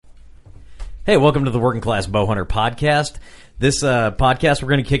Hey, welcome to the Working Class Bowhunter podcast. This podcast, we're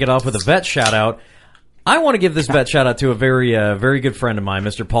going to kick it off with a vet shout-out. I want to give this vet shout-out to a very good friend of mine,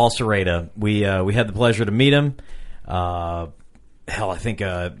 Mr. Paul Serrata. We had the pleasure to meet him. I think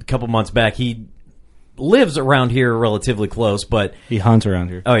a couple months back. He lives around here relatively close, but... He hunts around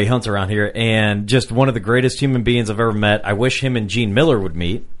here. Oh, he hunts around here, and just one of the greatest human beings I've ever met. I wish him and Gene Miller would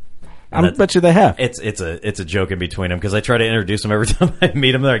meet. I bet you they have. It's a joke in between them because I try to introduce them every time I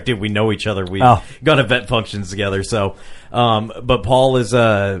meet them. They're like, dude, we know each other. We've gone to vet functions together. So, but Paul is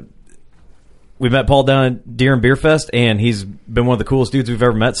we met Paul down at Deer and Beer Fest, and he's been one of the coolest dudes we've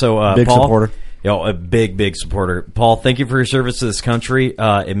ever met. So, big Paul, supporter. A big supporter. Paul, thank you for your service to this country.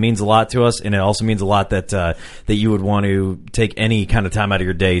 It means a lot to us, and it also means a lot that you would want to take any kind of time out of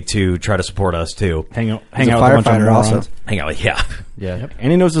your day to try to support us too. Hang out with a bunch of morons. Hang out, yeah. Yep.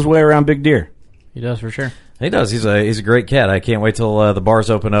 And he knows his way around big deer. He does for sure. He does. He's a great cat. I can't wait till the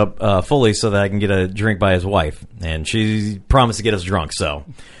bars open up fully so that I can get a drink by his wife, and she promised to get us drunk. So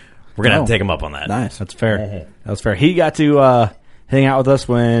we're gonna have to take him up on that. Nice. That's fair. That's fair. He got to hang out with us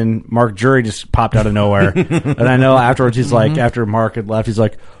when Mark Jury just popped out of nowhere. And I know afterwards he's like, after Mark had left, he's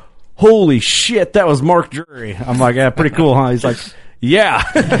like, holy shit, that was Mark Jury. I'm like, yeah, pretty cool, huh? He's like, yeah.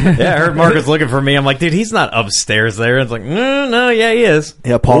 Yeah, I heard Mark was looking for me. I'm like, dude, he's not upstairs there. It's like, no, yeah, he is.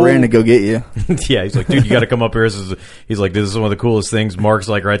 Yeah, Paul ran to go get you. Yeah, he's like, dude, you got to come up here. He's like, this is one of the coolest things. Mark's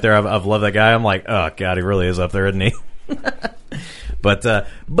like right there. I've loved that guy. I'm like, oh, God, he really is up there, isn't he? But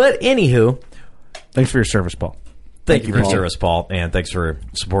anywho. Thanks for your service, Paul. Thank you for your service, Paul, and thanks for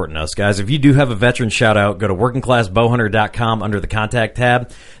supporting us, guys. If you do have a veteran shout-out, go to workingclassbowhunter.com under the contact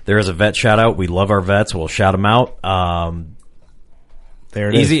tab. There is a vet shout-out. We love our vets. We'll shout them out. There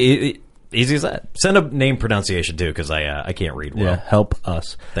it is. Easy as that. Send a name pronunciation, too, because I can't read well. Yeah, help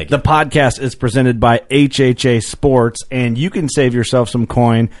us. Thank you. The podcast is presented by HHA Sports, and you can save yourself some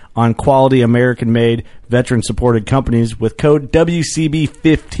coin on quality American-made, veteran-supported companies with code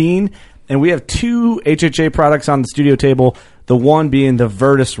WCB15. And we have two HHA products on the studio table, the one being the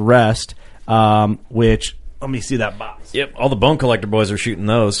Wildest Rest, which, let me see that box. Yep, all the Bone Collector boys are shooting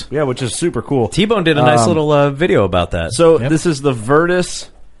those. Yeah, which is super cool. T-Bone did a nice little video about that. So This is the Wildest,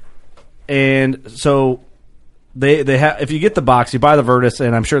 and so they have. If you get the box, you buy the Wildest,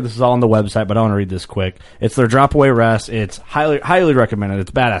 and I'm sure this is all on the website, but I want to read this quick. It's their drop-away rest. It's highly recommended.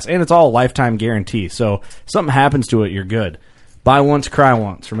 It's badass, and it's all lifetime guarantee. So if something happens to it, you're good. Buy once, cry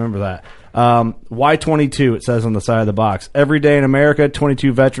once. Remember that. Y22, it says on the side of the box. Every day in America,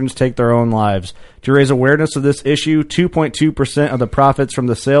 22 veterans take their own lives. To raise awareness of this issue, 2.2% of the profits from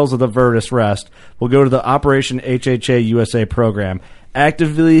the sales of the Wildest Rest will go to the Operation HHA USA program,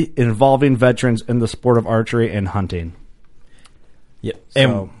 actively involving veterans in the sport of archery and hunting. Yep. So,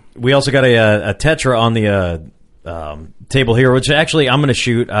 and we also got a Tetra on the table here, which actually I'm going to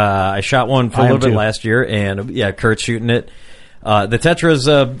shoot. I shot one for a little bit last year, and yeah, Kurt's shooting it. The Tetra is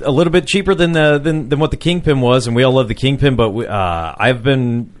a little bit cheaper than what the Kingpin was, and we all love the Kingpin. But I've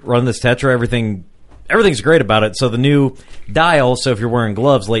been running this Tetra. Everything's great about it. So the new dial. So if you're wearing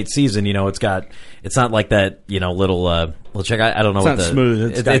gloves late season, it's not like that. Little check. I don't know. It's not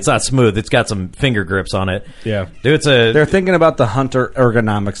smooth. It's not smooth. It's got some finger grips on it. Yeah, dude. They're thinking about the hunter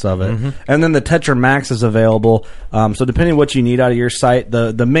ergonomics of it, and then the Tetra Max is available. So depending on what you need out of your sight,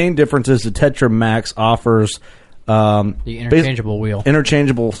 the main difference is the Tetra Max offers. The interchangeable wheel.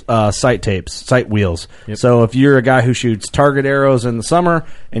 Interchangeable sight wheels. Yep. So if you're a guy who shoots target arrows in the summer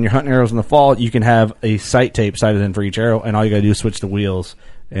and you're hunting arrows in the fall, you can have a sight tape sighted in for each arrow, and all you got to do is switch the wheels,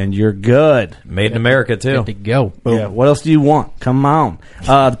 and you're good. Made in America, too. Good to go. Boom. Yeah, what else do you want? Come on.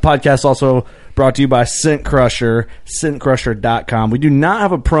 The podcast also brought to you by Scent Crusher, scentcrusher.com. We do not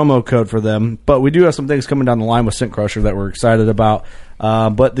have a promo code for them, but we do have some things coming down the line with Scent Crusher that we're excited about.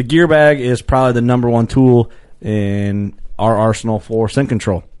 But the gear bag is probably the number one tool in our arsenal for scent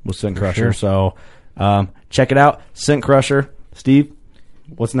control with Scent Crusher. Sure. So check it out. Scent Crusher. Steve,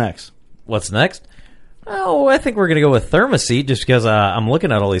 what's next? What's next? Oh, I think we're going to go with Thermoset just because I'm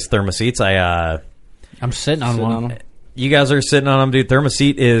looking at all these Thermosets. I'm sitting on one. You guys are sitting on them, dude.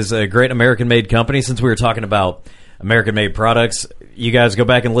 Thermoset is a great American-made company. Since we were talking about American-made products, you guys go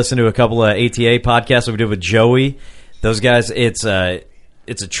back and listen to a couple of ATA podcasts that we did with Joey. Those guys, it's a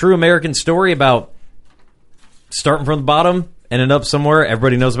true American story about starting from the bottom, ending up somewhere.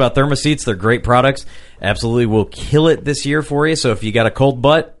 Everybody knows about Thermosets. They're great products. Absolutely will kill it this year for you. So if you got a cold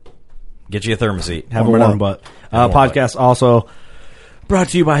butt, get you a Thermoset. Have a warm butt. Podcast also brought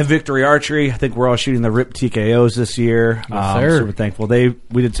to you by Victory Archery. I think we're all shooting the RIP TKOs this year. Super thankful.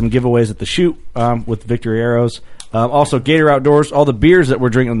 We did some giveaways at the shoot with Victory Arrows. Also, Gator Outdoors. All the beers that we're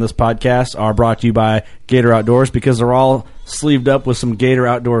drinking on this podcast are brought to you by Gator Outdoors because they're all sleeved up with some Gator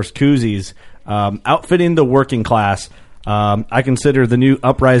Outdoors koozies. outfitting the working class. I consider the new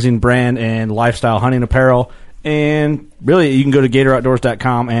Uprising brand and lifestyle hunting apparel. And really, you can go to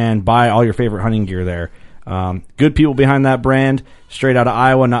GatorOutdoors.com and buy all your favorite hunting gear there. Good people behind that brand, straight out of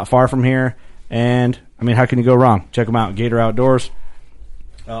Iowa, not far from here. And, I mean, how can you go wrong? Check them out, Gator Outdoors.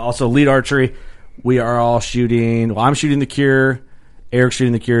 Also, Lead Archery. We are all shooting. Well, I'm shooting the Cure. Eric's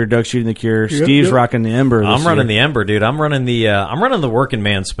shooting the Cure. Doug's shooting the Cure. Steve's rocking the Ember. I'm running the Ember, dude. I'm running the Working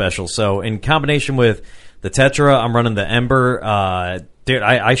Man special. So in combination with the Tetra, I'm running the Ember. Dude,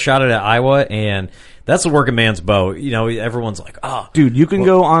 I shot it at Iowa, and that's the Working Man's bow. You know, everyone's like, oh. Dude, you can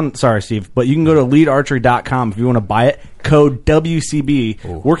go on, sorry, Steve, but you can go to leadarchery.com if you want to buy it. Code WCB.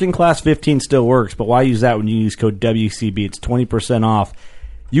 Ooh. Working Class 15 still works, but why use that when you use code WCB? It's 20% off.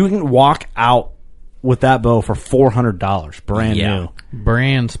 You can walk out with that bow for $400, brand new.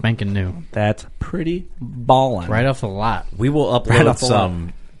 Brand spanking new. That's pretty ballin'. Right off the lot. We will upload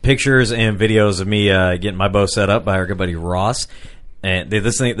some pictures and videos of me getting my bow set up by our good buddy Ross. And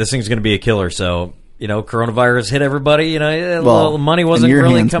this thing's going to be a killer. So, you know, coronavirus hit everybody. You know, money wasn't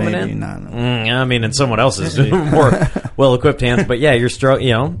really coming in. I mean, in someone else's more well-equipped hands. But yeah, you're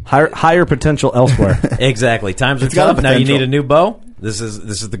higher potential elsewhere. Exactly. Times are tough. Now you need a new bow. This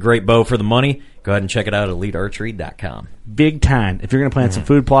is the great bow for the money. Go ahead and check it out at EliteArchery.com. Big time. If you're going to plant some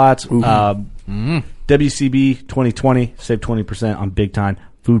food plots, WCB 2020, save 20% on big time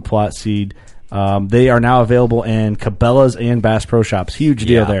food plot seed. They are now available in Cabela's and Bass Pro Shops. Huge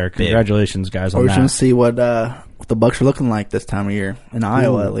deal there. Congratulations, guys, on that. We're going to see what the bucks are looking like this time of year, in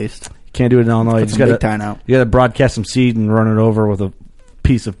Iowa at least. Can't do it in Illinois. You got to broadcast some seed and run it over with a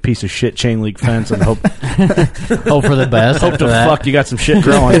piece of shit chain link fence and hope for the best. Hope to fuck you got some shit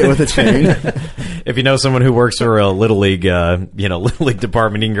growing with a chain. If you know someone who works for a little league, little league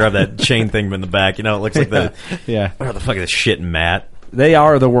department, you can grab that chain thing in the back. You know, it looks like what the fuck is this shit mat? They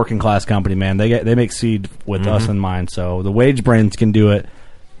are the working class company, man. They make seed with us in mind. So the wage brains can do it.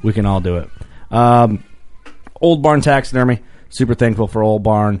 We can all do it. Old Barn Taxidermy. Super thankful for Old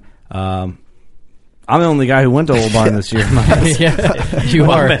Barn. I'm the only guy who went to Old Barn this year. Yeah, you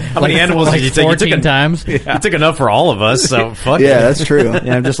are. How many animals did you take? 14 times. You took enough for all of us, so fuck yeah, that's true.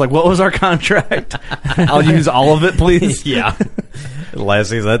 Yeah, I'm just like, what was our contract? I'll use all of it, please. Yeah. The last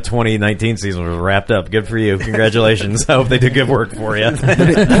season, that 2019 season was wrapped up. Good for you. Congratulations. I hope they did good work for you. They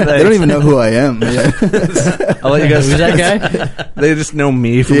don't even know who I am. I'll let you guys. Who's that guy? They just know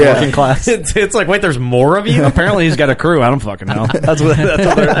me from working class. It's like, wait, there's more of you? Apparently he's got a crew. I don't fucking know. That's what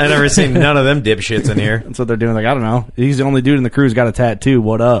I never seen none of them dipshits in here. That's what they're doing. Like, I don't know. He's the only dude in the crew who's got a tattoo.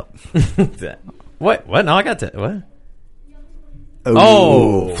 What up? What? No, I got that. What?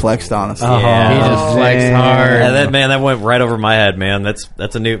 Oh, flexed on us. Yeah, he just flexed hard. Yeah, that went right over my head, man. That's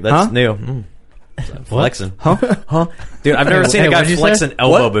new. Flexing. Huh? Dude, I've never seen a guy flex an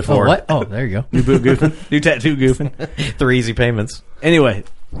elbow before. What? Oh, there you go. New boot goofing. New tattoo goofing. 3 easy payments. Anyway,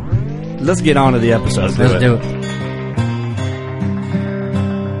 let's get on to the episode. Let's do it.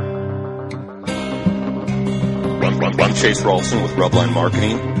 I'm Chase Rolfson with Rubline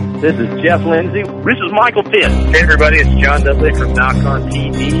Marketing. This is Jeff Lindsay. This is Michael Pitt. Hey, everybody, it's John Dudley from Knock on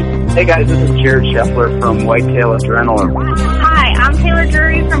TV. Hey, guys, this is Jared Scheffler from Whitetail Adrenaline. Hi, I'm Taylor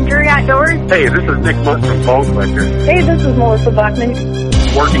Drury from Drury Outdoors. Hey, this is Nick Mutt from Bone Collector. Hey, this is Melissa Buckman.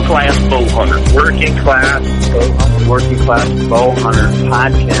 Working Class Bow Hunter. Working Class Bow Hunter. Working Class Bow Hunter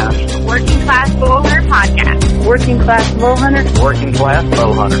Podcast. Working Class Bow Hunter Podcast. Working Class Bow Hunter. Working Class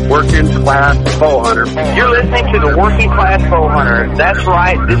Bow Hunter. Working Class Bow Hunter. You're listening to the Working Class Bow Hunter. That's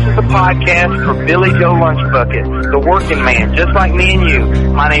right. This is a podcast for Billy Joe Lunchbucket, the working man, just like me and you.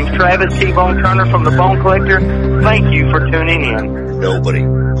 My name's Travis T-Bone Turner from the Bone Collector. Thank you for tuning in. Nobody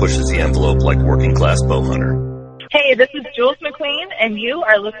pushes the envelope like Working Class Bow Hunter. Hey, this is Jules McQueen, and you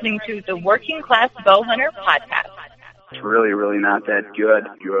are listening to the Working Class Bow Hunter Podcast. It's really, really not that good.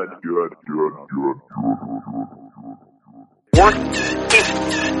 Working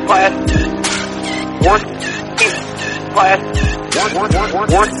Class. Working Class.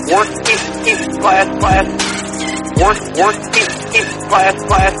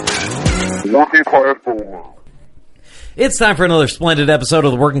 Working Class Bow Hunter. It's time for another splendid episode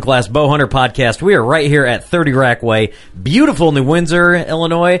of the Working Class Bow Hunter Podcast. We are right here at 30 Rack Way, beautiful New Windsor,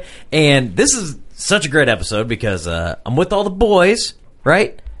 Illinois, and this is such a great episode because I'm with all the boys,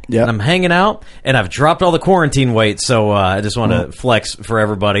 right? Yeah. And I'm hanging out, and I've dropped all the quarantine weight, so I just want to flex for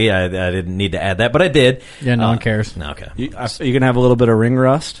everybody. I didn't need to add that, but I did. Yeah, no one cares. Okay. You going to have a little bit of ring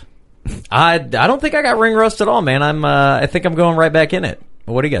rust? I don't think I got ring rust at all, man. I think I'm going right back in it.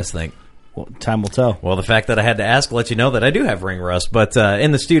 What do you guys think? Well, time will tell. Well, the fact that I had to ask lets you know that I do have ring rust. But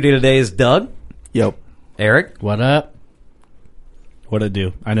in the studio today is Doug. Yep. Eric. What up? What'd it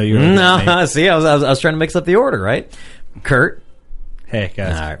do? I know you're. No, see, I was trying to mix up the order, right? Kurt. Hey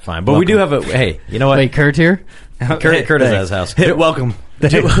guys. All right, fine. But we do have a. Hey, you know what? Wait, Kurt here? Kurt is at his house. Welcome.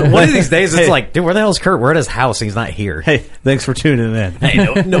 Dude, one of these days, it's like, dude, where the hell is Kurt? We're at his house. He's not here. Hey, thanks for tuning in.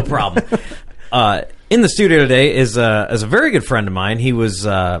 Hey, no problem. In the studio today is a very good friend of mine. He was,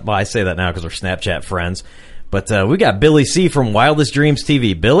 well, I say that now because we're Snapchat friends. But we got Billy C. from Wildest Dreams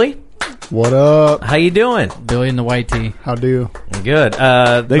TV. Billy? What up? How you doing? Billy in the white tee. How do? Good.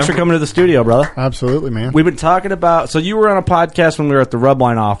 Thanks for coming to the studio, brother. Absolutely, man. We've been talking about... So you were on a podcast when we were at the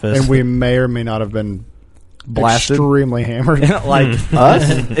Rubline office. And we may or may not have been blasted. Extremely hammered. Like us?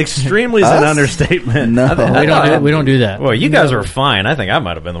 Extremely is an understatement. No. We don't do that. Well, you guys were fine. I think I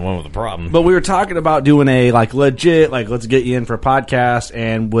might have been the one with the problem. But we were talking about doing a like legit, like let's get you in for a podcast,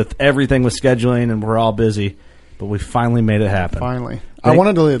 and with everything with scheduling, and we're all busy. But we finally made it happen. Finally. I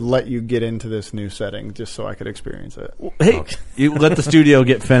wanted to let you get into this new setting just so I could experience it. Hey, you let the studio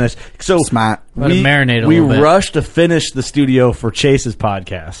get finished. So Smart. Let it marinate a we little bit. rushed to finish the studio for Chase's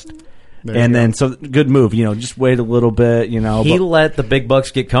podcast. And then, so good move, just wait a little bit, He let the big bucks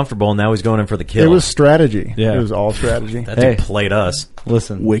get comfortable, and now he's going in for the kill. It was strategy. Yeah. It was all strategy. That dude played us.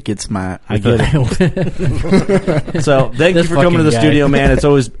 Listen. Wicked smart. I get it. So thank you for coming to the studio, man. It's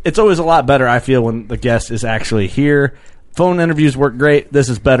always a lot better, I feel, when the guest is actually here. Phone interviews work great. This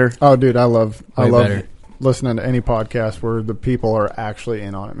is better. Oh, dude, I love better. listening to any podcast where the people are actually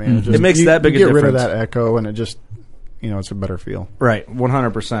in on it, man. It makes that big a difference. Get rid of difference. that echo, and it just, it's a better feel. Right,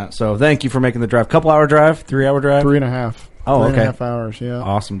 100%. So thank you for making the drive. Couple-hour drive? 3-hour drive? 3.5. Oh, okay. 3.5 hours, yeah.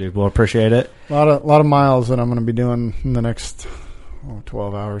 Awesome, dude. Well, appreciate it. A lot of miles that I'm going to be doing in the next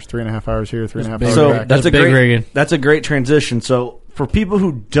 12 hours, 3.5 hours here, 3.5 hours So back. that's a great transition. So for people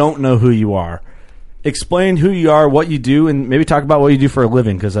who don't know who you are, explain who you are, what you do, and maybe talk about what you do for a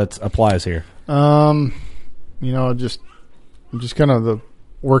living, because that applies here. Just kind of the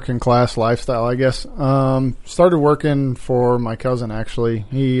working class lifestyle, I guess. Started working for my cousin, actually.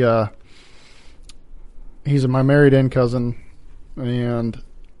 He's my married-in cousin, and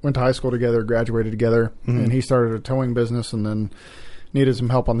went to high school together, graduated together, and he started a towing business and then needed some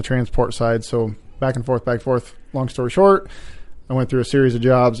help on the transport side. So back and forth. Long story short, I went through a series of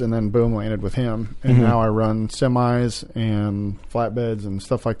jobs and then boom, landed with him. And now I run semis and flatbeds and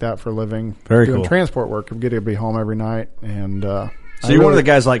stuff like that for a living. Very doing cool. transport work. I'm getting to be home every night. And so you're one of the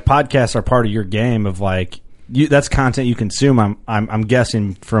guys, like, podcasts are part of your game of, like, that's content you consume, I'm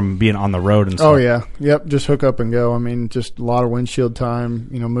guessing, from being on the road and stuff. Oh, yeah. Yep, just hook up and go. I mean, just a lot of windshield time,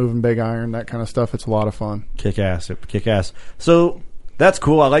 moving big iron, that kind of stuff. It's a lot of fun. Kick ass. So that's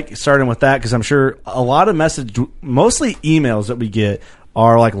cool. I like starting with that because I'm sure a lot of mostly emails that we get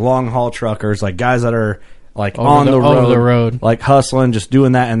are like long haul truckers, like guys that are like over the road, like hustling, just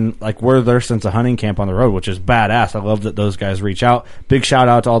doing that, and like we're there since a hunting camp on the road, which is badass. I love that those guys reach out. Big shout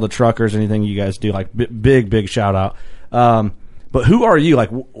out to all the truckers. Anything you guys do, like big shout out. But who are you?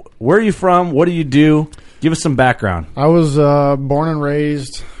 Like, where are you from? What do you do? Give us some background. I was born and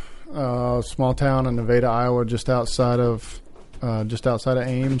raised small town in Nevada, Iowa, just outside of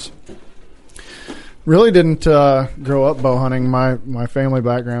Ames. Really didn't grow up bow hunting. My family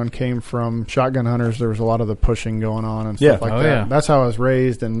background came from shotgun hunters. There was a lot of the pushing going on and stuff like that. Yeah. That's how I was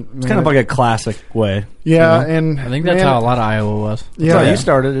raised. And it's kind of like a classic way. Yeah, and I think that's how a lot of Iowa was. Yeah, that's how you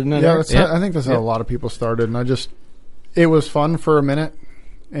started, isn't it? Yeah, I think that's how a lot of people started. And it was fun for a minute,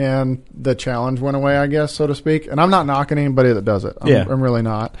 and the challenge went away, I guess, so to speak. And I'm not knocking anybody that does it. I'm really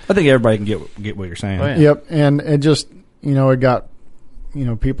not. I think everybody can get what you're saying. Oh, yeah. Yep, and it just it got.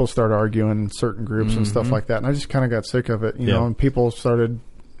 People start arguing in certain groups and stuff like that. And I just kind of got sick of it, know, and people started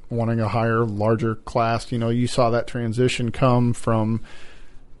wanting a higher, larger class. You saw that transition come from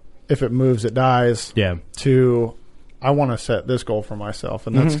if it moves, it dies to I want to set this goal for myself.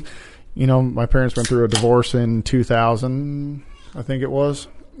 And that's, my parents went through a divorce in 2000, I think it was.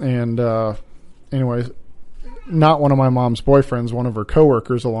 And anyways, not one of my mom's boyfriends, one of her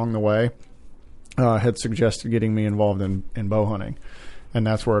coworkers along the way had suggested getting me involved in bow hunting. And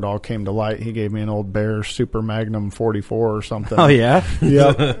that's where it all came to light. He gave me an old Bear Super Magnum 44 or something. Oh, yeah?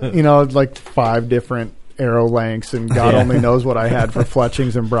 Yep. Like 5 different arrow lengths, and God only knows what I had for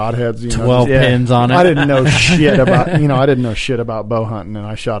fletchings and broadheads. 12 pins on it. I didn't know shit about, I didn't know shit about bow hunting, and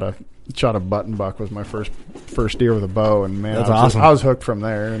I shot a shot a button buck was my first deer with a bow, and man, That's I was awesome. I was hooked from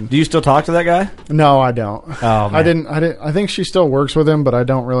there. And Do you still talk to that guy? no, I don't. Oh, man. I didn't. I think she still works with him, but I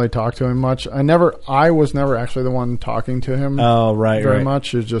don't really talk to him much. I was never actually the one talking to him. Oh, right, very right.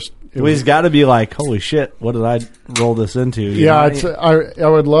 much. It's just. Well, he's got to be like, holy shit, what did I roll this into? You Yeah, know? I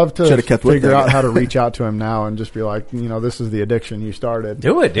would love to Should've kept with figure that out guy. how to reach out to him now and just be like, this is the addiction you started.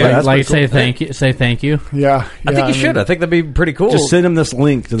 Do it, dude. Yeah, that's Like pretty say thank you. Say thank you. Yeah, I think you should. I think that'd be pretty cool. Just send him this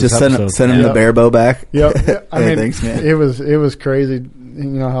link to this Just episode. send him the bear bow back. Yep. I Hey, mean, thanks, man. it was crazy,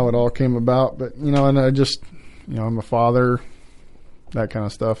 how it all came about. But and I just, I'm a father, that kind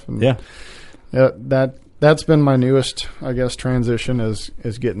of stuff. And Yeah. That's been my newest, I guess, transition is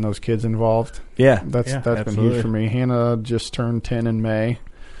getting those kids involved. Yeah. That's been absolutely. huge for me. Hannah just turned 10 in May.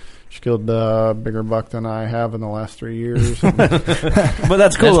 She killed a bigger buck than I have in the last 3 years. But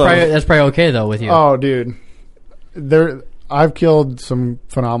that's cool. That's probably okay though with you. Oh, dude, I've killed some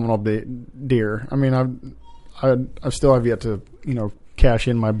phenomenal deer. I mean, I still have yet to cash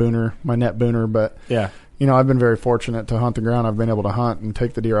in my net booner, but Yeah. I've been very fortunate to hunt the ground I've been able to hunt and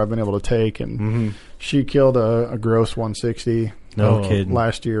take the deer I've been able to take. And she killed a gross 160 No kidding.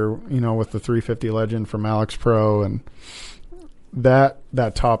 last year, with the 350 Legend from Alex Pro, and that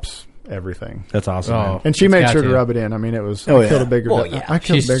tops everything. That's awesome. Oh. Man. And she It's made got sure to to. rub it in. I mean, it was. Oh, I killed yeah. a bigger. Well, yeah. I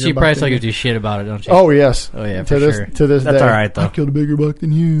killed a bigger. She buck probably than still you. gives you shit about it, don't she? Oh yes. Oh, yeah, To for this sure. to this That's day, all right, though. I killed a bigger buck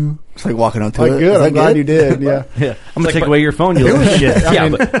than you. It's like walking onto Like it. good. Is that I'm glad good? you did. Yeah. Yeah. I'm going to take away your phone, you little shit. I Yeah,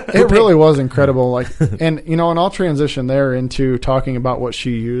 mean, but it really was incredible. Like, and I'll transition there into talking about what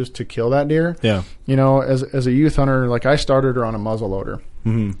she used to kill that deer. Yeah. As a youth hunter, like I started her on a muzzle loader.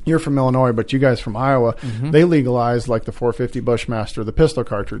 Mm-hmm. You're from Illinois, but you guys from Iowa, they legalized like the 450 Bushmaster, the pistol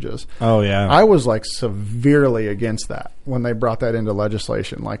cartridges. Oh, yeah. I was like severely against that when they brought that into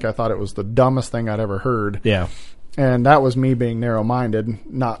legislation. Like I thought it was the dumbest thing I'd ever heard. Yeah. And that was me being narrow-minded,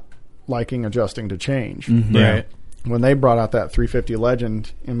 not liking adjusting to change. Yeah. Right. When they brought out that 350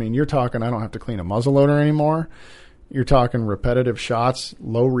 Legend, I mean, you're talking I don't have to clean a muzzleloader anymore. You're talking repetitive shots,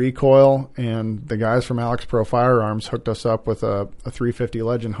 low recoil, and the guys from Alex Pro Firearms hooked us up with a 350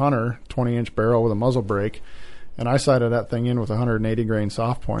 Legend Hunter, 20-inch barrel with a muzzle brake, and I sighted that thing in with 180 grain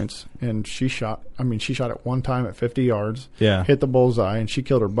soft points, and she shot it one time at 50 yards, Yeah. hit the bullseye, and she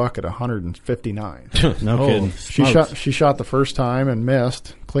killed her buck at 159. No Oh, kidding. She shot the first time and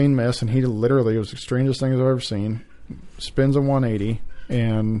missed, clean miss, and he literally, it was the strangest thing I've ever seen. Spins a 180,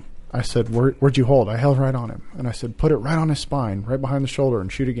 and I said, where'd you hold? I held right on him. And I said, put it right on his spine, right behind the shoulder,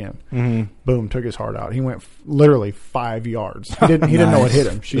 and shoot again. Mm-hmm. Boom, took his heart out. He went literally 5 yards. He didn't know what hit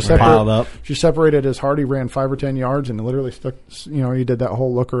him. She piled up. She separated his heart. He ran 5 or 10 yards and literally stuck, he did that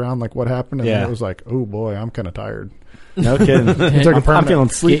whole look around like what happened. And Yeah. then it was like, oh boy, I'm kind of tired. No kidding. He took a I'm permanent. feeling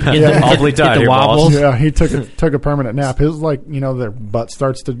sleepy. awfully tired the here, boss. wobbles. Yeah, he took a permanent nap. His like, their butt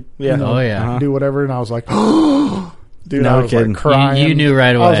starts to Yeah. Oh, yeah. Uh-huh. do whatever. And I was like, dude, No I was kidding. like crying. You knew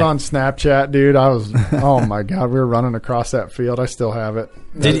right I was away. on Snapchat, dude. I was, oh my God, we were running across that field. I still have it.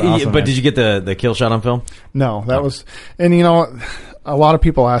 Did awesome, man. did you get the kill shot on film? No, that was, and a lot of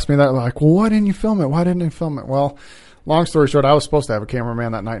people ask me that, like, well, why didn't you film it? Why didn't you film it? Well, long story short, I was supposed to have a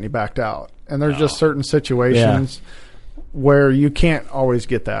cameraman that night and he backed out. And there's just certain situations where you can't always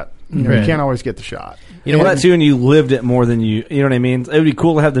get that. You Right. can't always get the shot. You know that too, and you lived it more than you know what I mean? It would be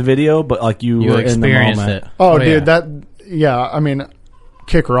cool to have the video, but like you were in the experienced moment. it. Oh, yeah. dude, I mean,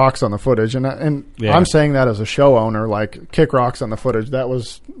 kick rocks on the footage. And Yeah. I'm saying that as a show owner, like, kick rocks on the footage. That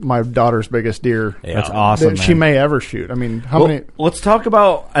was my daughter's biggest deer That's awesome, that she man. may ever shoot. I mean, how Well, many... let's talk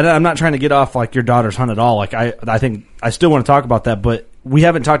about, and I'm not trying to get off like your daughter's hunt at all. Like I think I still want to talk about that, but we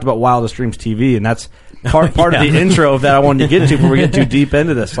haven't talked about Wildest Dreams TV, and that's part of the intro that I wanted to get to before we get too deep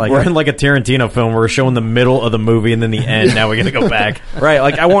into this. Like We're in like a Tarantino film where we're showing the middle of the movie and then the end. Now we're going to go back. right,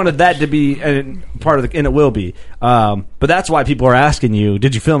 like I wanted that to be part of the, and it will be. But that's why people are asking you,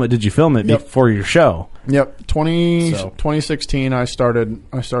 did you film it? Did you film it Yep. for your show? Yep, 2016, I started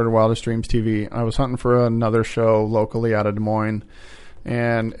Wildest Dreams TV. I was hunting for another show locally out of Des Moines,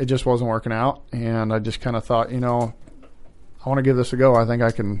 and it just wasn't working out. And I just kind of thought, I want to give this a go. I think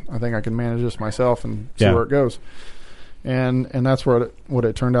I can manage this myself and see Yeah. where it goes. And that's what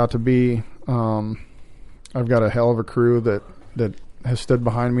it turned out to be. I've got a hell of a crew that has stood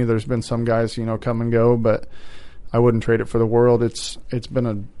behind me. There's been some guys, come and go, but I wouldn't trade it for the world. It's been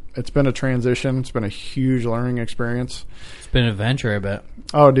a transition. It's been a huge learning experience. It's been an adventure, I bet.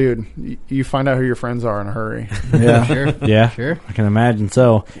 Oh, dude, you find out who your friends are in a hurry. Yeah, Sure. yeah, Sure. I can imagine.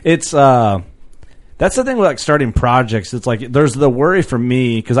 So it's that's the thing with like starting projects. It's like there's the worry for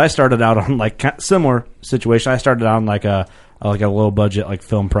me because I started out on like similar situation. I started out on like a low budget like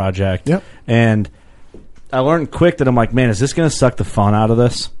film project. Yep. And I learned quick that I'm like, man, is this going to suck the fun out of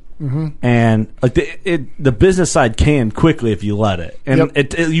this? and like the business side can quickly if you let it, and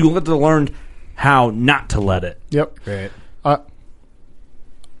you have to learn how not to let it. Yep. Right.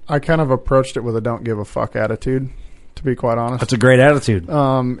 I kind of approached it with a don't give a fuck attitude, to be quite honest. That's a great attitude.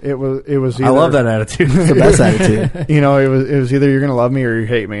 It was either, I love that attitude. It's the best attitude. You know, it was either you're going to love me or you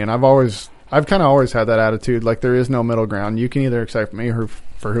hate me, and I've kind of always had that attitude. Like, there is no middle ground. You can either accept me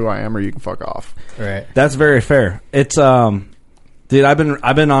for who I am, or you can fuck off. Right. That's very fair. It's dude, I've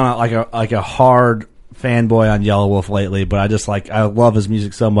been on a hard fanboy on Yellow Wolf lately, but I love his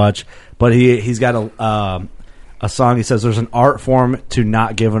music so much. But he's got a song. He says there's an art form to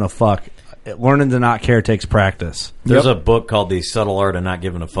not giving a fuck. Learning to not care takes practice. There's a book called The Subtle Art of Not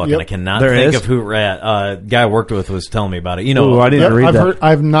Giving a Fuck, and I cannot There think is? of who guy I worked with was telling me about it. You know, I didn't read that.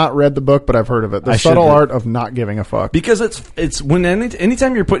 I've not read the book, but I've heard of it. The Subtle Art of Not Giving a Fuck. Because it's when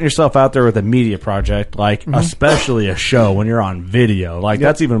anytime you're putting yourself out there with a media project, like especially a show, when you're on video, like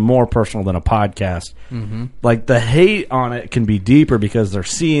that's even more personal than a podcast. Like the hate on it can be deeper because they're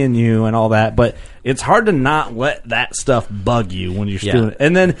seeing you and all that, but it's hard to not let that stuff bug you when you're doing it.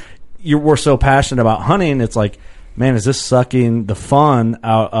 And then we're so passionate about hunting, it's like, man, is this sucking the fun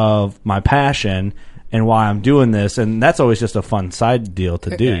out of my passion and why I'm doing this? And that's always just a fun side deal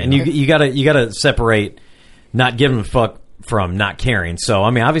to do. And you gotta separate not giving a fuck from not caring. So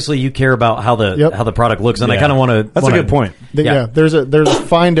I mean, obviously you care about how the product looks, and I kind of want to. That's a good point. There's a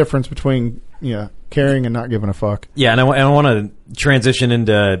fine difference between caring and not giving a fuck. Yeah, and I want to transition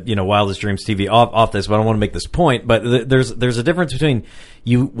into Wildest Dreams TV off this, but I don't want to make this point. But there's a difference between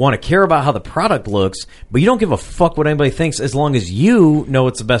you want to care about how the product looks, but you don't give a fuck what anybody thinks as long as you know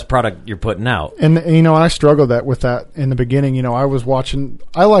it's the best product you're putting out. And I struggled with that in the beginning. I was watching.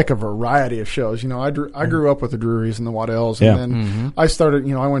 I like a variety of shows. I grew up with the Drurys and the Waddells, and then I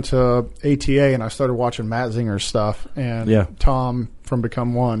started. I went to ATA and I started watching Matt Zinger's stuff and Tom from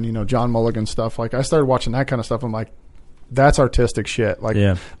Become One. John Mulligan stuff. Like, I started watching that kind of stuff. I'm like, that's artistic shit.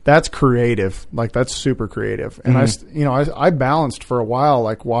 Like, that's creative. Like, that's super creative. And I balanced for a while,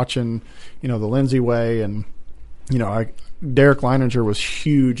 like watching, the Lindsay Way, and Derek Leininger was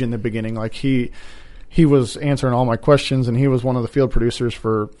huge in the beginning. Like, he was answering all my questions, and he was one of the field producers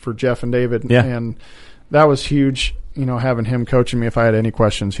for Jeff and David. Yeah. And that was huge. Having him coaching me if I had any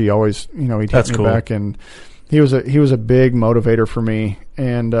questions, he always, he'd hit me back, and he was a big motivator for me.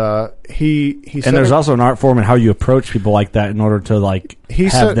 And he and there's also an art form in how you approach people like that in order to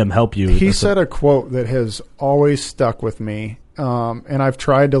have them help you. He said a quote that has always stuck with me, and I've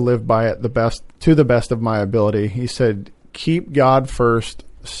tried to live by it to the best of my ability. He said, "Keep God first,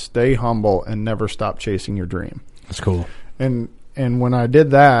 stay humble, and never stop chasing your dream." That's cool. And when I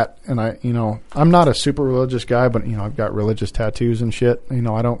did that, and I'm not a super religious guy, but I've got religious tattoos and shit. I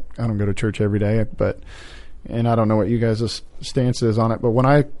don't go to church every day, and I don't know what you guys' stance is on it, but when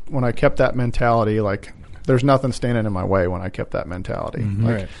I kept that mentality, like, there's nothing standing in my way when I kept that mentality.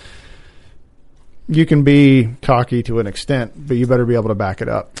 Like, you can be cocky to an extent, but you better be able to back it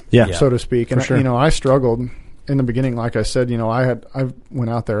up, so to speak. And sure. I struggled in the beginning. Like I said, I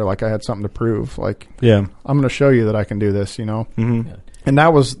went out there like I had something to prove. Like, I'm going to show you that I can do this. And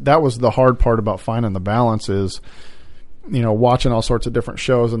that was the hard part about finding the balance is, watching all sorts of different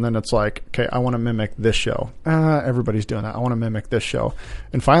shows, and then it's like, okay, I want to mimic this show. Everybody's doing that. I want to mimic this show.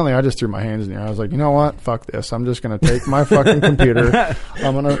 And finally, I just threw my hands in the air. I was like, you know what? Fuck this. I'm just going to take my fucking computer.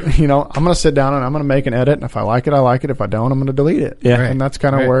 I'm going to sit down and I'm going to make an edit. And if I like it, I like it. If I don't, I'm going to delete it. Yeah. And that's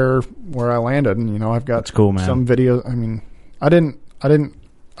kind of where I landed. And, I've got that's cool, man. Some videos. I mean, I don't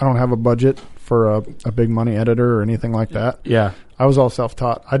have a budget for a big money editor or anything like that. Yeah. I was all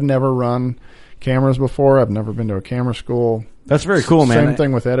self-taught. I'd never run cameras before. I've never been to a camera school. That's very cool, man. Same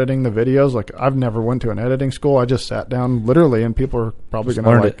thing with editing the videos. Like, I've never went to an editing school. I just sat down literally, and people are probably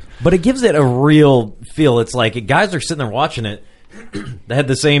going to But it gives it a real feel. It's like guys are sitting there watching it. They had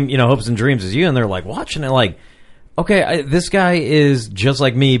the same hopes and dreams as you, and they're like watching it like, okay, this guy is just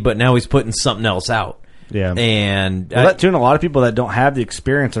like me, but now he's putting something else out. Yeah. And that too, and a lot of people that don't have the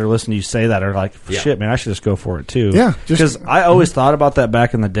experience that are listening to you say that are like, shit, man, I should just go for it too. Yeah. Because I always thought about that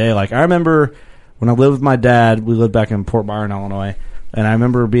back in the day. Like, I remember when I lived with my dad, we lived back in Port Byron, Illinois, and I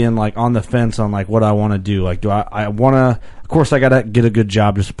remember being like on the fence on like what I want to do. Like, do I want to? Of course, I got to get a good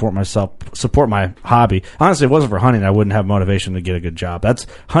job to support myself, support my hobby. Honestly, if it wasn't for hunting, I wouldn't have motivation to get a good job.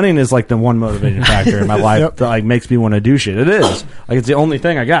 Hunting is like the one motivating factor in my life that like makes me want to do shit. It is like it's the only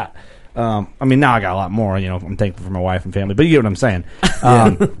thing I got. I mean, now I got a lot more. I'm thankful for my wife and family, but you get what I'm saying.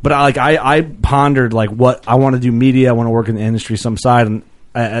 But I pondered like what I want to do. Media, I want to work in the industry, some side and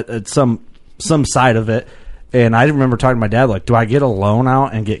at some side of it. And I remember talking to my dad, like, do I get a loan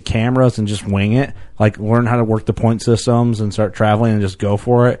out and get cameras and just wing it? Like, learn how to work the point systems and start traveling and just go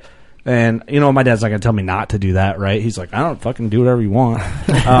for it? And, you know, my dad's not going to tell me not to do that, right? He's like, I don't fucking do whatever you want.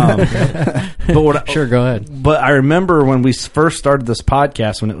 Sure, go ahead. But I remember when we first started this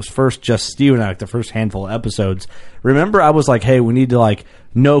podcast, when it was first just Steve and I, like the first handful of episodes, remember I was like, hey, we need to, like,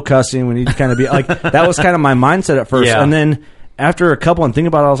 no cussing. We need to kind of be, like, that was kind of my mindset at first. Yeah. And then after a couple and think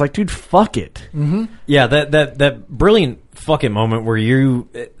about it, I was like, dude, fuck it. Mm-hmm. Yeah, that brilliant fucking moment where you,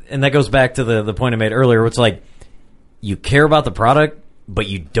 and that goes back to the point I made earlier, where it's like, you care about the product, but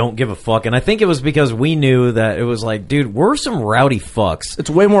you don't give a fuck. And I think it was because we knew that it was like, dude, we're some rowdy fucks. It's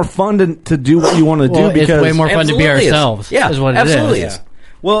way more fun to do what you want to do because it's way more fun to be ourselves. Yeah, is what absolutely it is. is.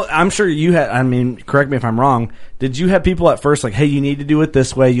 Well, I'm sure you had, I mean, correct me if I'm wrong, did you have people at first like, hey, you need to do it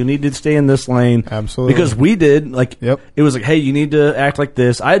this way, you need to stay in this lane? Absolutely. Because we did, like, Yep. It was like, hey, you need to act like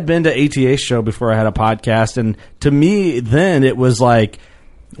this. I had been to ATA's show before I had a podcast, and to me, then it was like,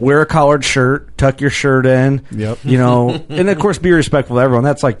 wear a collared shirt, tuck your shirt in, Yep. you know, and of course be respectful to everyone.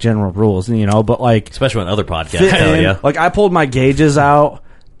 That's like general rules, you know, but like, Especially when other podcasts fit tell in. you. Like, I pulled my gauges out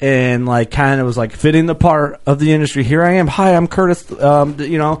and like kind of was like fitting the part of the industry. Here I am. Hi, I'm Curtis.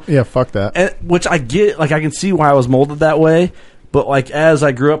 You know, Yeah, fuck that. and, which I get. Like, I can see why I was molded that way. But like, as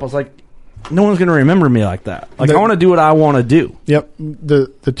I grew up, I was like, no one's gonna remember me like that. Like, I want to do what I want to do. Yep.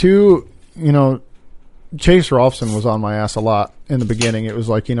 The two, you know, Chase Rolfson was on my ass a lot in the beginning. It was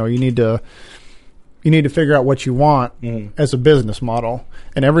like, you know, you need to figure out what you want as a business model,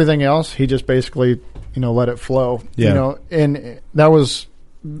 and everything else he just basically, you know, let it flow. Yeah. You know, and that was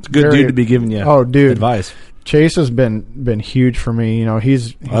Good dude to be giving you advice. Chase has been huge for me. You know,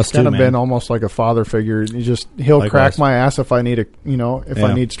 he's Us kind too, of man. been almost like a father figure. He'll Likewise. crack my ass if I need if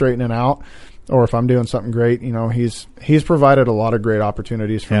I need straightening out, or if I'm doing something great. You know, he's provided a lot of great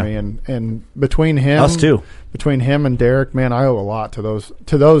opportunities for me, and between him, Us too. between him and Derek, man, I owe a lot to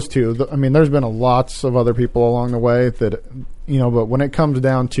those two. I mean, there's been lots of other people along the way that, you know, but when it comes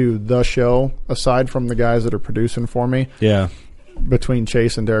down to the show, aside from the guys that are producing for me, Yeah. between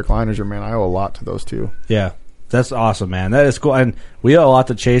Chase and Derek Leininger, man, I owe a lot to those two. Yeah. That's awesome, man. That is cool. And we owe a lot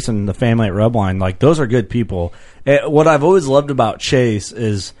to Chase and the family at Rubline. Like, those are good people. What I've always loved about Chase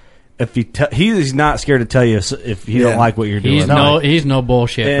is if he's not scared to tell you if he don't like what you're doing. He's no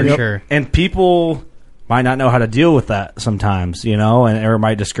bullshit for sure. And people might not know how to deal with that sometimes, you know, or it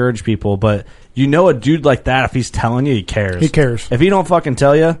might discourage people. But you know, a dude like that, if he's telling you, he cares. He cares. If he don't fucking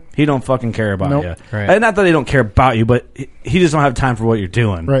tell you, he don't fucking care about Nope. you. Right. And not that he don't care about you, but he just don't have time for what you're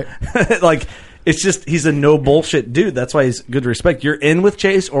doing. Right. Like, it's just, he's a no bullshit dude. That's why he's good respect. You're in with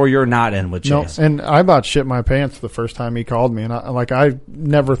Chase or you're not in with No, Chase. and I about shit my pants the first time he called me, and I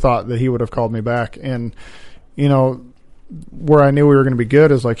never thought that he would have called me back. And you know, where I knew we were going to be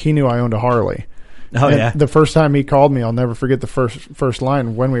good is like he knew I owned a Harley. Oh, And yeah. the first time he called me, I'll never forget the first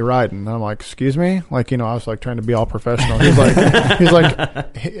line, "When we riding?" And I'm like, "Excuse me?" Like, you know, I was like trying to be all professional. He's like,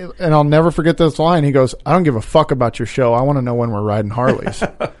 and I'll never forget this line. He goes, "I don't give a fuck about your show. I want to know when we're riding Harleys."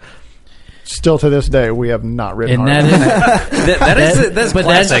 Still to this day, we have not ridden And Harleys. That's but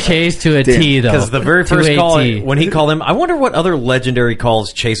classic. that's Chase to a T, though. Because the very To first a call, T. when he called him, I wonder what other legendary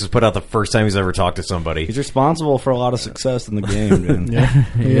calls Chase has put out the first time he's ever talked to somebody. He's responsible for a lot of success in the game, man.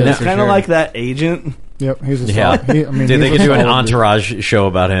 He is is. It's for kind of sure. like that agent. Yep, he's a Yeah, solid. I mean, dude, they he's could a do an solid dude. entourage show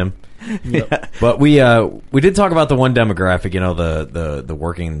about him. But we did talk about the one demographic, you know, the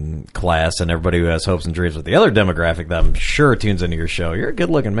working class and everybody who has hopes and dreams. With the other demographic that I'm sure tunes into your show, you're a good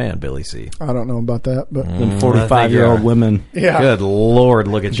looking man, Billy C. I don't know about that, but And 45-year-old women. yeah. Good Lord,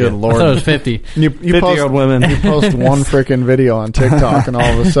 look at you. Good I thought it was 50. You 50-year-old women. You post one freaking video on TikTok, and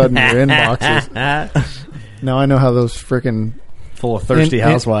all of a sudden your inbox is. Now I know how those freaking Full of thirsty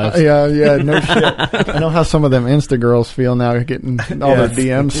housewives. Yeah, no shit. I know how some of them Insta girls feel now, getting all their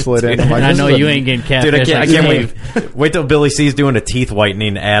DMs slid in. I'm like, I this know is a- you ain't getting catfish. Dude, I like can't Steve. wait. Wait till Billy C's doing a teeth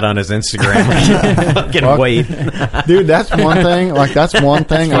whitening ad on his Instagram. Fucking Fuck. wait. Dude, that's one thing. Like, that's one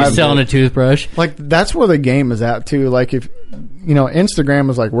thing. He's selling a toothbrush. Like, that's where the game is at too. Like, if you know, Instagram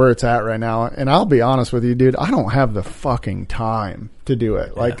is like where it's at right now, and I'll be honest with you, dude, I don't have the fucking time to do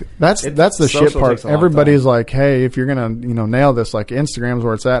it. Like, that's the shit social part. takes a long Everybody's like, hey, if you're gonna, you know, nail this, like, Instagram's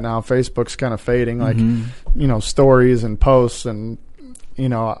where it's at now. Facebook's kind of fading. Like, you know, stories and posts, and you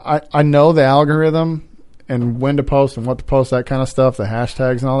know, I know the algorithm and when to post and what to post, that kind of stuff, the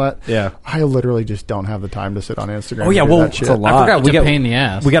hashtags and all that. Yeah. I literally just don't have the time to sit on Instagram. Oh yeah, and do well, that shit. it's a lot. I forgot It's a pain in the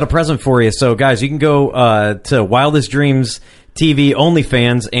ass. We got a present for you. So guys, you can go to Wildest Dreams TV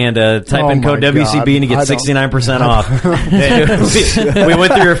OnlyFans and type in code my WCB God. and you get 69% off. we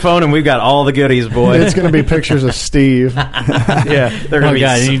went through your phone and we've got all the goodies, boy. It's going to be pictures of Steve. Yeah, they're going to be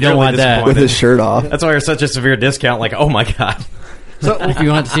God, you don't want that. with his shirt off. That's why there's such a severe discount. Like, oh my God. So If you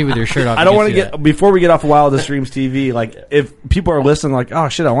want to see with your shirt off, I don't want to get before we get off Wildest Streams TV. Like, if people are listening, like, oh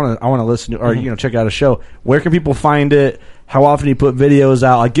shit, I want to listen to, or check out a show. Where can people find it? How often do you put videos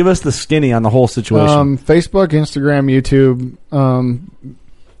out? Like, give us the skinny on the whole situation. Facebook, Instagram, YouTube.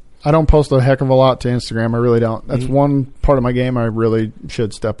 I don't post a heck of a lot to Instagram. I really don't. That's one part of my game I really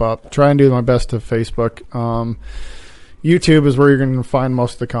should step up. Try and do my best to Facebook. YouTube is where you're going to find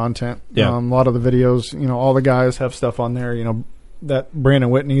most of the content. Yeah. A lot of the videos, all the guys have stuff on there. That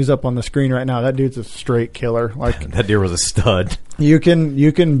Brandon Whitney's up on the screen right now. That dude's a straight killer. Like that deer was a stud. You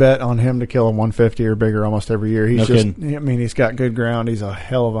can bet on him to kill a 150 or bigger almost every year. He's he's got good ground. He's a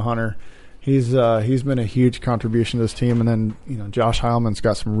hell of a hunter. He's been a huge contribution to this team. And then Josh Heilman's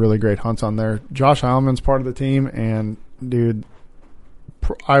got some really great hunts on there. Josh Heilman's part of the team, and dude,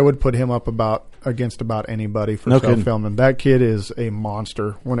 I would put him up against about anybody for self-filming. That kid is a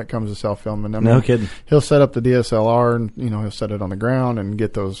monster when it comes to self-filming. No kidding. He'll set up the DSLR and, he'll set it on the ground and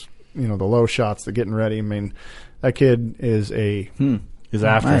get those, the low shots, the getting ready. I mean, that kid is He's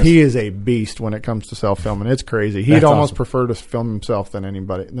after us. He is a beast when it comes to self-filming. It's crazy. He'd almost prefer to film himself than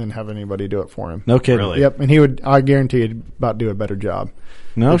have anybody do it for him. No kidding. Really? Yep. And I guarantee he'd about do a better job.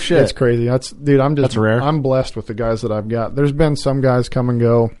 No shit. It's crazy. That's rare. I'm blessed with the guys that I've got. There's been some guys come and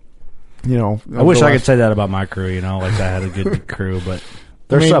go. I wish I could say that about my crew. Like I had a good crew, but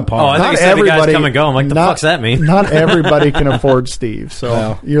they're subpar. Oh, I think you said the guys come and go. I'm like, the fuck's that mean? Not everybody can afford Steve,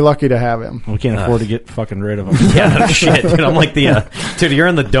 so you're lucky to have him. We can't afford to get fucking rid of him. Yeah, no shit, dude. I'm like dude, you're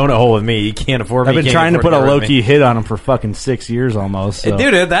in the donut hole with me. You can't afford me. I've been trying to put a low-key hit on him for fucking 6 years almost. So.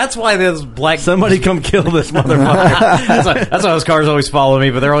 Dude, that's why this black... Somebody come kill this motherfucker. that's why those cars always follow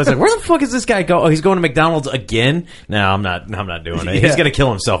me, but they're always like, where the fuck is this guy go? Oh, he's going to McDonald's again? No, I'm not doing it. He's going to kill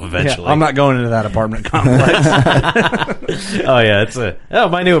himself eventually. Yeah, I'm not going into that apartment complex. Oh, yeah.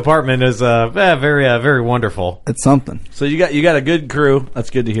 My new apartment is very wonderful. It's something. So you got a good crew. That's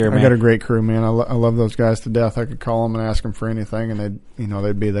good to hear, man. I got a great crew, man. I love those guys to death. I could call them and ask them for anything, and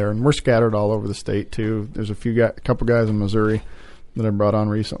they'd be there. And we're scattered all over the state too. There's a couple guys in Missouri that I brought on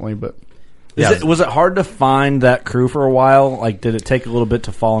recently, but was it hard to find that crew for a while? Like, did it take a little bit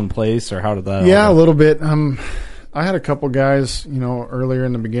to fall in place, or how did that? Yeah, a little bit. I had a couple guys, earlier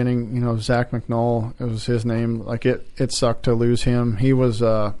in the beginning. Zach McNull, it was his name. Like it sucked to lose him. He was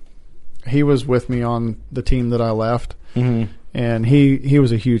with me on the team that I left, and he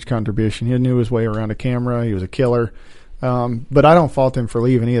was a huge contribution. He knew his way around a camera. He was a killer. But I don't fault him for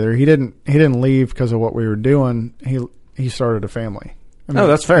leaving either. He didn't leave because of what we were doing. He started a family.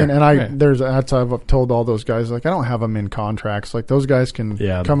 That's fair. I've told all those guys, like, I don't have them in contracts. Like, those guys can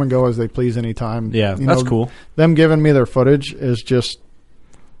come and go as they please anytime. Yeah, that's cool. Them giving me their footage is just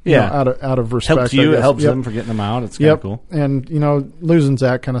out of respect. Helps you. It helps them for getting them out. It's kind of cool. And losing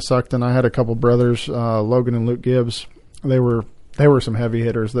Zach kind of sucked. And I had a couple brothers, Logan and Luke Gibbs. They were some heavy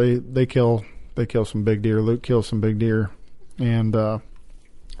hitters. They kill some big deer. Luke kills some big deer, and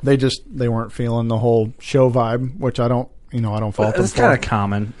they weren't feeling the whole show vibe, which I don't fault them. It's kind of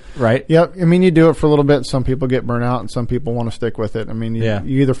common, right? Yep. I mean, you do it for a little bit. Some people get burnt out, and some people want to stick with it. I mean,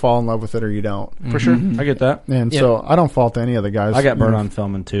 you either fall in love with it or you don't. For sure, I get that. And so I don't fault any of the guys. I got burnt on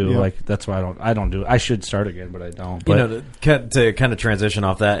filming too. Like, that's why I don't do it. I should start again, but I don't. But, to kind of transition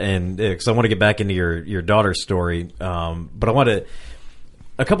off that, and because I want to get back into your daughter's story, but I want to.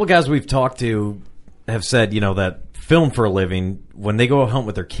 A couple guys we've talked to have said, that film for a living, when they go hunt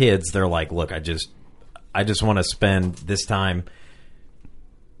with their kids, they're like, look, I just want to spend this time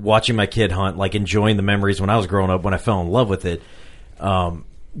watching my kid hunt, like enjoying the memories when I was growing up, when I fell in love with it.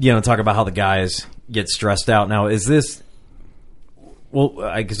 Talk about how the guys get stressed out. Now, is this... Well,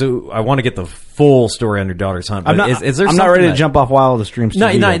 I want to get the full story on your daughter's hunt. But I'm not ready to jump off Wildest Streams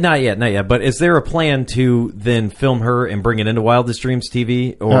TV. Not yet. But is there a plan to then film her and bring it into Wildest Streams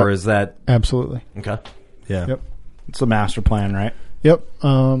TV, or is that absolutely okay? Yeah. Yep. It's a master plan, right? Yep.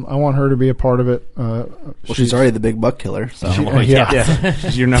 I want her to be a part of it. She's already the big buck killer. So Yeah.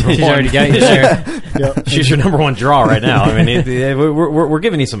 She's your number one. She's already got you there. Yep. She's your number one draw right now. I mean, we're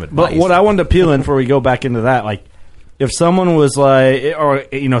giving you some advice. But what I wanted to peel in before we go back into that, like, if someone was like, or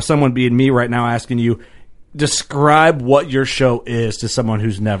someone being me right now asking you, describe what your show is to someone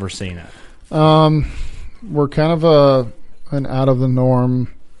who's never seen it. We're kind of an out of the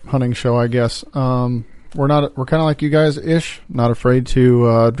norm hunting show, I guess. We're kind of like you guys ish. Not afraid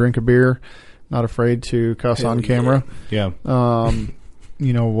to drink a beer. Not afraid to cuss on camera. Yeah.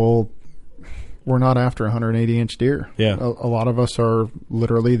 We'll we're not after 180-inch deer. Yeah. A lot of us are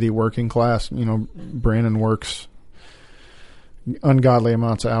literally the working class. Brandon works ungodly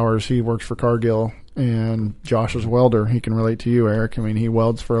amounts of hours. He works for Cargill, and Josh is a welder. He can relate to you, Eric. I mean, he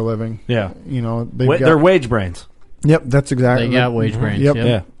welds for a living. Yeah. They're wage brains. Yep, that's exactly. They got wage brains. Yep.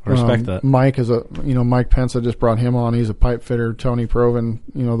 Yeah, I respect that. Mike is Mike Pence. I just brought him on. He's a pipe fitter. Tony Proven.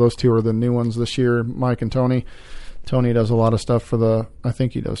 Those two are the new ones this year. Mike and Tony. Tony does a lot of stuff I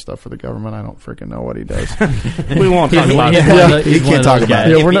think he does stuff for the government. I don't freaking know what he does. We won't talk about it. He can't talk about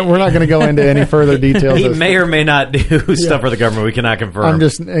it. Yeah, we're not going to go into any further details. He may or may not do stuff for the government. We cannot confirm.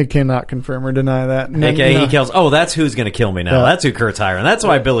 I cannot confirm or deny that. AKA he kills. Oh, that's who's going to kill me now. Yeah. That's who Kurt's hiring. That's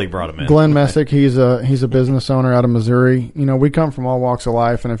why Billy brought him in. Glenn Messick, he's a business owner out of Missouri. We come from all walks of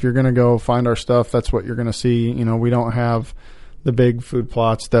life, and if you're going to go find our stuff, that's what you're going to see. We don't have the big food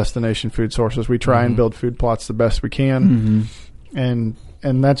plots, destination food sources. We try and build food plots the best we can, and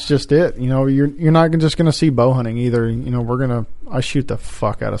that's just it. You're not just going to see bow hunting either. I shoot the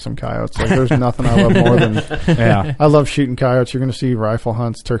fuck out of some coyotes. Like, there's nothing I love more than I love shooting coyotes. You're going to see rifle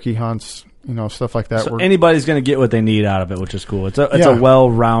hunts, turkey hunts, stuff like that. So anybody's going to get what they need out of it, which is cool. It's a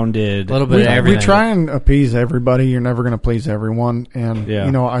well-rounded little bit of everything. We try and appease everybody. You're never going to please everyone, and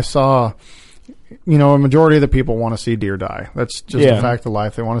I saw. A majority of the people want to see deer die. That's just a fact of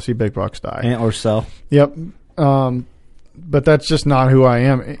life. They want to see big bucks die. Antlers sell. Yep. But that's just not who I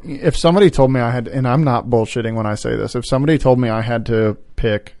am. If somebody told me I had, and I'm not bullshitting when I say this, if somebody told me I had to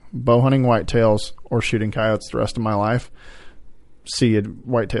pick bow hunting whitetails or shooting coyotes the rest of my life, see you,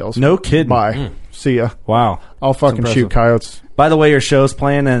 whitetails. No kidding. Bye. See ya. Wow. I'll fucking shoot coyotes. By the way, your show's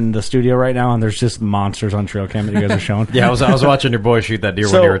playing in the studio right now, and there's just monsters on trail cam that you guys are showing. Yeah, I was watching your boy shoot that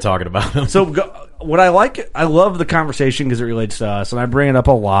deer when you were talking about him. So what I love the conversation because it relates to us, and I bring it up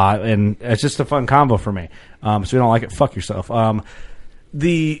a lot, and it's just a fun combo for me. So if you don't like it, fuck yourself.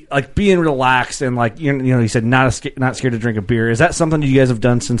 The being relaxed and you said not scared to drink a beer. Is that something you guys have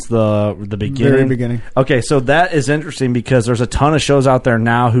done since the beginning? Very beginning. Okay, so that is interesting because there's a ton of shows out there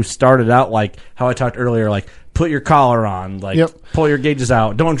now who started out like how I talked earlier, like put your collar on, pull your gauges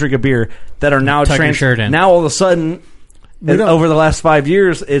out, don't drink a beer. That are now tuck your shirt in. Now all of a sudden, over the last 5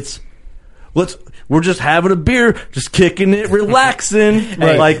 years, we're just having a beer, just kicking it, relaxing.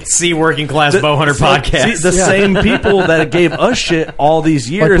 Hey, see Working Class Bowhunter podcast. The same people that gave us shit all these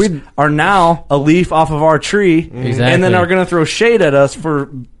years are now a leaf off of our tree, exactly. And then are going to throw shade at us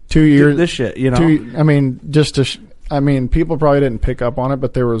for 2 years. This shit, people probably didn't pick up on it,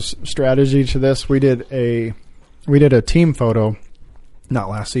 but there was strategy to this. We did a team photo. Not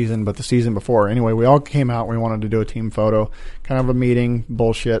last season, but the season before. Anyway, we all came out. We wanted to do a team photo, kind of a meeting,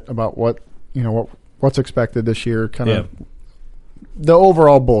 bullshit about what's expected this year, kind of the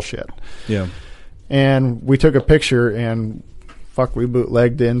overall bullshit. Yeah. And we took a picture, and we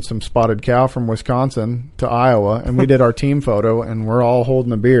bootlegged in some spotted cow from Wisconsin to Iowa, and we did our team photo, and we're all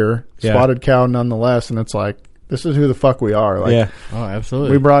holding a beer, spotted cow nonetheless, and it's like, this is who the fuck we are. Oh,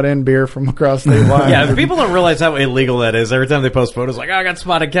 absolutely. We brought in beer from across state lines. Yeah, people don't realize how illegal that is. Every time they post photos, I got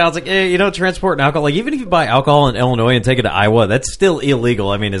spotted cow. It's like, transporting alcohol. Like, even if you buy alcohol in Illinois and take it to Iowa, that's still illegal.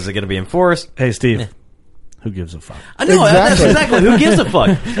 I mean, is it going to be enforced? Hey, Steve. Who gives a fuck? I know, that's exactly. Who gives a fuck?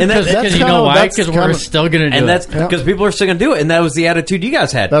 And because you know why? Because we're still going to do it. And that's because people are still going to do it. And that was the attitude you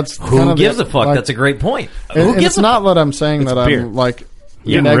guys had. Who gives a fuck? That's a great point. And it's not that I'm saying that I'm like...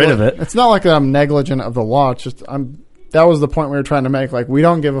 Getting rid of it. It's not like that I'm negligent of the law. It's just that was the point we were trying to make. Like, we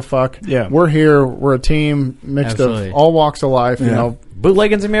don't give a fuck. Yeah. We're here. We're a team mixed of all walks of life. Yeah.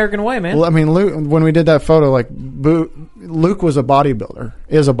 Bootlegging's the American way, man. Well, I mean, Luke, when we did that photo, Luke was a bodybuilder.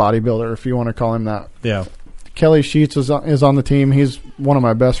 Is a bodybuilder, if you want to call him that. Yeah. Kelly Sheets is on the team. He's one of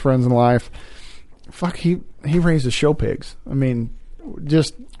my best friends in life. He raises show pigs. I mean,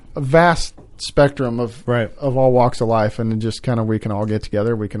 just a vast spectrum of all walks of life, and just kind of we can all get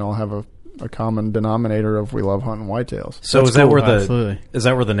together. We can all have a common denominator of we love hunting whitetails. So is that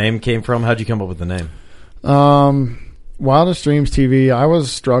where the name came from? How'd you come up with the name? Wildest Dreams TV. I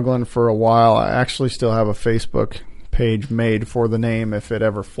was struggling for a while. I actually still have a Facebook page made for the name if it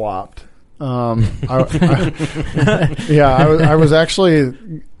ever flopped. I was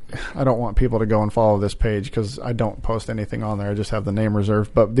actually. I don't want people to go and follow this page because I don't post anything on there. I just have the name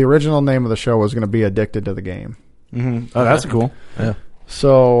reserved. But the original name of the show was going to be Addicted to the Game. Mm-hmm. Oh, that's cool. Yeah.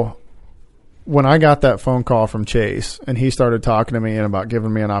 So when I got that phone call from Chase and he started talking to me and about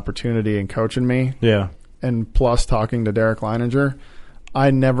giving me an opportunity and coaching me, and plus talking to Derek Leininger, I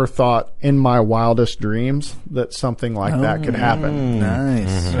never thought in my wildest dreams that something like that could happen. Nice.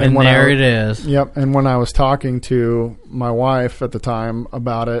 Mm-hmm. And there it is. Yep. And when I was talking to my wife at the time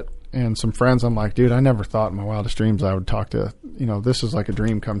about it, and some friends, I'm like, dude, I never thought in my wildest dreams I would talk to, this is like a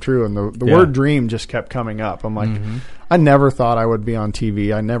dream come true. And the word dream just kept coming up. I'm like, I never thought I would be on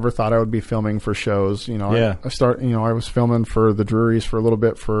TV. I never thought I would be filming for shows. I was filming for the Drurys for a little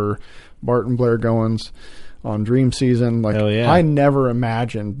bit for Bart and Blair Goins on Dream Season. Like, I never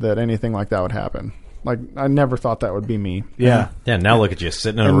imagined that anything like that would happen. Like, I never thought that would be me. Yeah. Yeah, now look at you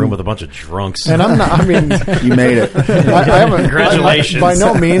sitting in a room with a bunch of drunks. And I'm not, you made it. I haven't. Congratulations. By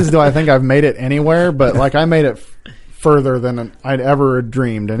no means do I think I've made it anywhere, but like, I made it further than I'd ever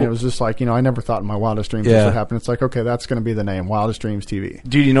dreamed. And it was just like, I never thought in my wildest dreams this would happen. It's like, okay, that's going to be the name, Wildest Dreams TV.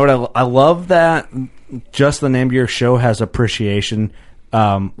 Dude, you know what? I love that just the name of your show has appreciation,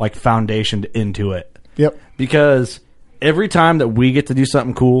 like foundation into it. Yep. Because every time that we get to do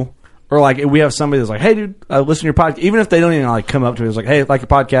something cool, or like we have somebody that's like, hey, dude, listen to your podcast. Even if they don't even like come up to me, it's like, hey, like your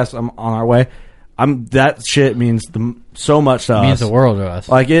podcast, I'm on our way. That shit means so much to us. It means the world to us.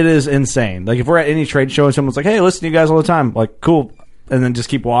 Like, it is insane. Like, if we're at any trade show and someone's like, hey, listen to you guys all the time. Like, cool. And then just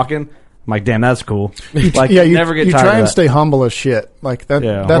keep walking. I'm like, damn, that's cool. Like, you never get you tired try of and that. stay humble as shit. Like that.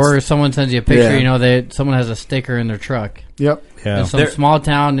 Yeah. That's, or if someone sends you a picture, someone has a sticker in their truck. Yep. Yeah. In some small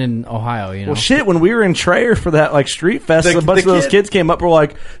town in Ohio, Well, shit, when we were in Traer for that, like, Street Fest, a bunch of those kids came up and were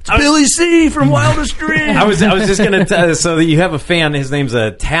like, it's Billy C. from Wildest Dreams. I was just going to tell you, so that you have a fan, his name's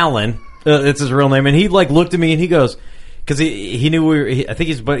Talon. It's his real name. And he, like, looked at me and he goes, because he knew we were, I think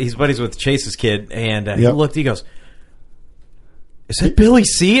he's buddies with Chase's kid. And he looked, he goes, is that Billy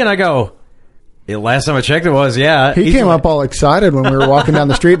C? And I go, last time I checked, it was, yeah. He came up all excited when we were walking down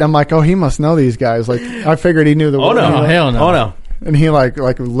the street, and I'm like, oh, he must know these guys. Like, I figured he knew the word. Oh, no. Hell no. Oh, no. And he like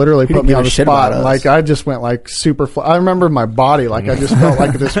literally put me on the spot. Like, I just went like super. I remember my body, like I just felt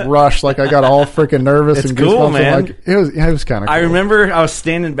like this rush, like I got all freaking nervous. It's and cool, man. Like, it was kind of cool. I remember I was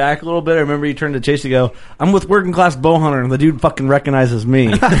standing back a little bit. I remember he turned to Chase to go, I'm with Working Class Bowhunter, and the dude fucking recognizes me.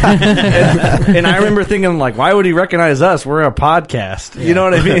 and I remember thinking, like, why would he recognize us? We're a podcast. Yeah. You know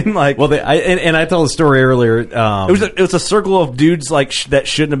what I mean? Like, well, I told the story earlier. It was a circle of dudes like that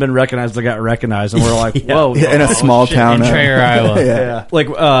shouldn't have been recognized that got recognized, and we're like, whoa, in a small town in Traer, Iowa. Yeah. Like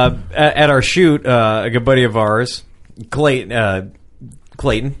at our shoot, a good buddy of ours, Clayton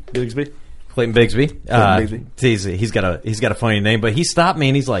Bigsby. He's got a funny name, but he stopped me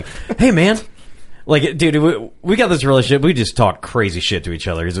and he's like, "Hey, man." Like, dude, we got this relationship. We just talk crazy shit to each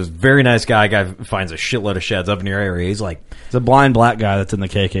other. He's a very nice guy. Guy finds a shitload of sheds up in your area. He's like, it's a blind black guy that's in the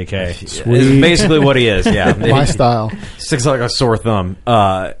KKK. Sweet. Is basically what he is. Yeah, my style. Sticks like a sore thumb.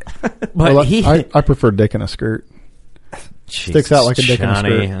 But I prefer dick in a skirt. Jesus, sticks out like a dick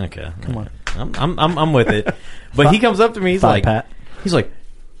Johnny. in a skirt. Okay, come on. I'm with it. But he comes up to me. He's like,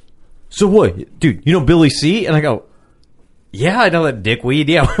 so what, dude? You know Billy C? And I go, yeah, I know that dickweed.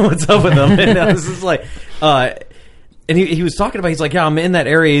 Yeah, what's up with him? And I was just like, and he was talking about. He's like, yeah, I'm in that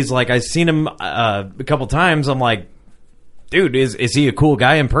area. He's like, I've seen him a couple times. I'm like, dude, is he a cool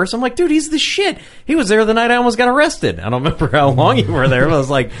guy in person? I'm like, dude, he's the shit. He was there the night I almost got arrested. I don't remember how long you were there, but I was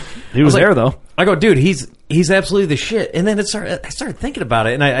like, he was there though. I go, dude, he's absolutely the shit. And then I started thinking about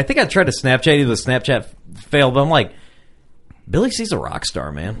it, and I think I tried to Snapchat you. The Snapchat failed, but I'm like, Billy C's a rock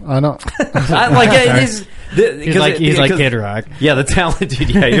star, man. I know. He's like Kid Rock. Yeah, the talented.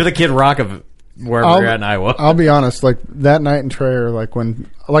 Yeah, you're the Kid Rock of wherever you're at in Iowa. I'll be honest. Like that night in Traer, I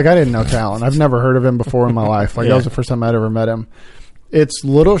didn't know Talon. I've never heard of him before in my life. Like that was the first time I'd ever met him. It's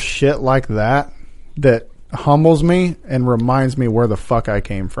little shit like that humbles me and reminds me where the fuck I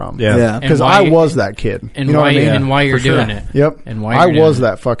came from. Yeah. Because I was that kid. And you know what I mean? And why you're doing it. Yep. And why I was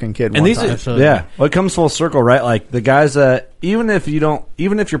that fucking kid. And one time. Well, it comes full circle, right? Like the guys that even if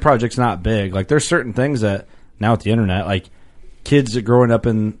your project's not big, like there's certain things that now with the internet, like kids that growing up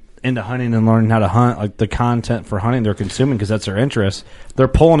into hunting and learning how to hunt, like the content for hunting they're consuming because that's their interest. They're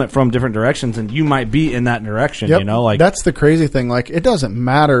pulling it from different directions, and you might be in that direction. Yep. You know, like that's the crazy thing. Like it doesn't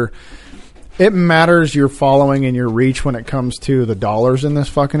matter. It matters your following and your reach when it comes to the dollars in this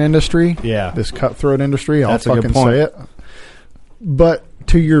fucking industry. Yeah. This cutthroat industry. That's I'll a good fucking point. say it. But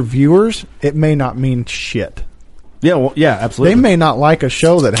to your viewers, it may not mean shit. Yeah, well, yeah, absolutely. They may not like a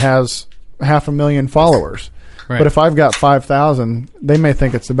show that has 500,000 followers. Right. But if I've got 5,000, they may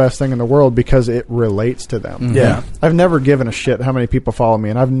think it's the best thing in the world because it relates to them. Mm-hmm. Yeah. I've never given a shit how many people follow me,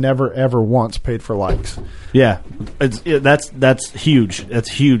 and I've never, ever once paid for likes. Yeah. That's huge. That's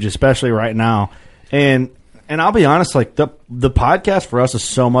huge, especially right now. And I'll be honest, like the podcast for us is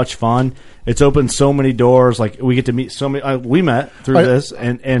so much fun. It's opened so many doors. Like we get to meet so many. We met through this,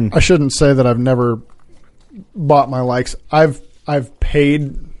 and I shouldn't say that I've never bought my likes. I've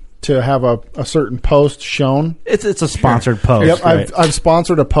paid to have a certain post shown. It's a sponsored post. Yep, right? I've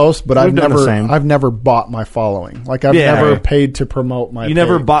sponsored a post, but I've never bought my following. Like I've never paid to promote my. You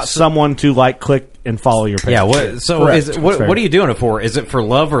never bought someone to click and follow your page. Yeah. What are you doing it for? Is it for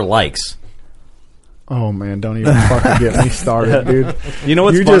love or likes? Oh man, don't even fucking get me started, dude. You know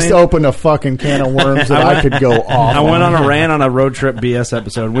what's You funny? just opened a fucking can of worms that I could go off. I went on a rant on a road trip BS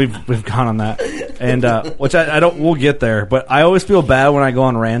episode. We've gone on that, and which I don't. We'll get there, but I always feel bad when I go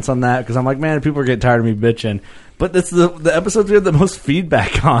on rants on that because I'm like, man, people are getting tired of me bitching. But that's the episodes we have the most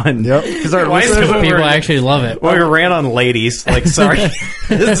feedback on. Yep. Because our people actually love it. Well, we ran on ladies. Like, sorry.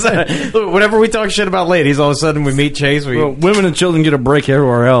 Whenever we talk shit about ladies, all of a sudden we meet Chase. Women and children get a break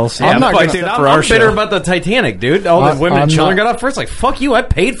everywhere else. Yeah, I'm bitter about the Titanic, dude. All the women and children got off first. Like, fuck you. I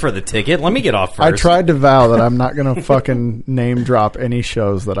paid for the ticket. Let me get off first. I tried to vow that I'm not going to fucking name drop any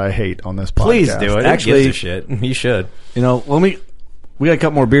shows that I hate on this podcast. Please do it. Actually, gives a shit. You should. We got a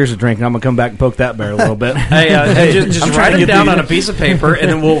couple more beers to drink, and I'm going to come back and poke that bear a little bit. Hey, just write them down on a piece of paper, and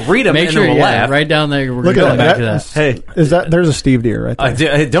then we'll read them, and then we'll laugh. Write down there. We're Look going at back that. to that. Hey, there's a Steve deer right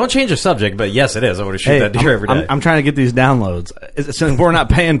there. Don't change the subject, but yes, it is. I want to shoot that deer every day. I'm trying to get these downloads. Since we're not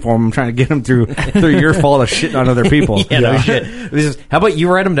paying for them, I'm trying to get them through your fault of shitting on other people. No shit. How about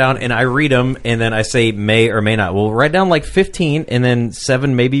you write them down, and I read them, and then I say may or may not. We'll write down 15, and then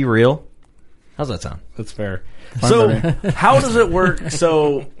 7 may be real. How's that sound? That's fair. So, how does it work?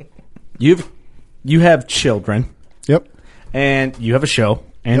 So, you have children. Yep. And you have a show,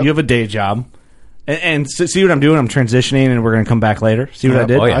 and you have a day job. And see what I'm doing? I'm transitioning, and we're going to come back later. See what I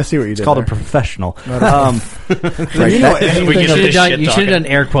did? Oh, yeah. I see what you did. It's called there. a professiontal. You should have done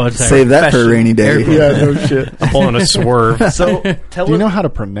air quotes there. Save that for a rainy day. Yeah, no shit. I'm pulling a swerve. So, do you know how to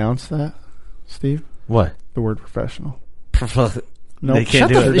pronounce that, Steve? What? The word professional. No, they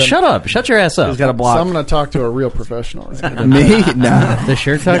can't do it. Shut up. Shut your ass up. He's got a block. So I'm going to talk to a real professional. Right Me? Nah. The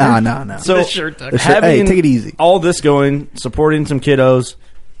shirt tucker? No. So, Hey, take it easy. All this going, supporting some kiddos,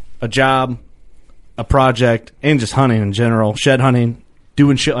 a job, a project, and just hunting in general, shed hunting,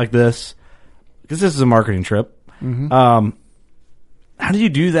 doing shit like this, because this is a marketing trip. Mm-hmm. How do you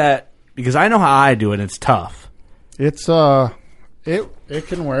do that? Because I know how I do it, and it's tough. It's it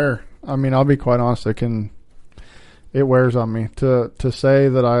can wear. I mean, I'll be quite honest. It wears on me. To say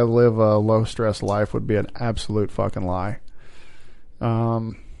that I live a low stress life would be an absolute fucking lie.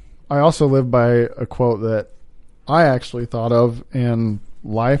 I also live by a quote that I actually thought of, and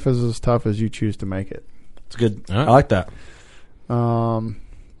life is as tough as you choose to make it. It's good. Right. I like that.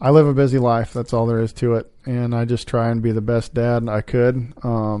 I live a busy life. That's all there is to it. And I just try and be the best dad I could.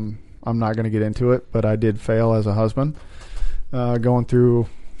 I'm not going to get into it, but I did fail as a husband. Going through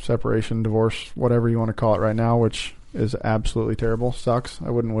separation, divorce, whatever you want to call it right now, which is absolutely terrible. Sucks. I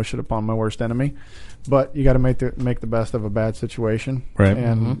wouldn't wish it upon my worst enemy. But you got to make the best of a bad situation. Right.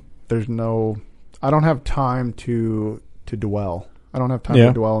 And I don't have time to dwell. I don't have time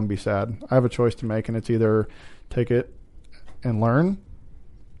to dwell and be sad. I have a choice to make, and it's either take it and learn,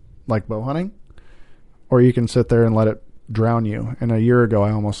 like bow hunting, or you can sit there and let it drown you. And a year ago,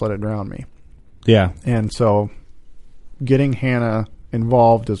 I almost let it drown me. Yeah. And so getting Hannah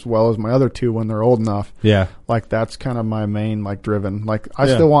involved as well as my other two when they're old enough. Yeah. Like that's kind of my main driven. Like I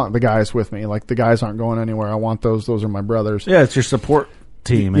still want the guys with me. Like the guys aren't going anywhere. I want those. Those are my brothers. Yeah, it's your support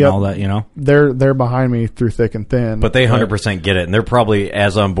team and all that, you know. They're behind me through thick and thin. But they 100% get it, and they're probably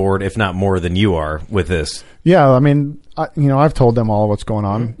as on board, if not more, than you are with this. Yeah, I mean, I've told them all what's going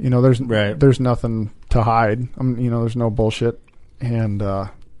on. You know, there's nothing to hide. There's no bullshit. And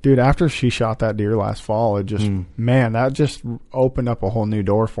dude, after she shot that deer last fall, it just that just opened up a whole new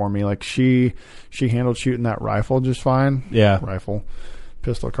door for me. Like she handled shooting that rifle just fine. Yeah,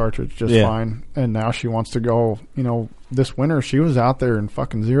 pistol cartridge just fine. And now she wants to go. This winter she was out there in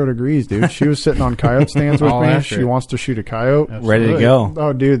fucking 0 degrees, dude. She was sitting on coyote stands with me. She wants to shoot a coyote. Ready to go.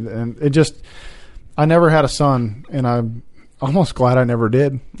 Oh, dude, and it just. I never had a son, and I'm almost glad I never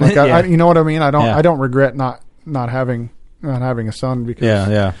did. Like, I you know what I mean? I don't regret not having a son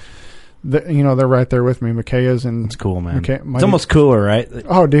because they're right there with me. Micaiah's and it's cool, man. It's almost cooler, right?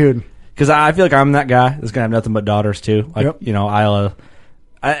 Oh, dude, because I feel like I'm that guy that's gonna have nothing but daughters too. Like Isla,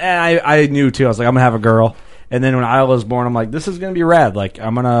 I knew too. I was like, I'm gonna have a girl. And then when Isla was born, I'm like, this is gonna be rad. Like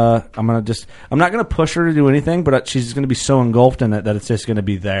I'm not gonna push her to do anything, but she's gonna be so engulfed in it that it's just gonna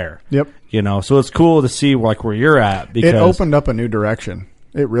be there. Yep. So it's cool to see where you're at because it opened up a new direction.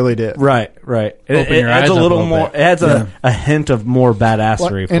 It really did. Right. It adds a little more. It adds a hint of more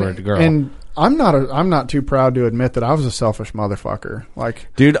badassery for a girl. And I'm not too proud to admit that I was a selfish motherfucker. Like,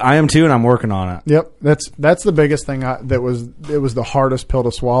 dude, I am too, and I'm working on it. Yep. That's the biggest thing. It was the hardest pill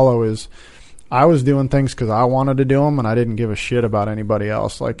to swallow is. I was doing things because I wanted to do them, and I didn't give a shit about anybody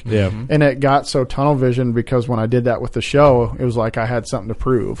else. Like, and it got so tunnel vision because when I did that with the show, it was like I had something to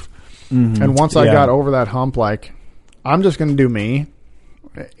prove. And once I got over that hump, like, I'm just going to do me,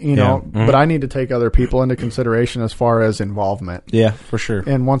 you know, but I need to take other people into consideration as far as involvement. Yeah, for sure.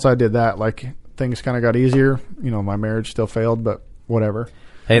 And once I did that, like, things kind of got easier. You know, my marriage still failed, but whatever.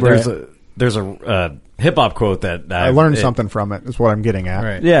 Hey, there's a hip hop quote that I learned something from it. Is what I'm getting at.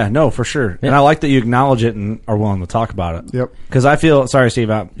 Right. Yeah, no, for sure. Yeah. And I like that you acknowledge it and are willing to talk about it. Yep. Because I feel sorry, Steve.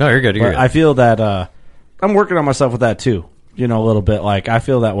 No, you're good. You're good. I feel that I'm working on myself with that too. You know, a little bit. Like I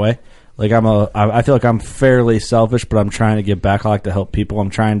feel that way. Like I feel like I'm fairly selfish, but I'm trying to give back. I like to help people. I'm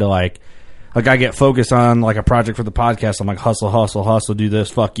trying to like I get focused on like a project for the podcast. I'm like hustle, do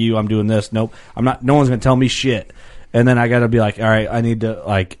this. Fuck you. I'm doing this. Nope. I'm not. No one's gonna tell me shit. And then I got to be like, all right, I need to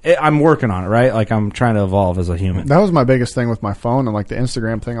like. I'm working on it, right? Like I'm trying to evolve as a human. That was my biggest thing with my phone and like the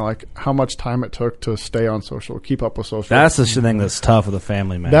Instagram thing. Like how much time it took to stay on social, keep up with social. That's the thing that's tough with a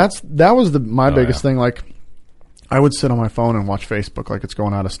family, man. That was my biggest thing. Like I would sit on my phone and watch Facebook like it's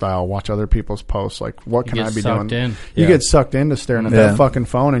going out of style. Watch other people's posts. Like what can I be doing? You get sucked into staring at that fucking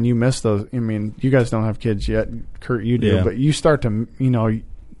phone and you miss those. I mean, you guys don't have kids yet, Kurt. You do, but you start to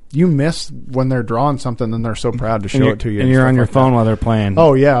you miss when they're drawing something and they're so proud to show it to you. And you're on your phone while they're playing.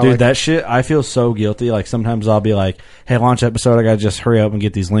 Oh, yeah. Dude, that shit, I feel so guilty. Like, sometimes I'll be like, hey, launch episode, I got to just hurry up and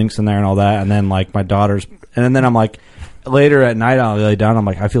get these links in there and all that. And then, like, my daughter's... And then I'm like, later at night, I'll lay down, I'm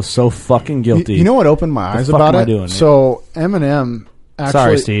like, I feel so fucking guilty. You know what opened my eyes about it? So, Eminem... Actually,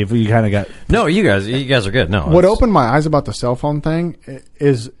 sorry, Steve. You kind of got... No, you guys are good. No. What opened my eyes about the cell phone thing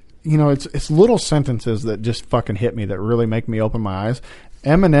is... You know, it's little sentences that just fucking hit me that really make me open my eyes.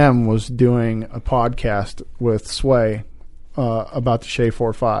 Eminem was doing a podcast with Sway about the Shea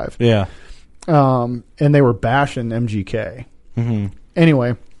 4.5. Yeah. And they were bashing MGK.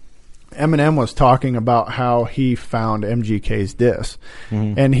 Anyway, Eminem was talking about how he found MGK's diss.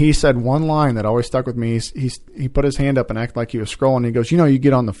 And he said one line that always stuck with me. He put his hand up and acted like he was scrolling. He goes, you know, you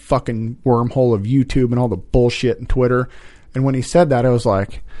get on the fucking wormhole of YouTube and all the bullshit and Twitter. And when he said that, I was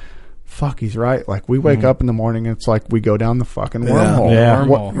like... Fuck, he's right. Like, we wake up in the morning, and it's like we go down the fucking wormhole.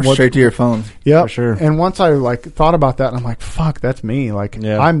 Yeah, straight to your phone. Yeah, for sure. And once I, like, thought about that, and I'm like, fuck, that's me. Like,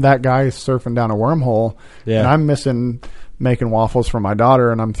 I'm that guy surfing down a wormhole, and I'm missing making waffles for my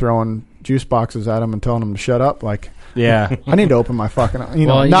daughter, and I'm throwing juice boxes at him and telling him to shut up. Like, I need to open my fucking,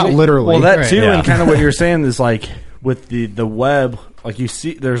 not literally. Well, that, too, and kind of what you're saying is, like, with the web, like, you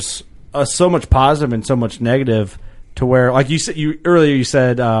see, there's so much positive and so much negative. To where, like you said, earlier you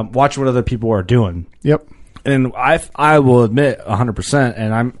said, watch what other people are doing. Yep. And I will admit 100%,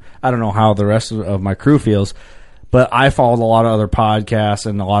 and I don't know how the rest of my crew feels, but I followed a lot of other podcasts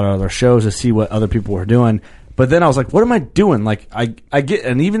and a lot of other shows to see what other people were doing. But then I was like, what am I doing? Like I get,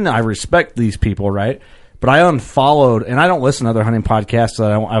 and even I respect these people, right? But I unfollowed, and I don't listen to other hunting podcasts.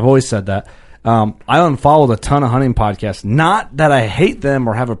 I've always said that. I unfollowed a ton of hunting podcasts. Not that I hate them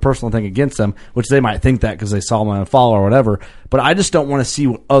or have a personal thing against them, which they might think that because they saw my unfollow or whatever. But I just don't want to see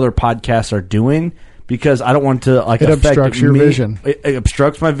what other podcasts are doing because I don't want to like. It obstructs your vision. It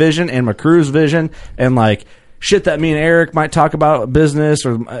obstructs my vision and my crew's vision and like shit that me and Eric might talk about business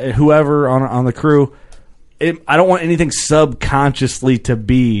or whoever on the crew. I don't want anything subconsciously to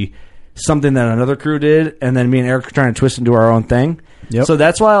be something that another crew did, and then me and Eric are trying to twist into our own thing. Yep. So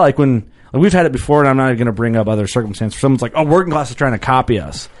that's why, like when. We've had it before, and I'm not going to bring up other circumstances. Someone's like, oh, working class is trying to copy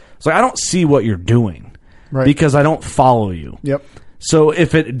us. It's like, I don't see what you're doing because I don't follow you. Yep. So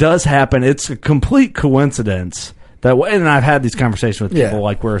if it does happen, it's a complete coincidence. And I've had these conversations with people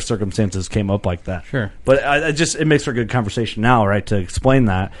like where circumstances came up like that. Sure. But it makes for a good conversation now, right, to explain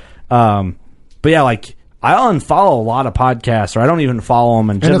that. But yeah, like I'll unfollow a lot of podcasts, or I don't even follow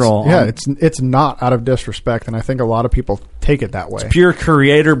them in general. It's not out of disrespect, and I think a lot of people take it that way. It's pure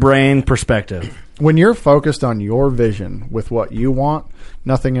creator brain perspective. When you're focused on your vision with what you want,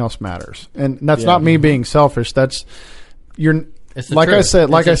 nothing else matters. And that's not me being selfish. That's like I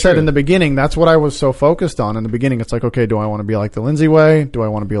said in the beginning, that's what I was so focused on in the beginning. It's like, okay, do I want to be like the Lindsay Way? Do I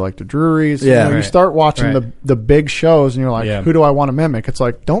want to be like the Drurys? Yeah. You start watching the big shows and you're like, who do I want to mimic? It's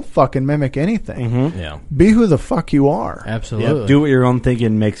like, don't fucking mimic anything. Yeah. Be who the fuck you are. Absolutely. Yep. Do what your own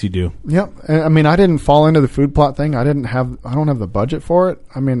thinking makes you do. Yep. I mean, I didn't fall into the food plot thing. I don't have the budget for it.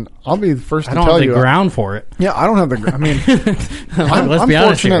 I mean, I'll be the first to tell you. I don't have the ground for it. Yeah, I don't have the. I mean, I'm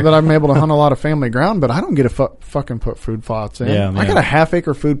fortunate that I'm able to hunt a lot of family ground, but I don't get to fucking put food plots in. Yeah, I got a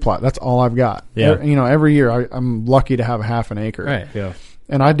half-acre food plot. That's all I've got. Yeah. Every year I'm lucky to have half an acre. Right. Yeah.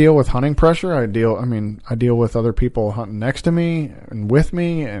 And I deal with hunting pressure. I deal with other people hunting next to me and with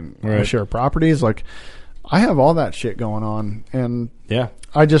me, and I share properties. Like, I have all that shit going on, and Yeah.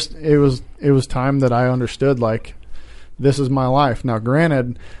 it was time that I understood, like, this is my life. Now,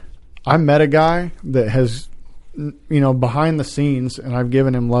 granted, I met a guy that has, behind the scenes, and I've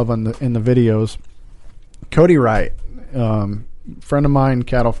given him love in the videos. Cody Wright, friend of mine,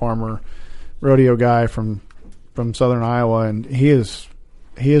 cattle farmer, rodeo guy from southern Iowa, and he has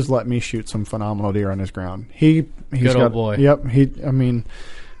let me shoot some phenomenal deer on his ground. He's Good old boy. Yep. He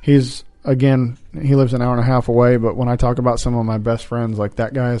lives an hour and a half away, but when I talk about some of my best friends, like,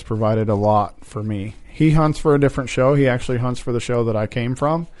 that guy has provided a lot for me. He hunts for a different show. He actually hunts for the show that I came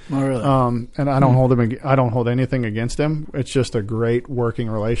from. Oh, really? And I don't hold him. I don't hold anything against him. It's just a great working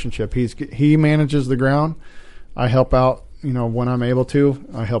relationship. He manages the ground. I help out, when I'm able to.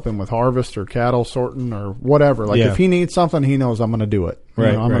 I help him with harvest or cattle sorting or whatever. Like, if he needs something, he knows I'm going to do it.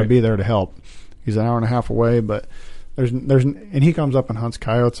 Right. I'm going to be there to help. He's an hour and a half away, but and he comes up and hunts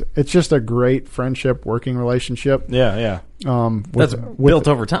coyotes. It's just a great friendship, working relationship. Yeah. That's built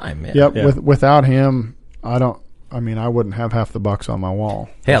over time. Yeah. Yep. Yeah. Without him, I wouldn't have half the bucks on my wall.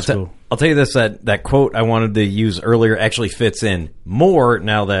 Hey, I'll tell you this, that quote I wanted to use earlier actually fits in more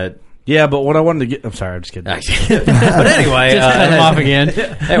now that... Yeah, but what I wanted to get... I'm sorry, I'm just kidding. But anyway... Just cut him off again.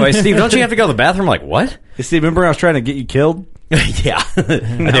 Anyway, Steve, don't you have to go to the bathroom? Like, what? Hey, Steve, remember I was trying to get you killed? Yeah, I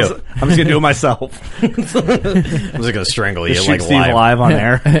do. I'm just going to do it myself. I'm just going to strangle you, Just like, shoot Steve live on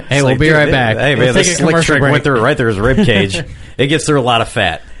air. Hey, we'll be right back. Hey, man, Let's the take a slick commercial trick break. went through right through his rib cage. It gets through a lot of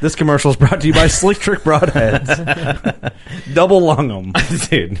fat. This commercial is brought to you by Slick Trick Broadheads. Double lung them.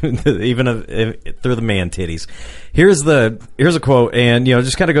 Dude, even through the man titties. Here's a quote, and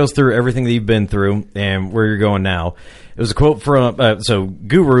just kind of goes through everything that you've been through and where you're going now. It was a quote from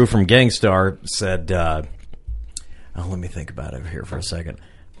Guru from Gangstar said, let me think about it here for a second.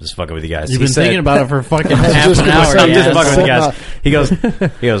 Just fucking with you guys. You've been thinking about it for fucking half an hour. I'm just fucking with you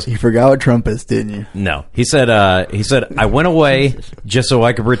guys. He goes. You forgot what Trump is, didn't you? No. He said, I went away just so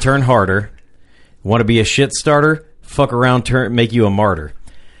I could return harder. Want to be a shit starter? Fuck around, make you a martyr.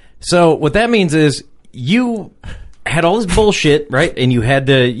 So what that means is you had all this bullshit, right? And you had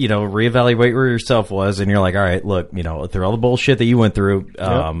to, reevaluate where yourself was. And you're like, all right, look, through all the bullshit that you went through,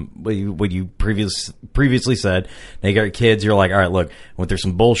 what you previously said, now you got your kids, you're like, all right, look, I went through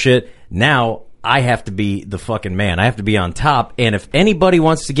some bullshit. Now I have to be the fucking man. I have to be on top. And if anybody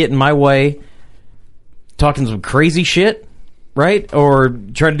wants to get in my way, talking some crazy shit, right? Or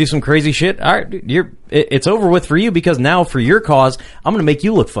try to do some crazy shit. All right, it's over with for you, because now for your cause, I'm going to make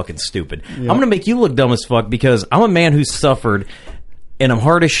you look fucking stupid. Yep. I'm going to make you look dumb as fuck, because I'm a man who's suffered and I'm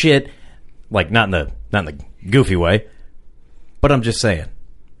hard as shit, like not in the goofy way, but I'm just saying.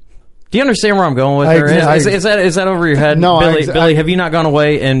 Do you understand where I'm going with her? Is that over your head? No, Billy, have you not gone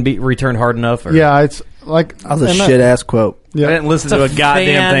away and returned hard enough? Or? Yeah, it's like... That was a shit-ass quote. Yeah. I didn't listen to a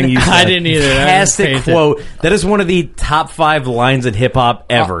goddamn thing you said. I didn't either. Fantastic quote. That is one of the top 5 lines in hip-hop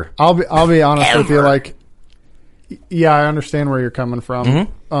ever. I'll be honest with you, like... Yeah, I understand where you're coming from.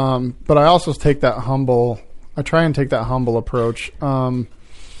 Mm-hmm. But I also take that humble... I try and take that humble approach.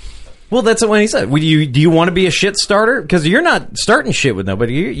 Well, that's what he said. Do you want to be a shit starter? Because you're not starting shit with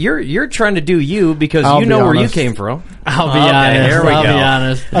nobody. You're trying to do you, because you know where you came from. I'll be honest. Here we go. I'll be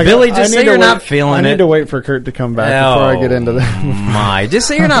honest. Billy, just say you're not feeling it. I need to wait for Kurt to come back before I get into that. Just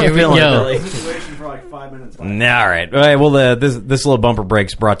say you're not feeling it, Billy. For like 5 minutes. All right. Well, this little bumper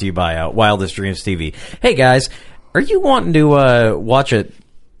break's brought to you by Wildest Dreams TV. Hey, guys, are you wanting to watch it?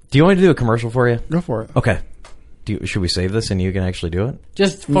 Do you want me to do a commercial for you? Go for it. Okay. Should we save this and you can actually do it?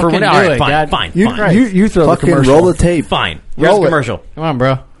 Just fucking do all right, it. Fine. You throw Fucking the commercial. roll the tape. Fine. Here's Roll the it. commercial. Come on,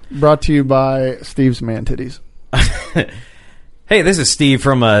 bro. Brought to you by Steve's Man Titties. Hey, this is Steve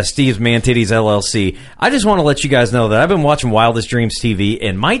from Steve's Man Titties LLC. I just want to let you guys know that I've been watching Wildest Dreams TV,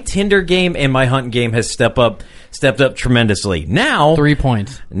 and my Tinder game and my hunting game has stepped up tremendously. Now, 3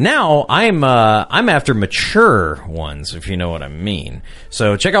 points. Now I'm after mature ones, if you know what I mean.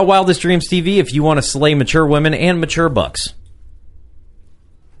 So check out Wildest Dreams TV if you want to slay mature women and mature bucks.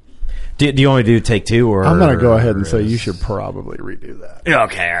 Do you want me to do take 2? Or I'm going to go ahead and say you should probably redo that.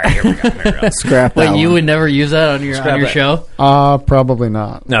 Okay, all right, here we go. Scrap that Wait, you one. would never use that on your show? Probably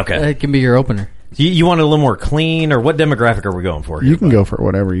not. Okay. It can be your opener. You want it a little more clean, or what demographic are we going for here? You can go for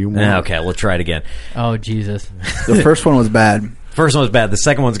whatever you want. Okay, we'll try it again. Oh, Jesus. The first one was bad. First one was bad. The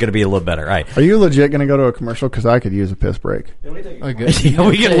second one's going to be a little better. All right. Are you legit going to go to a commercial? Because I could use a piss break. Oh, good. Yeah,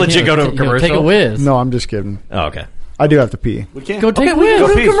 we can legit go to a commercial. Take a whiz. No, I'm just kidding. Oh, okay. I do have to pee. We can't. Go take a We whiz. can go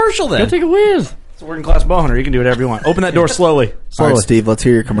to pee. a commercial then. Go take a whiz. It's a working class bow hunter. You can do whatever you want. Open that door slowly. All right, Steve, let's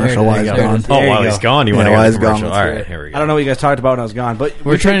hear your commercial while he's There you go. gone. There you While go. he's gone, you Yeah, want to while hear he's the gone, commercial? let's All hear right, it. here we go. I don't know what you guys talked about when I was gone, but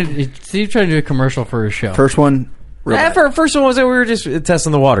We're trying to do a commercial for his show. First one, First one was that we were just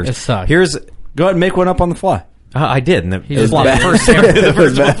testing the waters. It sucked. Here's Go ahead and make one up on the fly. I did. And He just the bad. first fly.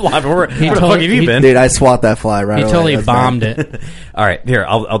 Where the fuck have you been? Dude, I swat that fly right He away. totally That's bombed bad. it. All right, here,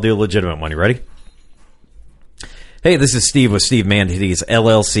 I'll do a legitimate one. You ready? Hey, this is Steve with Steve Mandities,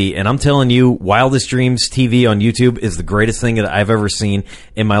 LLC, and I'm telling you, Wildest Dreams TV on YouTube is the greatest thing that I've ever seen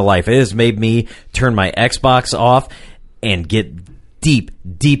in my life. It has made me turn my Xbox off and get deep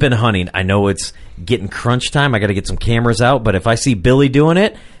in hunting. I know it's getting crunch time. I got to get some cameras out, but if I see Billy doing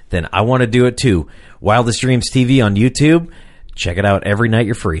it, then I want to do it too. Wildest Dreams TV on YouTube. Check it out every night.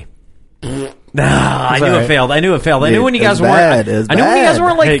 You're free. I knew it failed. I knew when you guys weren't. I knew when you guys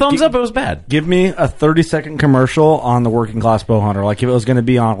weren't like thumbs up. It was bad. Give me a 30-second commercial on the Working Class Bow Hunter, like if it was going to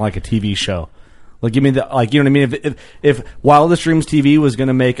be on like a TV show. Like, give me the you know what I mean. If Wildest Dreams TV was going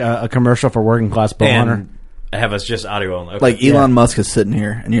to make a commercial for Working Class Bow Hunter, have us just audio only. Okay. Like Elon Musk is sitting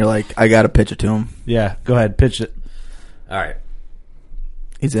here, and you're like, I got to pitch it to him. Yeah, go ahead, pitch it. All right.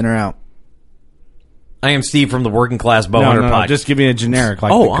 He's in or out? I am Steve from the Working Class Bow Hunter Podcast. Just give me a generic the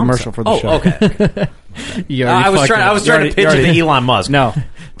commercial for the show. Okay. I was trying to pitch it to Elon Musk. No.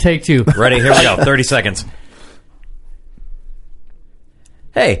 Take two. Ready? Here we go. 30 seconds.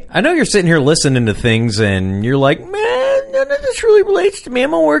 Hey, I know you're sitting here listening to things and you're like, man, none of this really relates to me.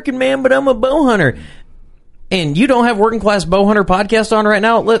 I'm a working man, but I'm a bow hunter. And you don't have Working Class Bow Hunter Podcast on right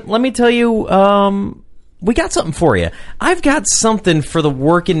now. Let me tell you, we got something for you. I've got something for the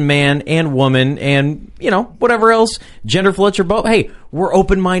working man and woman and, whatever else, gender fluid your bow. Hey, we're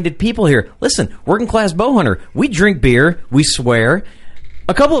open-minded people here. Listen, Working Class Bow Hunter, we drink beer, we swear.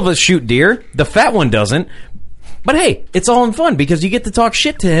 A couple of us shoot deer. The fat one doesn't. But hey, it's all in fun because you get to talk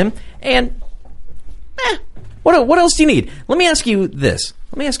shit to him and, what else do you need? Let me ask you this.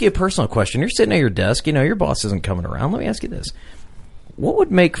 Let me ask you a personal question. You're sitting at your desk, your boss isn't coming around. Let me ask you this. What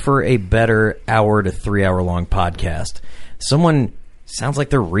would make for a better hour to 3 hour long podcast? Someone sounds like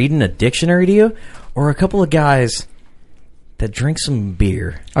they're reading a dictionary to you, or a couple of guys that drink some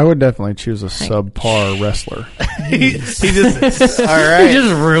beer? I would definitely choose a subpar wrestler. He just all right. He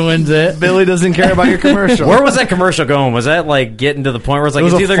just ruins it. Billy doesn't care about your commercial. Where was that commercial going? Was that like getting to the point where it's like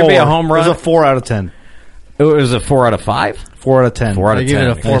it's either going to be a home run? It was a 4 out of 10. It was a 4 out of 5? 4 out of 10. 4 out of 10. give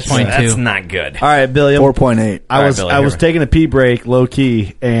it a 4.2. That's not good. All right, Billy. 4.8. I was taking a pee break, low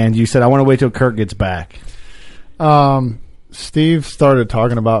key, and you said I want to wait till Kurt gets back. Steve started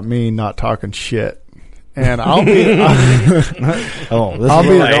talking about me not talking shit. And I'll be. Here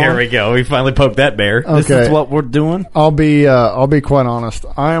we go. We finally poked that bear. Okay. This is what we're doing. I'll be quite honest.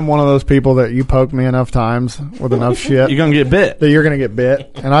 I am one of those people that you poke me enough times with enough shit, You're gonna get bit. that you're gonna get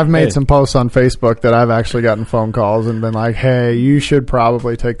bit. And I've made some posts on Facebook that I've actually gotten phone calls and been like, "Hey, you should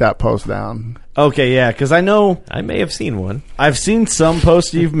probably take that post down." Okay, yeah, because I know I may have seen one. I've seen some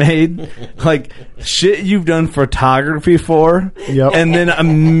posts you've made, like shit you've done photography for, and then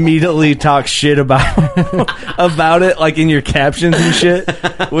immediately talk shit about it, like in your captions and shit,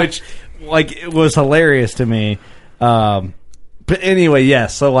 which like it was hilarious to me. But anyway,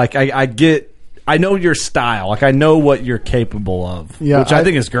 yes. So like I know your style, like I know what you're capable of, which I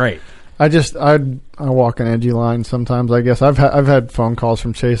think is great. I walk an edgy line sometimes. I guess I've had phone calls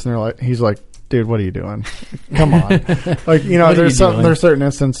from Chase, and he's like, dude, what are you doing? Come on. Like, there's certain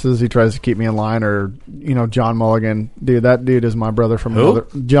instances he tries to keep me in line, or, John Mulligan. Dude, that dude is my brother from another.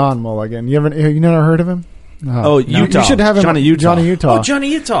 John Mulligan. You never heard of him? Utah. You should have him. Johnny Utah. Oh,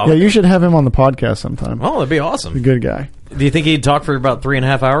 Johnny Utah. Yeah, you should have him on the podcast sometime. Oh, that'd be awesome. He's a good guy. Do you think he'd talk for about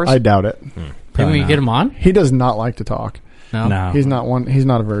 3.5 hours? I doubt it. Can we get him on? He does not like to talk. No. He's not one. He's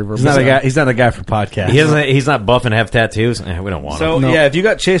not a very verbal. He's not a guy for podcasts. He's not buff and have tattoos. We don't want him. So yeah, if you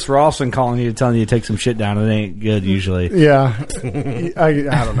got Chase Rawson calling you, telling you to take some shit down, it ain't good usually. Yeah, I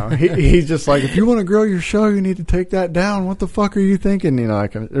don't know. He's just like, if you want to grow your show, you need to take that down. What the fuck are you thinking?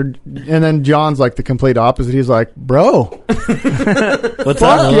 And then John's like the complete opposite. He's like, bro, what's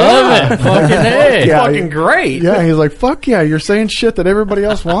up? I love it. Fucking hey, yeah, fucking great. Yeah, he's like, fuck yeah, you're saying shit that everybody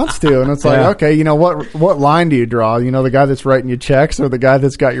else wants to, and it's like, okay, what line do you draw? The guy that's writing you checks, or the guy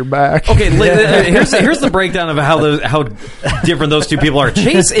that's got your back? Okay, here's the breakdown of how different those two people are.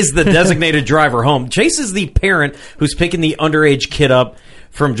 Chase is the designated driver home. Chase is the parent who's picking the underage kid up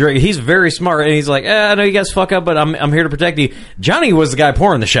from drinking. He's very smart, and he's like, I know you guys fuck up, but I'm here to protect you. Johnny was the guy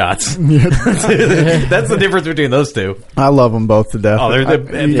pouring the shots. That's the difference between those two. I love them both to death. Oh, they're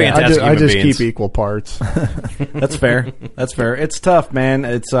fantastic. I just beings. keep equal parts. That's fair. That's fair. It's tough, man.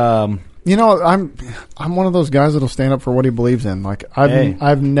 It's I'm one of those guys that'll stand up for what he believes in. Like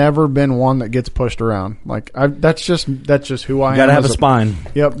I've never been one that gets pushed around. Like that's just who I am. You gotta have a spine.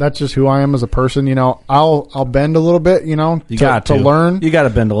 Yep, that's just who I am as a person. I'll bend a little bit. You got to learn. You got to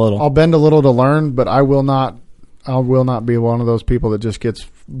bend a little. I'll bend a little to learn, but I will not I will not be one of those people that just gets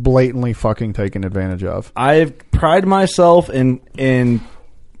blatantly fucking taken advantage of. I've pride myself in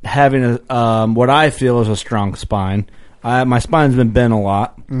having what I feel is a strong spine. My spine's been bent a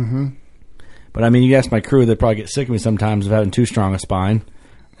lot. Mm-hmm. But, I mean, you ask my crew, they probably get sick of me sometimes of having too strong a spine.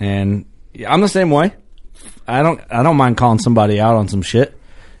 And I'm the same way. I don't mind calling somebody out on some shit.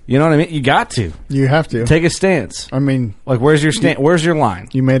 You know what I mean? You got to. You have to. Take a stance. I mean... Like, where's your where's your line?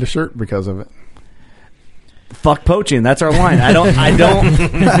 You made a shirt because of it. Fuck poaching. That's our line. I don't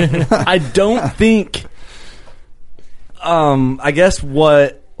think... I guess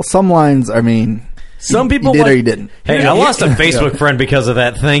what... Well, some lines, I mean... Some people you did like, or you didn't. Hey, I lost a Facebook friend because of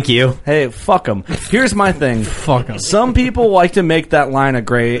that. Thank you. Hey, fuck them. Here's my thing. Fuck them. Some people like to make that line a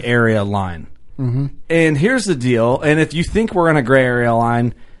gray area line. Mm-hmm. And here's the deal. And if you think we're in a gray area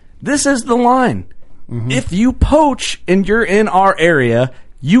line, this is the line. Mm-hmm. If you poach and you're in our area,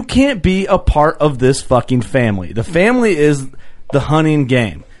 you can't be a part of this fucking family. The family is the hunting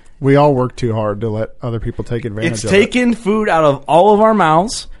game. We all work too hard to let other people take advantage of it. It's taking food out of all of our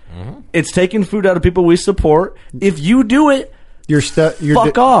mouths. Mm-hmm. It's taking food out of people we support. If you do it, you're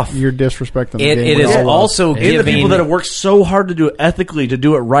fuck off. You're disrespecting the game. It is also giving... And the people that have worked so hard to do it ethically, to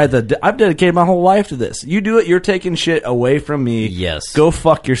do it right. I've dedicated my whole life to this. You do it, you're taking shit away from me. Yes. Go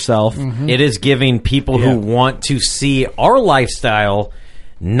fuck yourself. Mm-hmm. It is giving people who want to see our lifestyle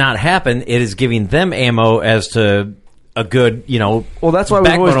not happen, it is giving them ammo as to a good, Well, that's why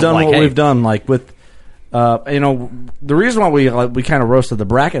we've always done what we've done, like with... the reason why we kind of roasted the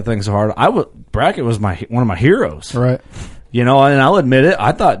bracket thing so hard, bracket was one of my heroes, right? And I'll admit it.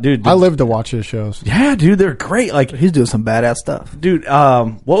 I thought, dude, I live to watch his shows. Yeah, dude, they're great. Like he's doing some badass stuff, dude.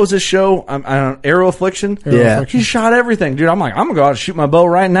 What was his show? Arrow Affliction. He shot everything, dude. I'm like, I'm gonna go out and shoot my bow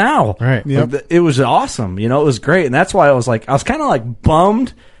right now. Right. Yep. Like, it was awesome. It was great, and that's why I was kind of like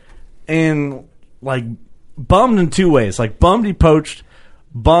bummed, and like bummed in two ways. Like bummed he poached.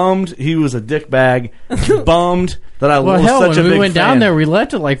 Bummed he was a dickbag. Bummed that I was such a big fan. When we went down there, we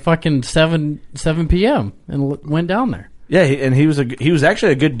left at like fucking 7 p.m. and went down there. Yeah, and he was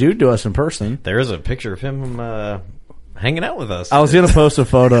actually a good dude to us in person. There is a picture of him hanging out with us. I was gonna post a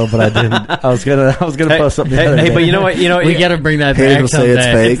photo, but I didn't. I was gonna post something. Hey, but you know what? We got to bring that back. People say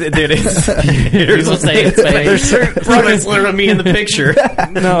it's fake. Dude, people say it's fake. There's certain photos of me in the picture.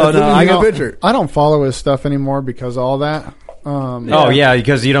 No, I got a picture. I don't follow his stuff anymore because of all that.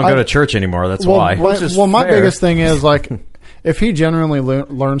 Because you don't go to church anymore. That's why. My biggest thing is like, if he genuinely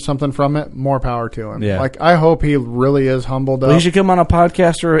learned something from it, more power to him. Yeah. Like I hope he really is humbled up. He should come on a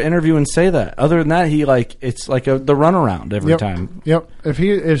podcast or an interview and say that. Other than that, it's like the runaround every time. Yep.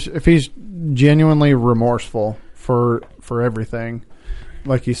 If he's genuinely remorseful for everything,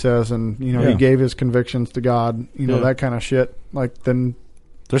 like he says, and he gave his convictions to God, that kind of shit. Like then.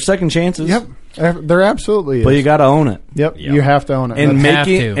 There's second chances. Yep, there absolutely is. But you got to own it. Yep, you have to own it.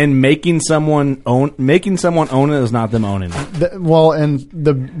 And making someone own it is not them owning it. And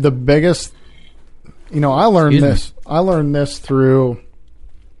the biggest, I learned this through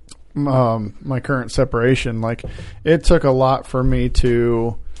my current separation. Like it took a lot for me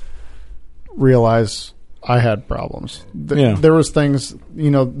to realize I had problems. There was things,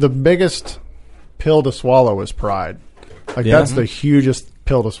 the biggest pill to swallow is pride. Like that's the hugest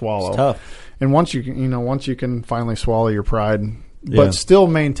pill to swallow. It's tough. And once you can finally swallow your pride, but still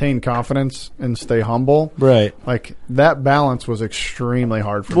maintain confidence and stay humble, right? Like that balance was extremely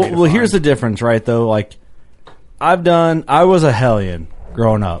hard for me. Well, here's the difference, right? Though, like I was a hellion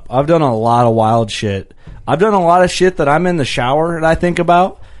growing up. I've done a lot of wild shit. I've done a lot of shit that I'm in the shower and I think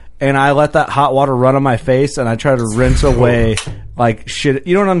about. And I let that hot water run on my face, and I try to rinse away like shit.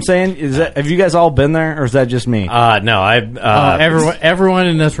 You know what I'm saying? Have you guys all been there, or is that just me? No, everyone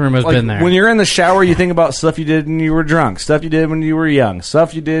in this room has been there. When you're in the shower, you think about stuff you did when you were drunk, stuff you did when you were young,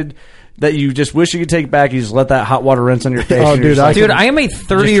 stuff you did that you just wish you could take back. You just let that hot water rinse on your face. Oh, dude, I am a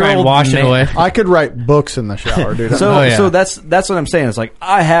 30-year-old wash it away. I could write books in the shower, dude. So that's what I'm saying. It's like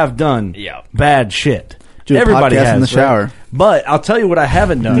I have done bad shit. Dude, everybody has in the shower. Right? But I'll tell you what I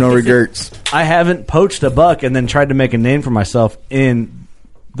haven't done. No regrets. I haven't poached a buck and then tried to make a name for myself in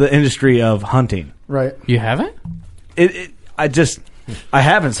the industry of hunting. Right. You haven't? I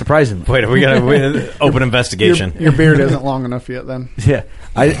haven't, surprisingly. Wait, we got to open investigation. Your beard isn't long enough yet, then. Yeah.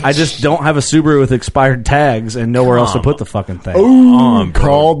 I just don't have a Subaru with expired tags and nowhere else to put the fucking thing. Ooh,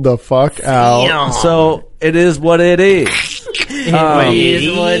 called the fuck out. Damn. So it is what it is. It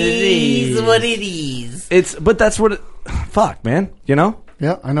is what it is. But that's what it... Fuck, man.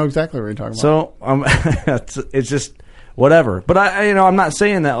 Yeah, I know exactly what you're talking about. So it's just whatever. But I'm not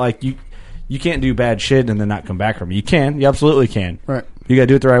saying that like you can't do bad shit and then not come back from it. You can. You absolutely can. Right. You got to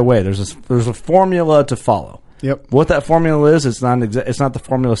do it the right way. There's a formula to follow. Yep. What that formula is, it's not the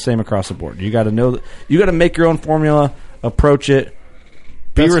formula same across the board. You got to know that. You got to make your own formula, approach it,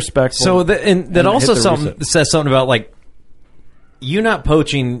 be respectful. So that also says something about like you not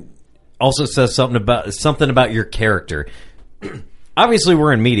poaching. Also says something about your character. Obviously,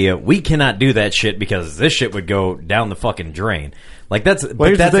 we're in media. We cannot do that shit because this shit would go down the fucking drain. Like that's. Well,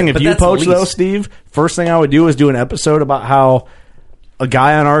 here's the thing: if you poach though, Steve, first thing I would do is do an episode about how a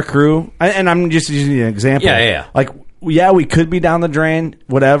guy on our crew, and I'm just using an example. Yeah. Like, we could be down the drain,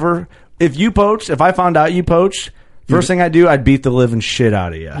 whatever. If you poached, if I found out you poached, first thing I'd do, I'd beat the living shit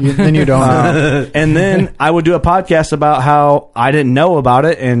out of you. Then you don't know. And then I would do a podcast about how I didn't know about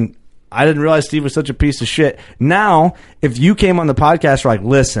it and I didn't realize Steve was such a piece of shit. Now, if you came on the podcast, you're like,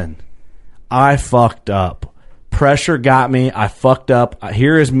 listen, I fucked up. Pressure got me. I fucked up.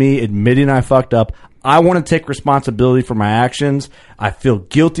 Here is me admitting I fucked up. I want to take responsibility for my actions. I feel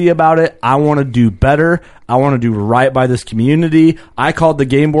guilty about it. I want to do better. I want to do right by this community. I called the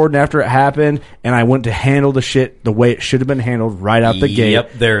game board after it happened, and I went to handle the shit the way it should have been handled right out the gate.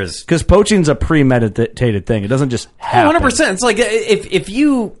 Yep, there is. Because poaching's a premeditated thing. It doesn't just happen. 100%. It's like if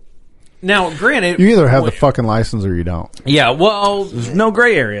you... Now, granted... You either have the fucking license or you don't. Yeah, well... There's no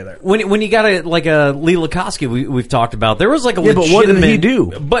gray area there. When you got a Lee Lukoski we've talked about, there was like a legitimate... but what did he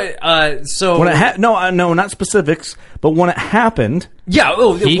do? But, so... When it no, not specifics, but when it happened...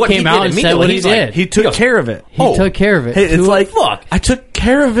 Yeah, he came out and said what he did. He took care of it. He took care of it. Hey, it's like, fuck. I took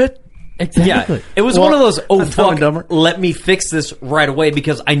care of it. Exactly. Yeah, it was one of those, fuck, let me fix this right away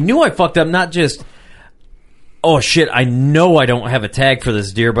because I knew I fucked up, not just... Oh shit, I know I don't have a tag for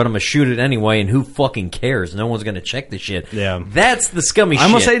this deer, but I'm going to shoot it anyway, and who fucking cares? No one's going to check the shit. Yeah. That's the scummy shit. I'm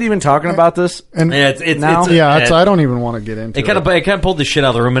going to say it even talking about this. And it's I don't even want to get into it. It kind of pulled the shit out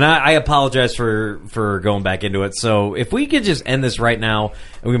of the room, and I apologize for going back into it. So if we could just end this right now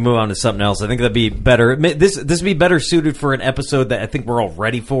and we move on to something else, I think that'd be better. This would be better suited for an episode that I think we're all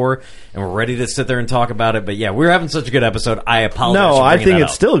ready for, and we're ready to sit there and talk about it. But yeah, we're having such a good episode. I apologize. No, I think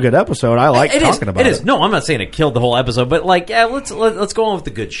it's still a good episode. I like talking about it. It is. No, I'm not saying it killed the whole episode, but like, yeah, let's go on with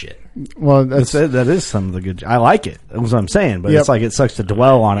the good shit. Well, that is some of the good. I like it. That's what I'm saying. But it's like it sucks to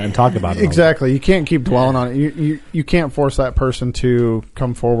dwell on it and talk about it. Exactly. You can't keep dwelling on it. You can't force that person to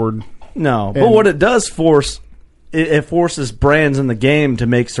come forward. No, but what it does force, it forces brands in the game to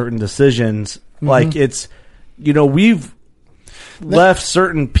make certain decisions. Mm-hmm. Like it's, we've left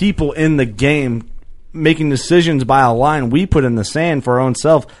certain people in the game making decisions by a line we put in the sand for our own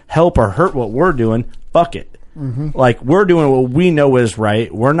self, help or hurt what we're doing. Fuck it. Mm-hmm. Like we're doing what we know is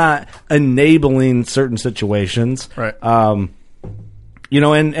right. We're not enabling certain situations. Right. And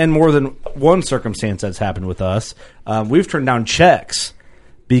more than one circumstance that's happened with us. We've turned down checks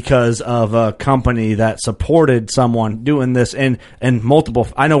because of a company that supported someone doing this and multiple.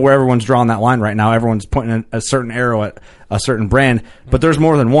 I know where everyone's drawing that line right now. Everyone's pointing a certain arrow at a certain brand, but there's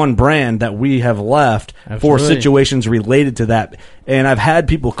more than one brand that we have left for situations related to that. And I've had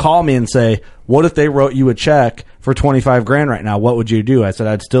people call me and say, what if they wrote you a check for $25,000 right now? What would you do? I said,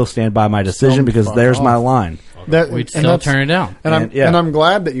 I'd still stand by my decision because there's my line. We'd still turn it down. And I'm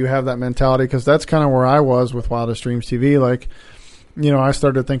glad that you have that mentality because that's kind of where I was with Wildest Dreams TV. Like, I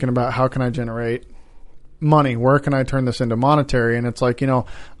started thinking about how can I generate money? Where can I turn this into monetary? And it's like,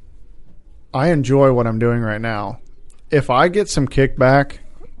 I enjoy what I'm doing right now. If I get some kickback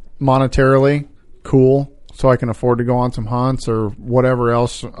monetarily, cool, so I can afford to go on some hunts or whatever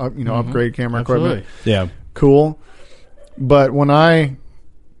else, upgrade camera equipment. Yeah. Cool. But when I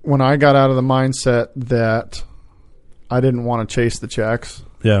got out of the mindset that I didn't want to chase the checks,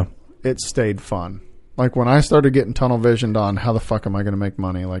 it stayed fun. Like when I started getting tunnel visioned on how the fuck am I going to make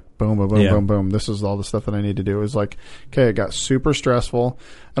money? Like boom, boom, boom, boom, boom. This is all the stuff that I need to do. It was like, okay, it got super stressful.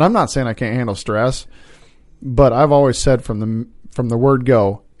 And I'm not saying I can't handle stress, but I've always said from the word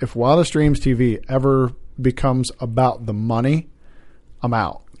go, if Wildest Dreams TV ever becomes about the money, I'm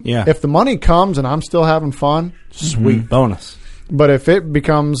out. Yeah. If the money comes and I'm still having fun, sweet. Bonus. But if it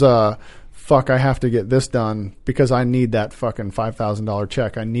becomes fuck, I have to get this done because I need that fucking $5,000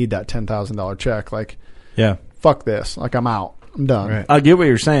 check. I need that $10,000 check. Like, fuck this. Like, I'm out. I'm done. Right. I get what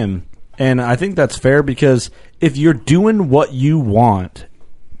you're saying. And I think that's fair because if you're doing what you want,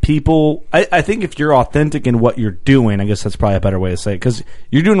 people, I think if you're authentic in what you're doing, I guess that's probably a better way to say it because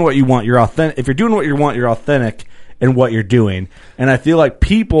you're doing what you want. You're authentic. If you're doing what you want, you're authentic in what you're doing. And I feel like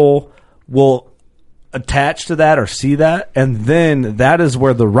people will attach to that or see that, and then that is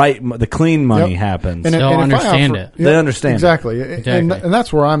where the clean money happens. And they'll understand it. They understand exactly. And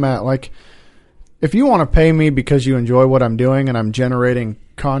that's where I'm at. Like, if you want to pay me because you enjoy what I'm doing and I'm generating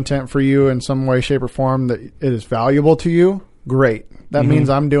content for you in some way, shape, or form that it is valuable to you, great. That means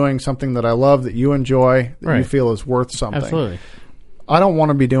I'm doing something that I love, that you enjoy, that you feel is worth something. Absolutely. I don't want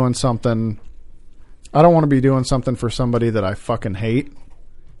to be doing something. I don't want to be doing something for somebody that I fucking hate.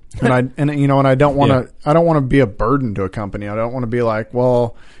 And I don't want to. I don't want to be a burden to a company. I don't want to be like,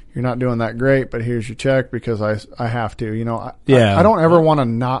 well, you're not doing that great, but here's your check because I have to. I don't ever want to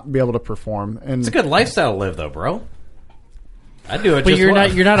not be able to perform. And it's a good lifestyle to live, though, bro. I do it. But you're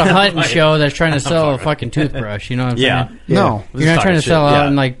not a hunting Like, show that's trying to sell a fucking toothbrush. You know what I'm saying? No, you're not trying to sell out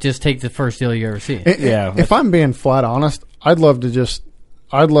and like just take the first deal you ever see. If I'm being flat honest, I'd love to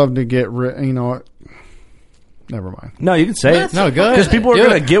get rid. Never mind. No, you can say it. No, good. Because people are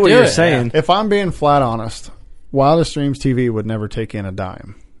going to get what you're saying. If I'm being flat honest, Wildest Dreams TV would never take in a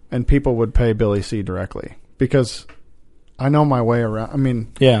dime, and people would pay Billy C directly because I know my way around. I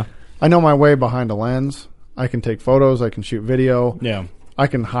mean, I know my way behind a lens. I can take photos. I can shoot video. Yeah. I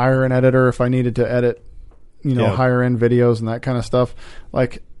can hire an editor if I needed to edit, higher end videos and that kind of stuff.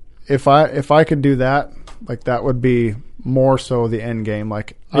 Like, if I could do that, like that would be more so the end game.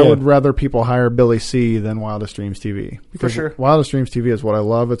 Like, I would rather people hire Billy C than Wildest Dreams TV. For sure. Wildest Dreams TV is what I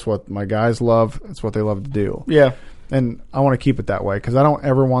love. It's what my guys love. It's what they love to do. Yeah. And I want to keep it that way because I don't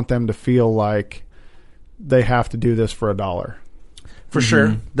ever want them to feel like they have to do this for $1. For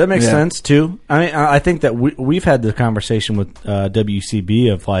sure. That makes sense, too. I mean, I think that we've had the conversation with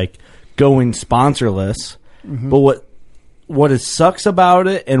WCB of, like, going sponsorless. But what sucks about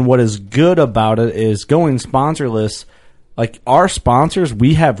it and what is good about it is going sponsorless. Like, our sponsors,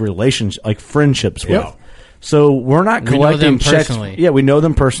 we have relationships, like friendships with. So we're not collecting checks. Personally. Yeah, we know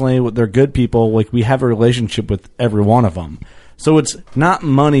them personally. They're good people. Like, we have a relationship with every one of them. So it's not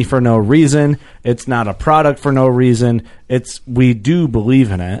money for no reason. It's not a product for no reason. We do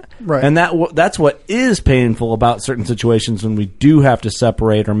believe in it. Right. And that's what is painful about certain situations when we do have to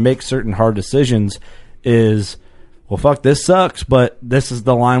separate or make certain hard decisions is, well, fuck, this sucks, but this is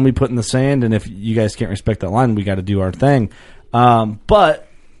the line we put in the sand, and if you guys can't respect that line, we got to do our thing. But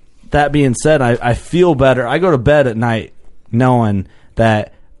that being said, I feel better. I go to bed at night knowing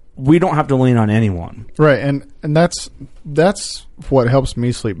that we don't have to lean on anyone. Right, and that's what helps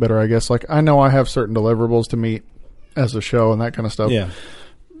me sleep better, I guess. Like, I know I have certain deliverables to meet as a show and that kind of stuff. Yeah.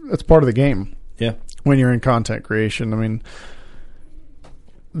 It's part of the game. Yeah. When you're in content creation. I mean,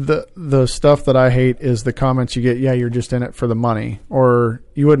 the stuff that I hate is the comments you get, you're just in it for the money, or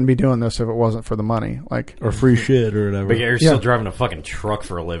you wouldn't be doing this if it wasn't for the money, like, or free shit or whatever. But you're still driving a fucking truck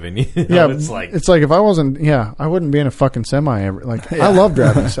for a living. It's like if I wasn't, I wouldn't be in a fucking semi ever. Like, I love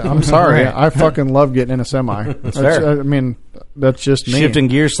driving. I'm sorry, I fucking love getting in a semi. That's fair. I mean, that's just me. Shifting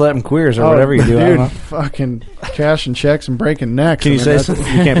gears, slapping queers, or whatever you do. Dude, fucking cashing checks and breaking necks. Can you say something?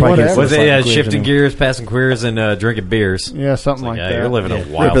 You can't play Was it shifting gears, passing queers, and drinking beers? Yeah, something like that. You're living a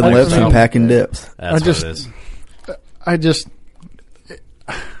wild ripping life. lips and packing dips. That's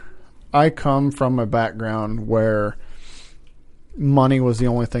I come from a background where money was the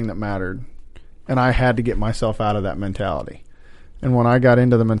only thing that mattered, and I had to get myself out of that mentality. And when I got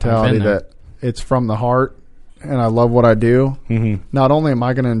into the mentality that it's from the heart and I love what I do, not only am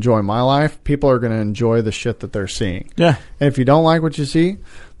I going to enjoy my life, people are going to enjoy the shit that they're seeing. Yeah. And if you don't like what you see,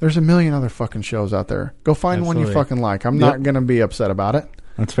 there's a million other fucking shows out there. Go find one you fucking like. I'm not going to be upset about it.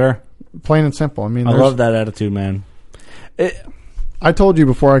 That's fair. Plain and simple. I mean, I love that attitude, man. I told you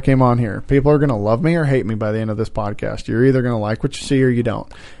before I came on here, people are going to love me or hate me by the end of this podcast. You're either going to like what you see or you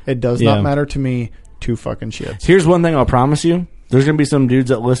don't. It does not matter to me two fucking shits. Here's one thing I'll promise you. There's going to be some dudes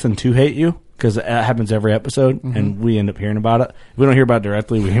that listen to hate you because it happens every episode, and we end up hearing about it. If we don't hear about it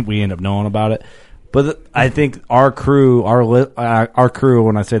directly, we end up knowing about it. But I think our crew, our crew,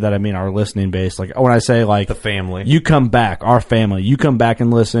 when I say that, I mean our listening base. Like, when I say, like, the family, you come back, our family, you come back and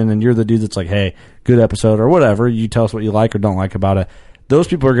listen, and you're the dude that's like, hey, good episode or whatever. You tell us what you like or don't like about it. Those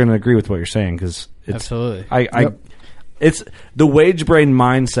people are going to agree with what you're saying because it's absolutely. It's the wage brain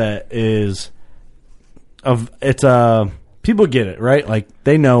mindset people get it, right? Like,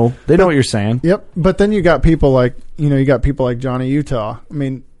 they know what you're saying. Yep. But then you got people like Johnny Utah. I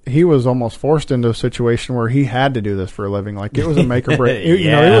mean, he was almost forced into a situation where he had to do this for a living. Like, it was a make or break.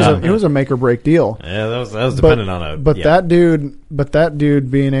 It was a make or break deal. Yeah, that was dependent on it. But that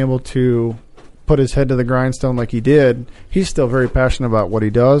dude being able to put his head to the grindstone like he did, he's still very passionate about what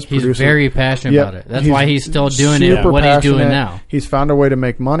he does. He's very passionate about it. That's why he's still doing it. What he's doing now. He's found a way to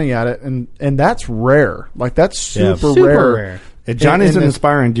make money at it, and that's rare. Like, that's super rare. Johnny's an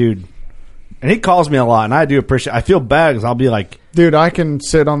inspiring dude. And he calls me a lot, and I do appreciate. I feel bad because I'll be like, dude, I can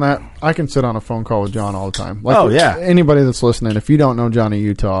sit on a phone call with John all the time. Like, anybody that's listening, if you don't know Johnny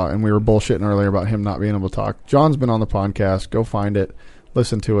Utah, and we were bullshitting earlier about him not being able to talk, John's been on the podcast. Go find it.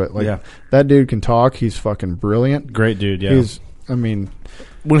 listen to it. Like that dude can talk. He's fucking brilliant. Great dude. Yeah.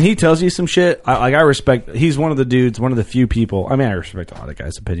 When he tells you some shit, I respect. He's one of the dudes, one of the few people. I mean, I respect a lot of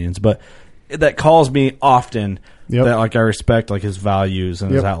guys' opinions, but that calls me often. That like I respect like his values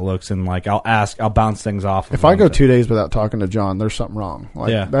and his outlooks, and like I'll bounce things off. If I go 2 days without talking to John, there's something wrong.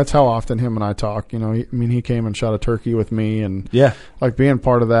 Like that's how often him and I talk. You know, he came and shot a turkey with me, and like being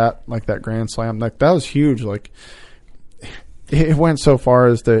part of that, like that Grand Slam, like that was huge. Like it went so far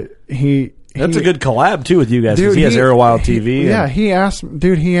as that That's a good collab too with you guys. Dude, he has Arrow Wild TV. He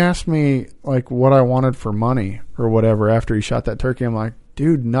asked me like what I wanted for money or whatever after he shot that turkey. I'm like,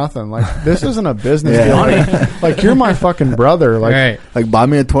 dude, nothing. Like this isn't a business deal. Like you're my fucking brother. Like, like buy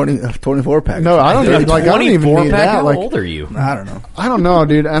me a 24 pack. No, I don't even like. I don't even need that. How like, old are you? I don't know. I don't know,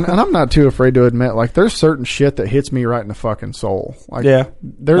 dude. And I'm not too afraid to admit, like, there's certain shit that hits me right in the fucking soul. Like,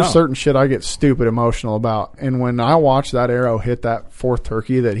 there's certain shit I get stupid emotional about. And when I watched that arrow hit that fourth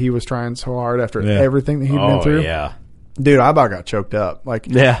turkey that he was trying so hard after everything that he'd been through, dude, I about got choked up. Like,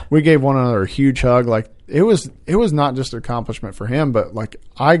 we gave one another a huge hug. Like, it was not just an accomplishment for him, but like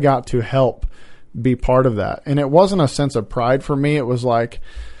I got to help be part of that. And it wasn't a sense of pride for me. It was like,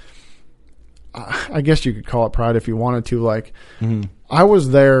 I guess you could call it pride if you wanted to. Like, I was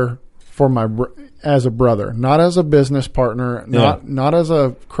there for as a brother, not as a business partner, not as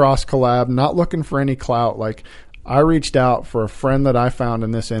a cross collab, not looking for any clout. Like, I reached out for a friend that I found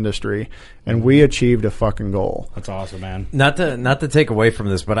in this industry, and we achieved a fucking goal. That's awesome, man. Not to take away from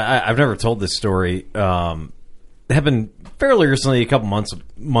this, but I've never told this story. It happened fairly recently, a couple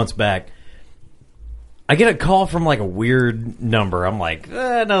months back. I get a call from like a weird number. I'm like,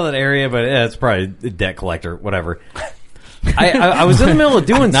 I know that area, but it's probably a debt collector, whatever. I was in the middle of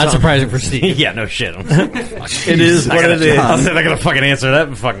doing not surprising for Steve. Yeah, no shit. It is what it is. I'm not gonna fucking answer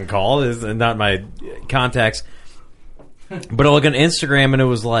that fucking call. It's not my contacts. But I look on Instagram and it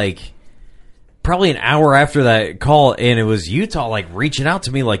was like probably an hour after that call, and it was Utah like reaching out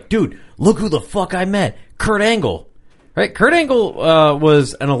to me like, dude, look who the fuck I met. Kurt Angle. Right? Kurt Angle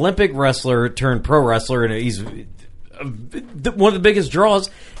was an Olympic wrestler turned pro wrestler, and he's one of the biggest draws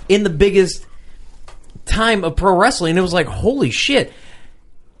in the biggest time of pro wrestling. It was like, holy shit.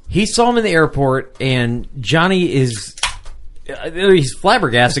 He saw him in the airport, and Johnny he's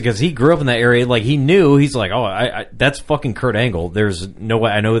flabbergasted because he grew up in that area. Like, he knew. He's like, oh, that's fucking Kurt Angle. There's no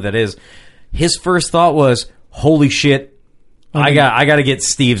way I know who that is. His first thought was, holy shit, I got to get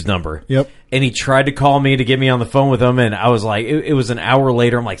Steve's number. Yep. And he tried to call me to get me on the phone with him, and I was like, it was an hour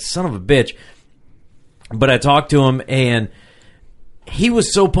later. I'm like, son of a bitch. But I talked to him, and he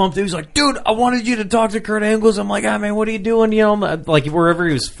was so pumped. He was like, dude, I wanted you to talk to Kurt Angle. I'm like, man, what are you doing? You know, like wherever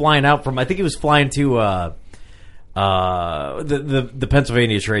he was flying out from. I think he was flying to the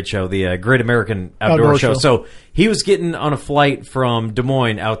Pennsylvania trade show, the Great American Outdoor Show. So he was getting on a flight from Des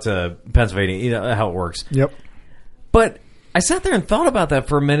Moines out to Pennsylvania. You know how it works. Yep. But I sat there and thought about that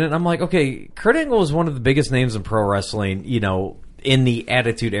for a minute. And I'm like, okay, Kurt Angle was one of the biggest names in pro wrestling, you know, in the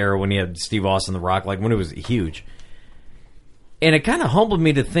Attitude Era when you had Steve Austin, The Rock, like when it was huge. And it kind of humbled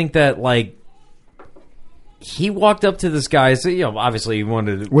me to think that, like, he walked up to this guy, so, you know, obviously he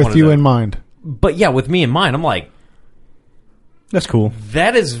wanted you in mind. But yeah, with me in mind, I'm like, that's cool.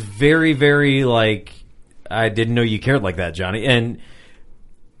 That is very, very, like, I didn't know you cared like that, Johnny. And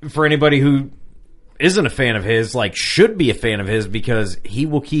for anybody who isn't a fan of his, like, should be a fan of his, because he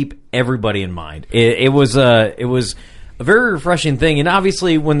will keep everybody in mind. It was a very refreshing thing. And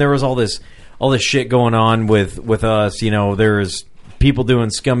obviously, when there was all this shit going on with us, you know, there's people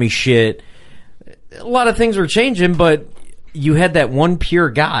doing scummy shit. A lot of things were changing, but you had that one pure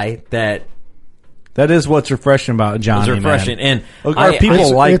guy that is what's refreshing about Johnny. It's refreshing, man. And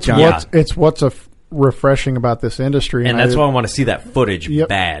people like Johnny. It's what's refreshing about this industry, and that's why I want to see that footage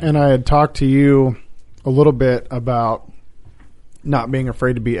bad. And I had talked to you a little bit about not being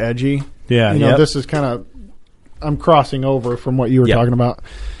afraid to be edgy. Yeah, you know, this is kind of, I'm crossing over from what you were talking about.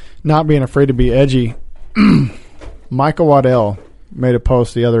 Not being afraid to be edgy. Michael Waddell made a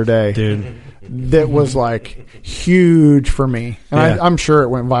post the other day, dude, that was like huge for me. And I'm sure it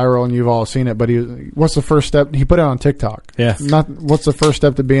went viral and you've all seen it, but what's the first step? He put it on TikTok. Yeah. What's the first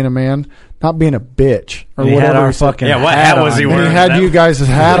step to being a man? Not being a bitch. Or he whatever. Had our fucking what hat was he wearing? And he had you guys'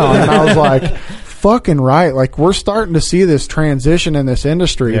 hat on. And I was like, fucking right. Like, we're starting to see this transition in this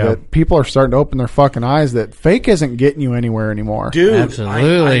industry that people are starting to open their fucking eyes that fake isn't getting you anywhere anymore. Dude,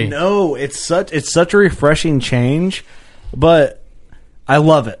 absolutely. I know. It's such a refreshing change, but I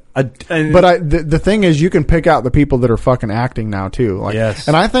love it. But the thing is, you can pick out the people that are fucking acting now too. Like, yes.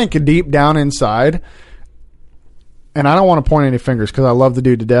 And I think deep down inside, and I don't want to point any fingers because I love the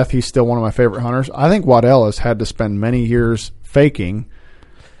dude to death. He's still one of my favorite hunters. I think Waddell has had to spend many years faking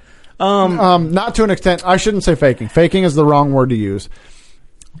Not to an extent. I shouldn't say faking. Faking is the wrong word to use.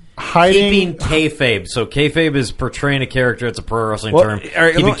 Hiding. Keeping kayfabe. So kayfabe is portraying a character. It's a pro wrestling term.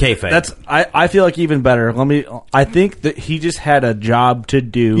 Keeping kayfabe. I feel like even better. I think that he just had a job to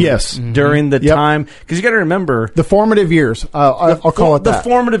do. Yes. During the time, because you got to remember the formative years. I'll call it that. The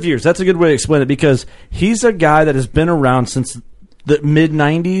formative years. That's a good way to explain it, because he's a guy that has been around since the mid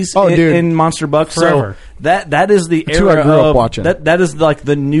 '90s in Monster Bucks. Forever. So that is the That's era who I grew up watching. That is like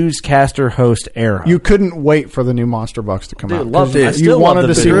the newscaster host era. You couldn't wait for the new Monster Bucks to come out. Loved it. You wanted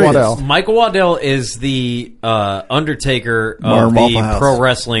to see Waddell. Michael Waddell is the Undertaker of Waffle the House. pro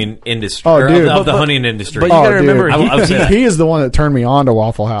wrestling industry, Oh, dude. of the hunting industry. But you gotta remember, he is the one that turned me on to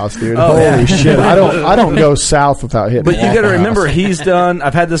Waffle House, dude. Holy shit! I don't go south without hitting. But you got to Waffle remember, House. he's done.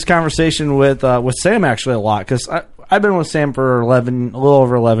 I've had this conversation with Sam actually a lot, because I've been with Sam for a little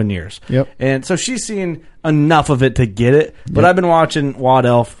over 11 years. Yep. And so she's seen enough of it to get it. But I've been watching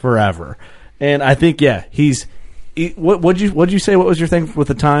Waddell forever, and I think what'd you say? What was your thing with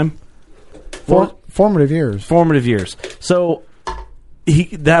the time? Formative years. Formative years. So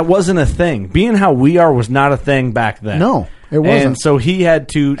that wasn't a thing. Being how we are was not a thing back then. No, it wasn't. And so he had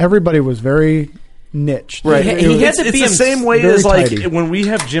to. Everybody was very niche. Right. It's the same way very as like tidy. when we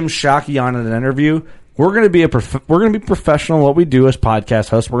have Jim Shockey on in an interview. We're going to be professional in what we do as podcast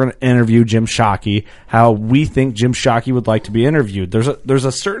hosts. We're going to interview Jim Shockey how we think Jim Shockey would like to be interviewed. There's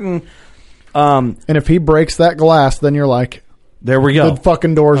a certain and if he breaks that glass, then you're like, there we go. the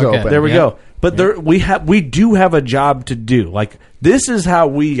fucking door's open. There we go. But we do have a job to do. Like, this is how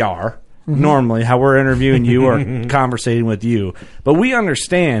we are normally, how we're interviewing you or conversating with you. But we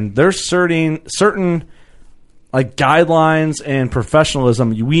understand there's certain like guidelines and professionalism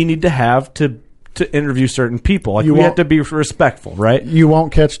we need to have to interview certain people. Like, we have to be respectful, right? You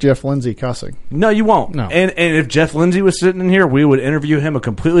won't catch Jeff Lindsay cussing. No, you won't. No. And if Jeff Lindsay was sitting in here, we would interview him a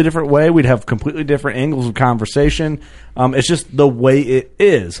completely different way. We'd have completely different angles of conversation. It's just the way it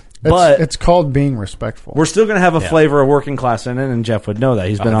is. But it's called being respectful. we're still going to have a flavor of working class in it, and Jeff would know that.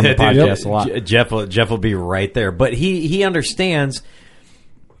 He's been on the podcast a lot. Jeff will be right there, but he understands.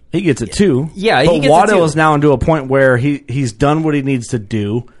 He gets it too. Yeah, but he gets Waddell it too. is now into a point where he's done what he needs to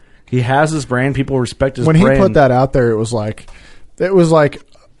do. He has his brand. People respect his when brand. he put that out there, it was like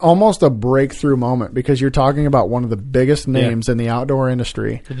almost a breakthrough moment, because you're talking about one of the biggest names in the outdoor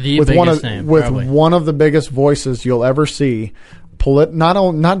industry, The biggest name, with probably. one of the biggest voices you'll ever see.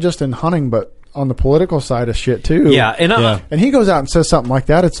 Not just in hunting, but on the political side of shit too. Yeah, and he goes out and says something like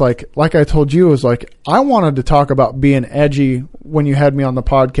that. It's like I told you, it was like, I wanted to talk about being edgy when you had me on the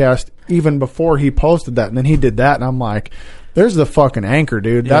podcast, even before he posted that, and then he did that, and I'm like, there's the fucking anchor,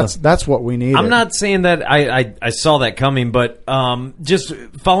 dude. Yeah. That's what we need. I'm not saying that I saw that coming, but just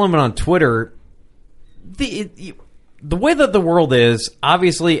following him on Twitter, the way that the world is,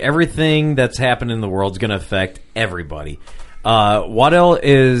 obviously everything that's happening in the world is going to affect everybody. Waddell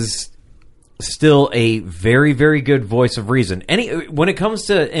is still a very, very good voice of reason. When it comes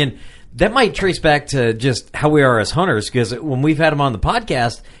to, and that might trace back to just how we are as hunters, because when we've had him on the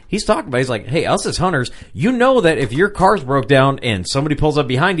podcast, he's talking about, he's like, hey, us as hunters, you know that if your car's broke down and somebody pulls up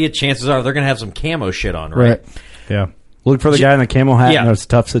behind you, chances are they're going to have some camo shit on, right? Yeah. Look for the guy in the camel hat. Yeah. It's a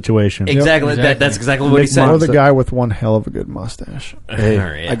tough situation. Exactly. Yep. That's exactly what he said. Or the guy with one hell of a good mustache. Hey,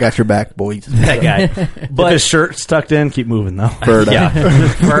 Right, yeah. I got your back, boys. That guy. But if his shirt's tucked in, keep moving though. Yeah,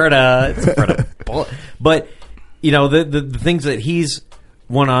 Ferda. But you know the things that he's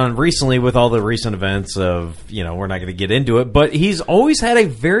went on recently with all the recent events of, you know, we're not going to get into it, but he's always had a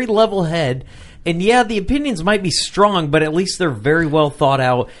very level head. And yeah, the opinions might be strong, but at least they're very well thought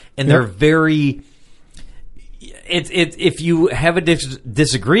out, and they're very. If you have a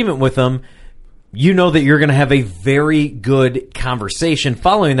disagreement with them, you know that you're going to have a very good conversation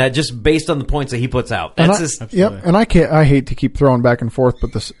following that, just based on the points that he puts out. That's and I hate to keep throwing back and forth,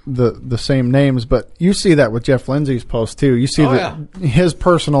 but the same names. But you see that with Jeff Lindsay's post too. You see his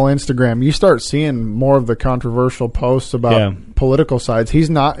personal Instagram. You start seeing more of the controversial posts about political sides.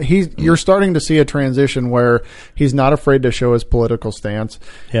 You're starting to see a transition where he's not afraid to show his political stance.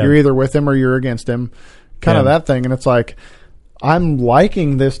 Yeah. You're either with him or you're against him. Kind of that thing, and it's like, I'm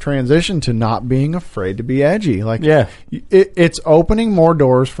liking this transition to not being afraid to be edgy. Like, it's opening more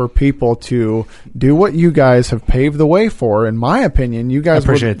doors for people to do what you guys have paved the way for. In my opinion, you guys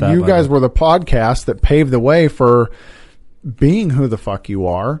were the podcast that paved the way for being who the fuck you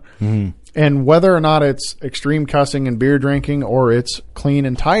are. Mm-hmm. And whether or not it's extreme cussing and beer drinking or it's clean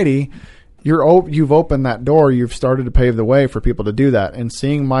and tidy, you've opened that door. You've started to pave the way for people to do that. And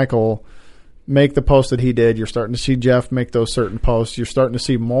seeing Michael make the post that he did, you're starting to see Jeff make those certain posts. You're starting to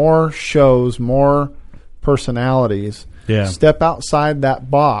see more shows, more personalities step outside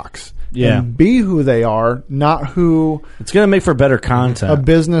that box. And be who they are, not who it's going to make for better content. A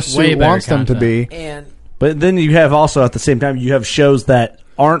business suit wants them to be. But then you have also at the same time you have shows that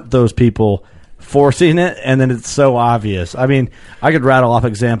aren't those people forcing it, and then it's so obvious. I mean, I could rattle off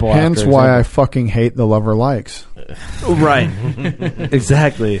example. Hence why I fucking hate The Lover Likes. Right.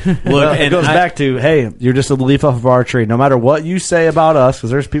 Exactly. Look, it goes back to, hey, you're just a leaf off of our tree. No matter what you say about us,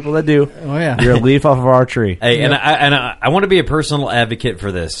 because there's people that do. Oh yeah, you're a leaf off of our tree. Hey, and I want to be a personal advocate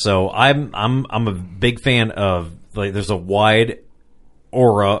for this. So I'm a big fan of, like, there's a wide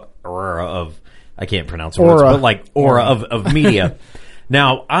aura of, I can't pronounce words, but like aura of media.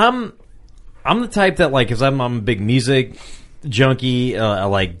 Now I'm the type that, like, because I'm a big music junkie. I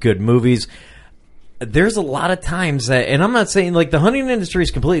like good movies. There's a lot of times that, and I'm not saying, like, the hunting industry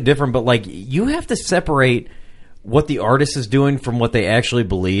is completely different, but, like, you have to separate what the artist is doing from what they actually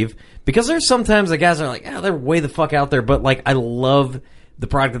believe. Because there's sometimes the guys are like, they're way the fuck out there, but, like, I love the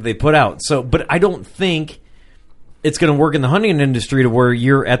product that they put out. So, but I don't think it's going to work in the hunting industry to where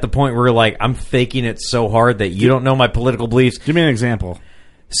you're at the point where you're like, I'm faking it so hard that you don't know my political beliefs. Give me an example.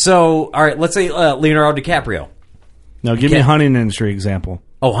 So, all right, let's say Leonardo DiCaprio. No, give me a hunting industry example.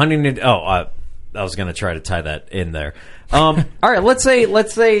 Oh, I was going to try to tie that in there. All right, let's say.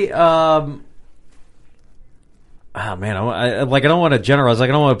 Oh man, I don't want to generalize. Like,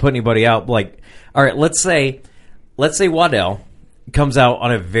 I don't want to put anybody out. Like, all right, let's say Waddell comes out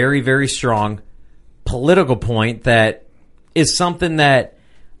on a very, very strong political point that is something that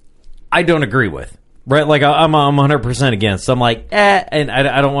I don't agree with. Right? Like, I'm 100% against. I'm like, and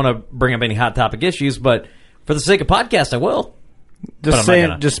I don't want to bring up any hot topic issues, but for the sake of podcast, I will.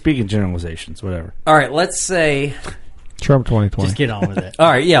 Just speaking generalizations, whatever. All right, let's say Trump 2020. Just get on with it. All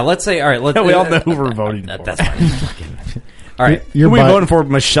right, yeah, let's say. All right, let's. We all know who we're voting for. That's fine. All right, who are we voting for?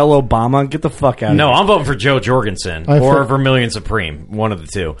 Michelle Obama? Get the fuck out of here. No, I'm voting for Joe Jorgensen or Vermilion Supreme. One of the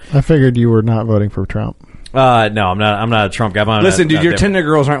two. I figured you were not voting for Trump. No, I'm not. I'm not a Trump guy. Listen, dude, your Tinder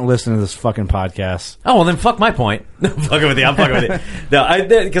girls aren't listening to this fucking podcast. Oh, well, then fuck my point. No, I'm fucking with you. I'm fucking with you. No,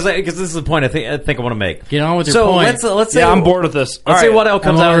 because this is the point I think I want to make. Get on with your point. Let's say I'm bored with this. Let's say Waddell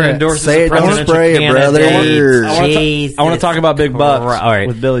comes out and endorses the presidential candidate. I want to talk about big bucks. All right,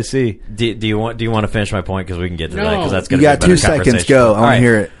 with Billy C. Do you want to finish my point, because we can get to that, because that's going to be a better 2 seconds. Go. I want to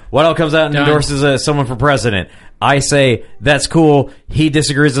hear it. Waddell comes out and endorses someone for president. I say, that's cool. He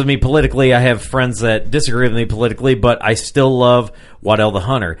disagrees with me politically. I have friends that disagree with me politically, but I still love Waddell the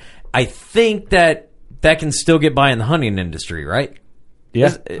Hunter. I think that can still get by in the hunting industry, right?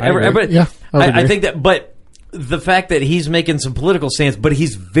 Yeah. I think that, but the fact that he's making some political stance, but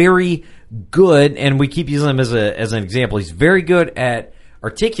he's very good, and we keep using him as an example, he's very good at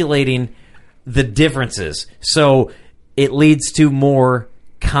articulating the differences. So it leads to more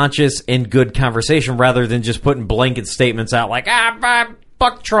conscious and good conversation rather than just putting blanket statements out like,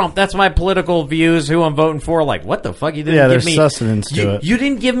 fuck Trump, that's my political views, who I'm voting for. Like, what the fuck? You didn't give me sustenance to it. You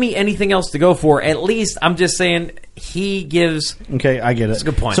didn't give me anything else to go for. At least I'm just saying he gives. Okay, I get it. That's a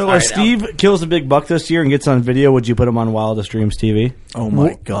good point. So if Steve kills a big buck this year and gets on video, would you put him on Wildest Dreams TV? Oh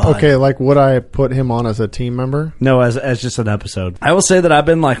my god. Okay, like, would I put him on as a team member? No, as just an episode. I will say that I've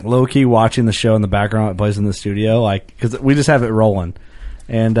been like low key watching the show in the background. It plays in the studio, like, because we just have it rolling.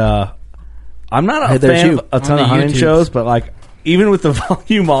 And I'm not a fan of a ton of hunting shows, but like, even with the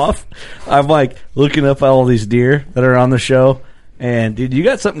volume off, I'm like looking up at all these deer that are on the show. And dude, you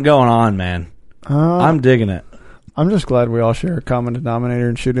got something going on, man. I'm digging it. I'm just glad we all share a common denominator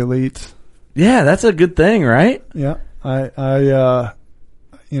and shoot elites. Yeah, that's a good thing, right? Yeah, I'm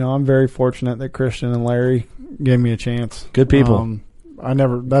very fortunate that Christian and Larry gave me a chance. Good people.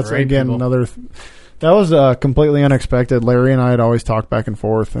 That's Great again people. another. That was completely unexpected. Larry and I had always talked back and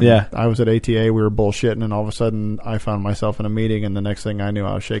forth. And yeah. I was at ATA. We were bullshitting, and all of a sudden, I found myself in a meeting, and the next thing I knew,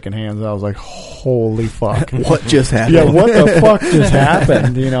 I was shaking hands. And I was like, "Holy fuck! What just happened? Yeah, what the fuck just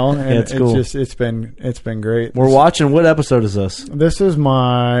happened?" You know, and it's cool. It's been great. We're watching. What episode is this? This is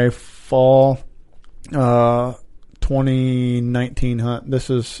my fall 2019 hunt.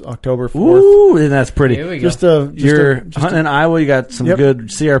 This is October 4th. Ooh, and that's pretty. Here we go. You're hunting in Iowa. You got some good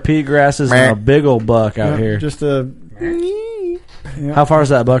CRP grasses and a big old buck out here. How far is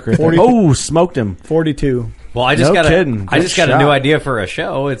that buck right there? Oh, smoked him. 42. Well, I just got a new shot. idea for a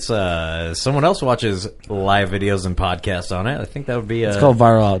show. It's someone else watches live videos and podcasts on it. I think that would be. It's called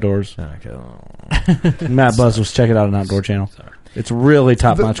Viral Outdoors. Okay. Matt Buzz was check it out on Outdoor Channel. Sorry. It's really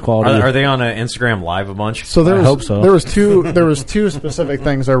top notch quality. Are they on Instagram Live a bunch? So I hope so. There was two specific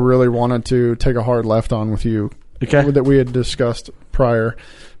things I really wanted to take a hard left on with you. Okay. That we had discussed prior.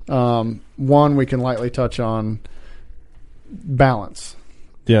 One, we can lightly touch on balance.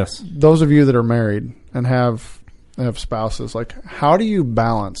 Yes. Those of you that are married and have have spouses. Like, how do you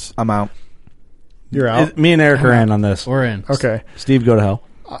balance? I'm out. You're out. Me and Eric are in on this. We're in. Okay. Steve, go to hell.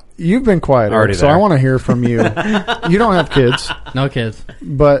 You've been quiet, Eric, so I want to hear from you. You don't have kids. No kids.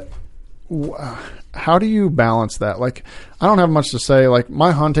 But how do you balance that? Like, I don't have much to say. Like,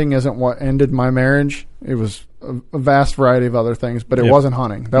 my hunting isn't what ended my marriage. It was a vast variety of other things, but it wasn't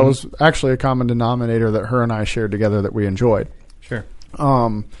hunting. That was actually a common denominator that her and I shared together that we enjoyed. Sure.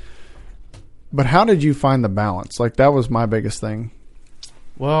 But how did you find the balance? Like, that was my biggest thing.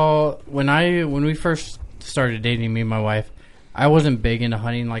 Well, when we first started dating, me and my wife, I wasn't big into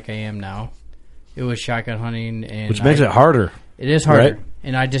hunting like I am now. It was shotgun hunting, and which makes it harder. It is harder, right?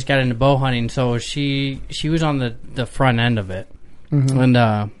 And I just got into bow hunting, so she was on the front end of it,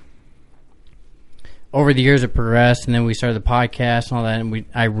 and over the years it progressed, and then we started the podcast and all that, and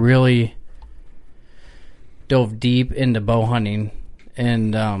I really dove deep into bow hunting,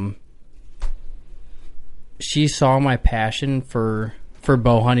 and she saw my passion for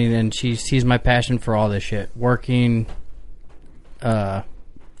bow hunting, and she sees my passion for all this shit, working on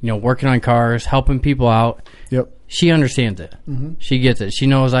cars, helping people out. Yep. She understands it. She gets it. She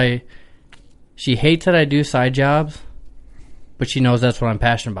knows she hates that I do side jobs, but she knows that's what I'm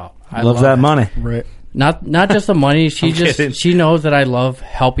passionate about. I Loves that money. Right. Not just the money. She knows that I love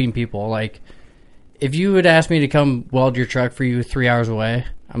helping people. Like, if you would ask me to come weld your truck for you 3 hours away,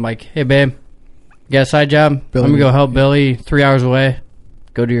 I'm like, hey babe, you got a side job? Billy, I'm gonna go help Billy 3 hours away.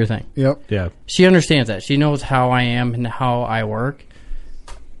 Go do your thing. Yep. Yeah. She understands that. She knows how I am and how I work.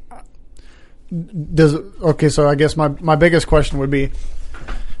 So I guess my biggest question would be,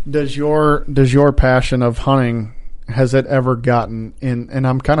 does your passion of hunting, has it ever gotten in, and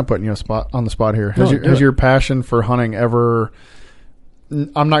I'm kind of putting you on the spot here, has your passion for hunting ever,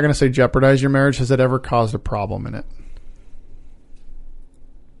 I'm not going to say jeopardize your marriage, has it ever caused a problem in it?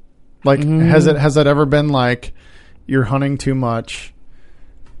 Like, has it ever been like, you're hunting too much,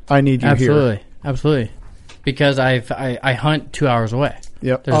 I need you here? Absolutely. Because I hunt 2 hours away.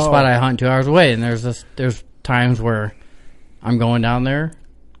 Yep. There's a spot I hunt 2 hours away, and there's times where I'm going down there,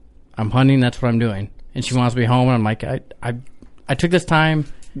 I'm hunting, that's what I'm doing, and she wants me home, and I'm like, I took this time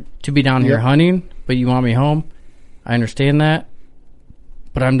to be down here hunting, but you want me home. I understand that,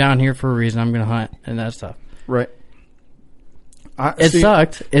 but I'm down here for a reason. I'm going to hunt and that stuff. Right. It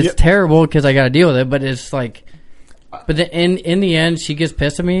sucked. It's terrible because I got to deal with it, but it's like, but then in the end, she gets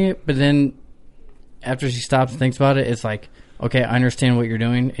pissed at me, but then after she stops and thinks about it, it's like, okay, I understand what you're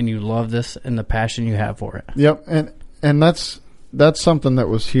doing, and you love this and the passion you have for it. Yep, and that's something that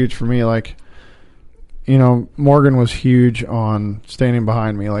was huge for me. Like, you know, Morgan was huge on standing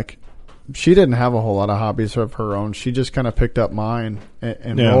behind me. Like, she didn't have a whole lot of hobbies of her own. She just kind of picked up mine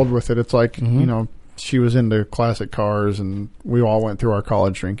and rolled with it. It's like, you know, she was into classic cars, and we all went through our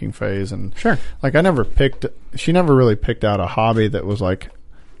college drinking phase. And sure, like, she never really picked out a hobby that was like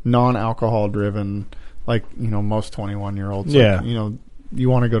non-alcohol driven, like, you know, most 21-year-olds. Yeah. Like, you know, you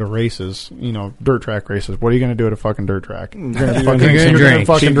want to go to races, you know, dirt track races. What are you going to do at a fucking dirt track? You're going to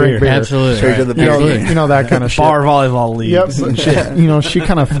fucking drink beer. Absolutely. You know, that kind of shit. Bar volleyball leagues and shit. You know, she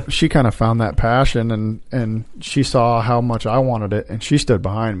kind of found that passion, and she saw how much I wanted it, and she stood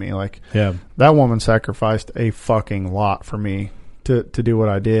behind me. Like, that woman sacrificed a fucking lot for me to do what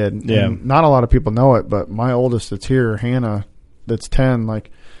I did. Yeah. And not a lot of people know it, but my oldest that's here, Hannah, that's 10,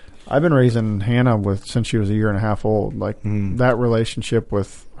 like, I've been raising Hannah since she was a year and a half old. Like, that relationship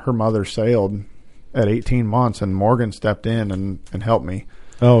with her mother sailed at 18 months, and Morgan stepped in and helped me.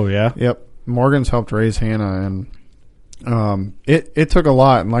 Oh, yeah? Yep. Morgan's helped raise Hannah, and it took a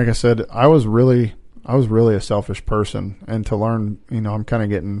lot. And like I said, I was really a selfish person. And to learn, you know, I'm kind of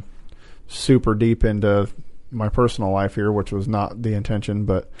getting super deep into my personal life here, which was not the intention,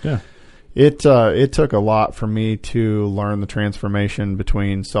 but it took a lot for me to learn the transformation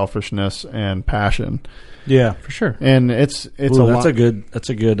between selfishness and passion. Yeah, for sure. And it's that's a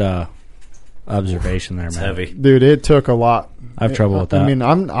good observation there, man. It's heavy, dude. It took a lot. I have trouble with that. I mean,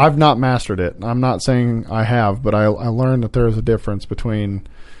 I've not mastered it. I'm not saying I have, but I learned that there's a difference between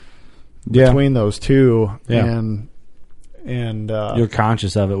those two. Yeah. And you're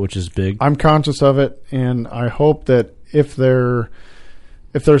conscious of it, which is big. I'm conscious of it, and I hope that if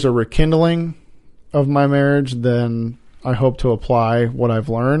there's a rekindling of my marriage, then I hope to apply what I've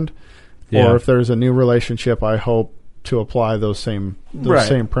learned. Yeah. Or if there's a new relationship, I hope to apply those same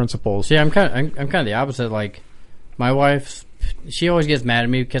principles. See, I'm kind of the opposite. Like, my wife, she always gets mad at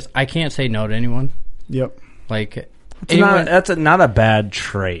me because I can't say no to anyone. Yep. Like, that's not a bad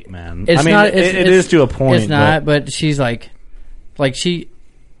trait, man. It's it is to a point. It's not, but she's like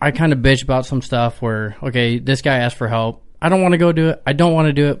I kind of bitch about some stuff where, okay, this guy asked for help. I don't want to go do it. I don't want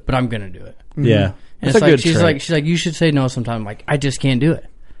to do it, but I'm going to do it. Yeah. And it's like, she's like, you should say no sometime. I'm like, I just can't do it.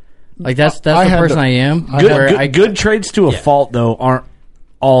 Like that's the person I am. Good traits to a fault though aren't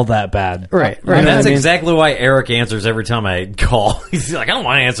all that bad. Right. And that's exactly why Eric answers every time I call. He's like, I don't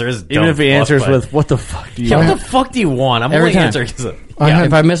want to answer this. Even if he answers with, what the fuck do you want? What the fuck do you want? I'm every only time. answering.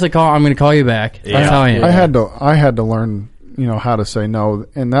 If I miss a call, I'm going to call you back. That's how I am. I had to learn, how to say no.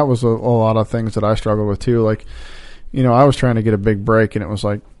 And that was a lot of things that I struggled with too. Like, I was trying to get a big break and it was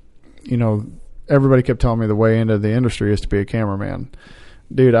like, everybody kept telling me the way into the industry is to be a cameraman.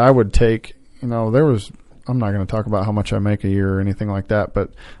 Dude, I would take, I'm not going to talk about how much I make a year or anything like that,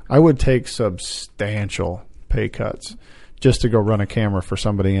 but I would take substantial pay cuts just to go run a camera for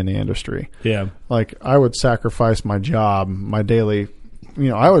somebody in the industry. Yeah. Like I would sacrifice my job, my daily,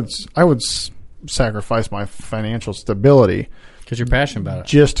 I would sacrifice my financial stability. Because you're passionate about it.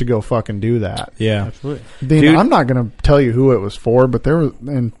 Just to go fucking do that. Yeah. Absolutely. Dude, I'm not going to tell you who it was for, but there were,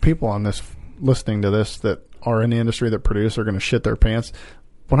 and people on this, listening to this that are in the industry that produce are going to shit their pants.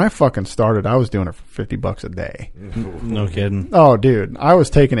 When I fucking started, I was doing it for $50 a day. No kidding. Oh, dude, I was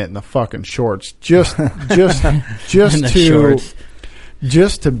taking it in the fucking shorts, just to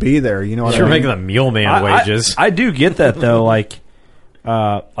be there. You know what I mean? You're making the mule man wages. I do get that though. Like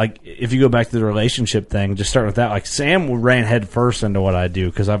if you go back to the relationship thing, just starting with that. Like Sam ran head first into what I do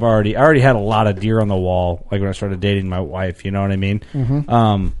because I already had a lot of deer on the wall. Like when I started dating my wife, you know what I mean?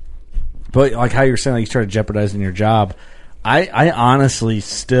 Mm-hmm. But like how you're saying, like you started jeopardizing your job. I honestly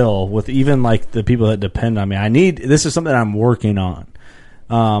still, with even like the people that depend on me, this is something I'm working on.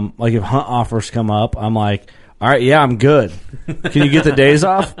 Like if hunt offers come up, I'm like, all right, yeah, I'm good. Can you get the days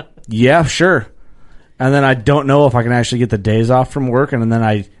off? Yeah, sure. And then I don't know if I can actually get the days off from work, and then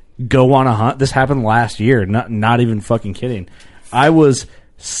I go on a hunt. This happened last year, not even fucking kidding. I was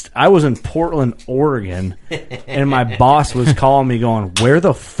in Portland, Oregon, and my boss was calling me going, where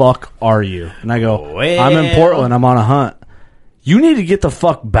the fuck are you? And I go, I'm in Portland. I'm on a hunt. You need to get the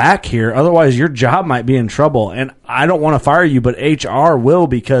fuck back here, otherwise your job might be in trouble. And I don't want to fire you, but HR will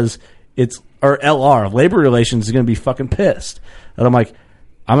because or LR, Labor Relations, is going to be fucking pissed. And I'm like,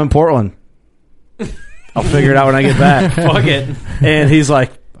 I'm in Portland. I'll figure it out when I get back. Fuck it. And he's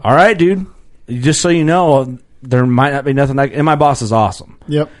like, all right, dude. Just so you know, there might not be nothing. And my boss is awesome.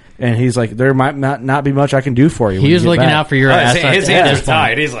 Yep. And he's like, there might not be much I can do for you. He was looking out for your ass. His hands are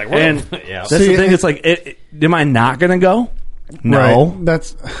tied. He's like, what? That's the thing. It's like, am I not going to go? No.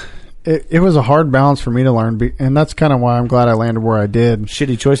 Right. It was a hard balance for me to learn, and that's kind of why I'm glad I landed where I did.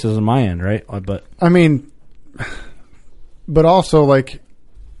 Shitty choices on my end, right? But I mean, but also like,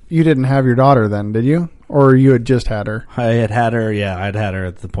 you didn't have your daughter then, did you? Or you had just had her? I had her. Yeah, I'd had her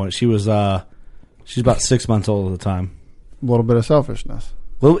at the point. She's about 6 months old at the time. A little bit of selfishness.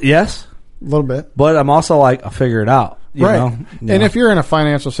 Yes. A little bit. But I'm also like, I'll figure it out. You know? And if you're in a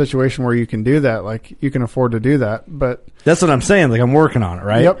financial situation where you can do that, like you can afford to do that, but that's what I'm saying. Like I'm working on it,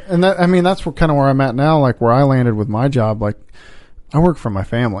 right? Yep. And that's kind of where I'm at now. Like where I landed with my job, like I work for my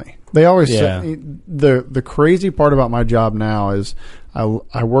family. They always say the crazy part about my job now is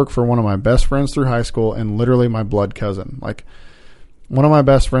I work for one of my best friends through high school and literally my blood cousin. Like one of my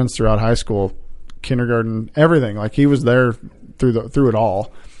best friends throughout high school, kindergarten, everything. Like he was there through it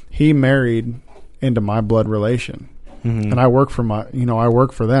all. He married into my blood relation. Mm-hmm. And I work for I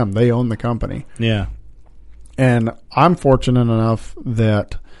work for them. They own the company. Yeah. And I'm fortunate enough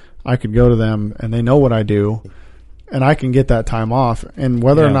that I could go to them and they know what I do and I can get that time off. And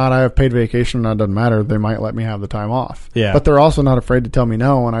whether or not I have paid vacation, that doesn't matter. They might let me have the time off. Yeah. But they're also not afraid to tell me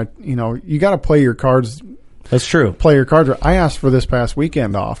no. And you got to play your cards. That's true. Play your cards. I asked for this past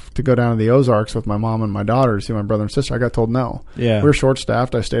weekend off to go down to the Ozarks with my mom and my daughter to see my brother and sister. I got told no. Yeah. We were short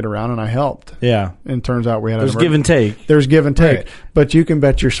staffed. I stayed around and I helped. Yeah. And turns out we had There's give and take. There's give and take. Right. But you can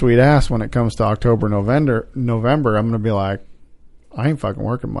bet your sweet ass when it comes to October, November, I'm going to be like, I ain't fucking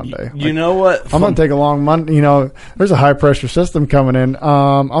working Monday. You know what? I'm going to take a long Monday. There's a high pressure system coming in.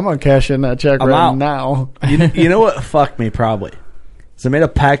 I'm going to cash in that check now. You know what fucked me probably? So I made a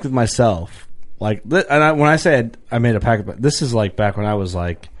pact with myself. Like, when I said I made a pact, this is like back when I was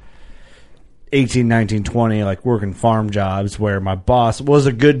like 18, 19, 20, like working farm jobs where my boss was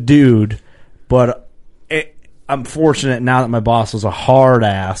a good dude, but I'm fortunate now that my boss was a hard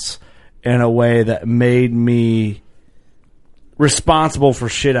ass in a way that made me responsible for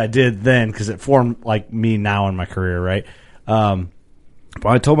shit I did then because it formed like me now in my career, right? But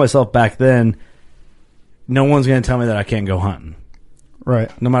I told myself back then, no one's going to tell me that I can't go hunting. Right.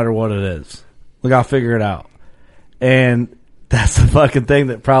 No matter what it is. Like, I'll figure it out. And that's the fucking thing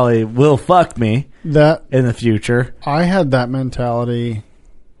that probably will fuck me in the future. I had that mentality.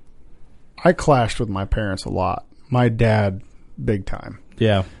 I clashed with my parents a lot. My dad, big time.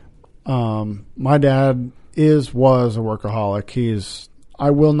 Yeah. My dad was a workaholic. I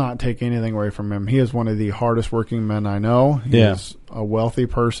will not take anything away from him. He is one of the hardest working men I know. He is a wealthy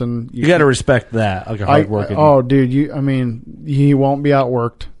person. You got to respect that, like a hard working. Oh, dude, he won't be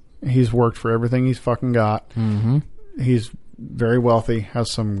outworked. He's worked for everything he's fucking got. Mm-hmm. He's very wealthy,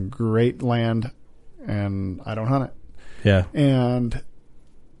 has some great land, and I don't hunt it. Yeah. And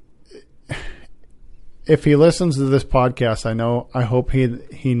if he listens to this podcast, I hope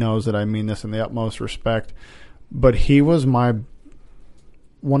he knows that I mean this in the utmost respect. But he was one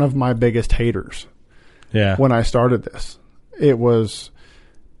of my biggest haters. Yeah. When I started this, it was,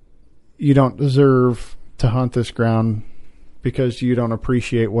 you don't deserve to hunt this ground because you don't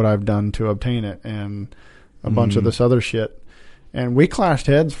appreciate what I've done to obtain it, and a bunch of this other shit. And we clashed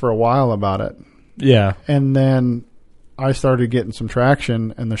heads for a while about it. Yeah. And then I started getting some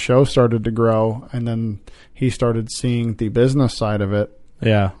traction, and the show started to grow, and then he started seeing the business side of it.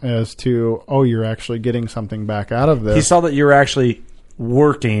 Yeah. As to, you're actually getting something back out of this. He saw that you were actually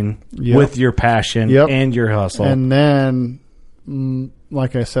working with your passion and your hustle. And then,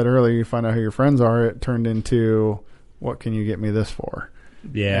 like I said earlier, you find out who your friends are. It turned into, what can you get me this for?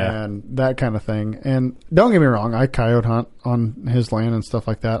 Yeah. And that kind of thing. And don't get me wrong, I coyote hunt on his land and stuff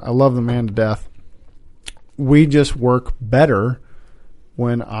like that. I love the man to death. We just work better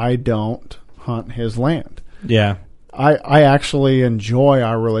when I don't hunt his land. Yeah. I actually enjoy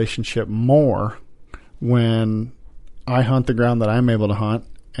our relationship more when I hunt the ground that I'm able to hunt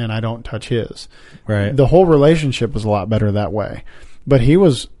and I don't touch his. Right. The whole relationship is a lot better that way. But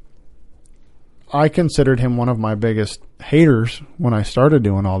I considered him one of my biggest haters when I started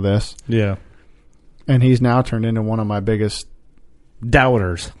doing all this. Yeah. And he's now turned into one of my biggest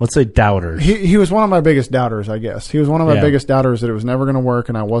doubters. Let's say doubters. He was one of my biggest doubters, I guess. He was one of my biggest doubters that it was never going to work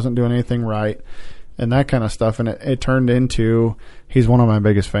and I wasn't doing anything right and that kind of stuff. And it turned into, he's one of my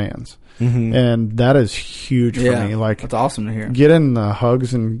biggest fans. Mm-hmm. And that is huge for me. Like, that's awesome to hear. Getting the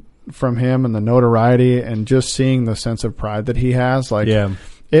hugs from him and the notoriety and just seeing the sense of pride that he has. Like,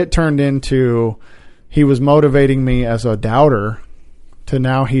 it turned into, he was motivating me as a doubter to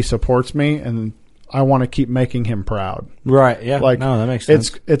now he supports me and I want to keep making him proud. Right. Yeah. Like, no, that makes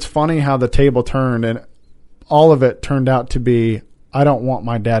sense. It's funny how the table turned and all of it turned out to be, I don't want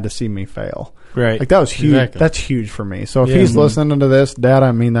my dad to see me fail. Right. Like, that was huge. Exactly. That's huge for me. So if he's listening to this, Dad,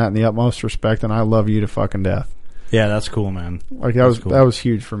 I mean that in the utmost respect and I love you to fucking death. Yeah, that's cool, man. Like, that was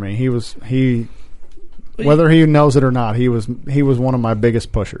huge for me. Whether he knows it or not, he was one of my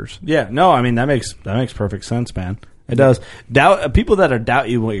biggest pushers. Yeah, no, I mean that makes perfect sense, man. It does. People that doubt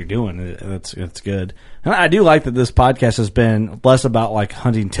you what you're doing, that's good. And I do like that this podcast has been less about like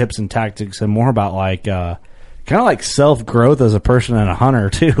hunting tips and tactics and more about like kind of like self growth as a person and a hunter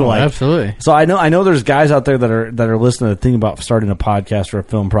too. Oh, like, absolutely. So I know there's guys out there that are listening to think about starting a podcast or a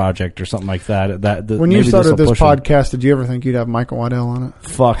film project or something like that. That when you started this podcast, did you ever think you'd have Michael Waddell on it?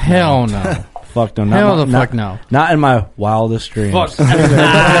 Fuck hell no. Fuck no. Fuck no. Not in my wildest dreams. Fuck. There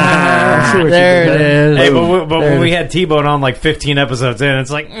it is. Hey, but when we had T-Bone on like 15 episodes in,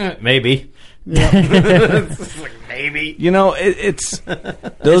 it's like, maybe. It's like, maybe. You know, it's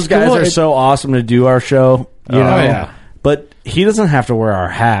those guys cool. Are so awesome to do our show. You know? Yeah. But he doesn't have to wear our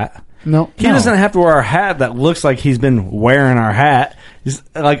hat. No. He doesn't have to wear our hat that looks like he's been wearing our hat.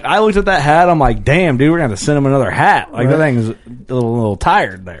 Like, I looked at that hat, I'm like, damn, dude, we're going to have to send him another hat. Like, that thing is a little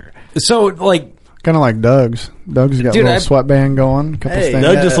tired there. So, like... Kind of like Doug's. Doug's got a little sweatband going.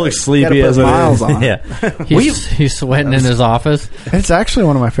 Doug just looks sleepy as miles on. Yeah. He's sweating in his office. It's actually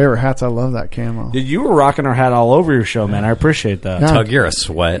one of my favorite hats. I love that camo. Dude, you were rocking our hat all over your show, man. I appreciate that. Yeah. Tug, you're a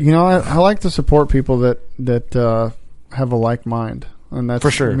sweat. You know, I like to support people that have a like mind. And that's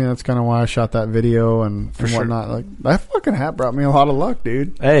for sure. I mean, that's kind of why I shot that video and whatnot. Like, that fucking hat brought me a lot of luck,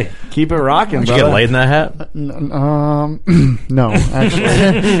 dude. Hey, keep it rocking. Did you get laid in that hat? No, actually.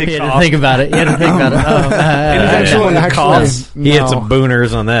 You had to think about it. He had some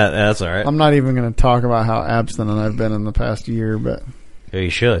booners on that. That's all right. I'm not even going to talk about how abstinent I've been in the past year, but. Yeah, you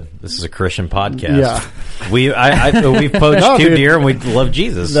should. This is a Christian podcast. Yeah. We've poached two deer and we love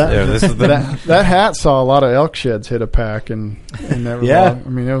Jesus. That hat saw a lot of elk sheds hit a pack and that was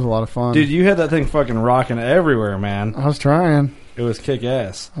it was a lot of fun. Dude, you had that thing fucking rocking everywhere, man. I was trying. It was kick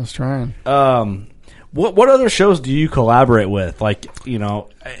ass. I was trying. What other shows do you collaborate with? Like, you know,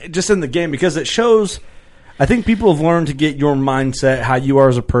 just in the game, because it shows. I think people have learned to get your mindset, how you are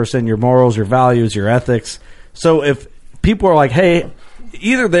as a person, your morals, your values, your ethics. So if people are like, hey.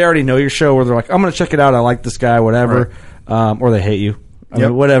 Either they already know your show or they're like, I'm going to check it out. I like this guy, whatever. Right. Or they hate you. I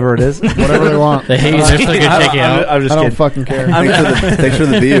mean, whatever it is. Whatever they want. They hate you just so they can check you out. I'm just I don't kidding. fucking care. Thanks for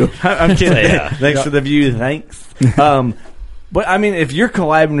the view. I'm kidding. Thanks for the view. Thanks. But I mean, if you're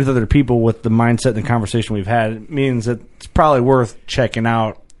collabing with other people with the mindset and the conversation we've had, it means that it's probably worth checking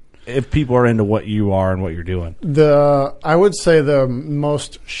out if people are into what you are and what you're doing. I would say the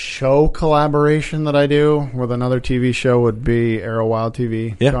most show collaboration that I do with another TV show would be Arrow Wild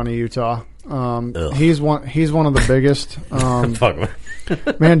TV, Johnny Utah. He's one of the biggest.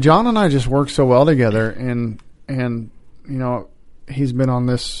 Man, John and I just work so well together, and he's been on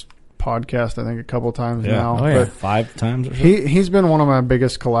this podcast I think a couple times now. Oh, yeah. 5 times or so. He's been one of my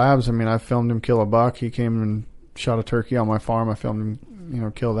biggest collabs. I mean, I filmed him kill a buck. He came and shot a turkey on my farm. I filmed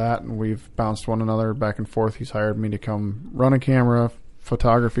him kill that, and we've bounced one another back and forth. He's hired me to come run a camera,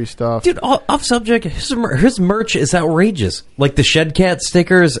 photography stuff. Dude, off subject, his merch is outrageous. Like the Shed Cat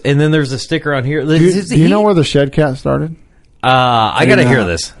stickers, and then there's a sticker on here. Do you know where the Shed Cat started? I gotta hear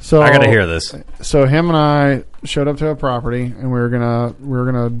this. So him and I showed up to a property, and we were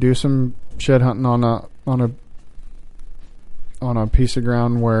gonna do some shed hunting on a piece of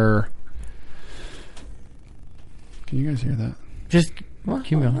ground where. Can you guys hear that? Just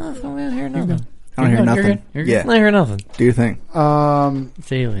keep going. I don't hear nothing. I don't hear nothing. You're good. Yeah, I hear nothing. do your thing.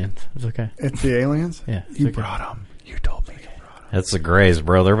 It's aliens. It's okay. It's the aliens. Yeah, You brought them. You told me. That's the Greys,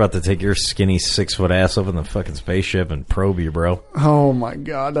 bro. They're about to take your skinny 6-foot ass up in the fucking spaceship and probe you, bro. Oh my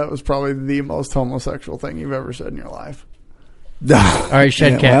god, that was probably the most homosexual thing you've ever said in your life. All right,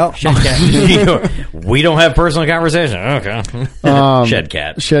 Shed Cat. well. Shed Cat. We don't have personal conversation. Okay. Shed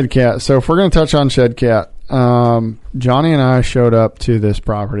Cat. Shed Cat. So if we're going to touch on Shed Cat, Johnny and I showed up to this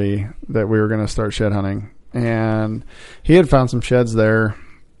property that we were going to start shed hunting, and he had found some sheds there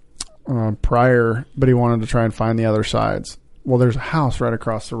prior, but he wanted to try and find the other sides. Well, there's a house right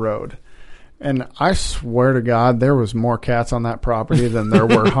across the road, and I swear to God, there was more cats on that property than there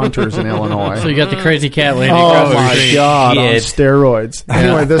were hunters in Illinois. So you got the crazy cat lady. Oh my God, on steroids.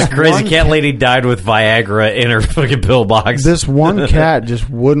 Anyway, this crazy cat lady died with Viagra in her fucking pillbox. This one cat just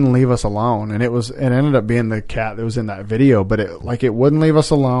wouldn't leave us alone, and it ended up being the cat that was in that video, but it wouldn't leave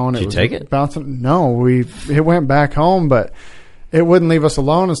us alone. Did you take it? Bouncing. No, it went back home, but it wouldn't leave us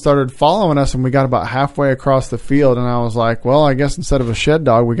alone and started following us, and we got about halfway across the field, and I was like, well, I guess instead of a shed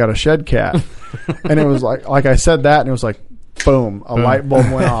dog, we got a shed cat. And it was like I said that, and it was like, boom, light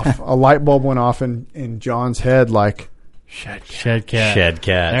bulb went off. A light bulb went off in John's head, like, shed cat. Shed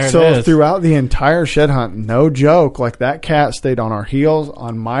cat. So throughout the entire shed hunt, no joke, like that cat stayed on our heels,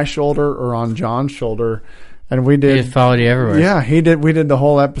 on my shoulder or on John's shoulder. And we did. He just followed you everywhere. Yeah, he did. We did the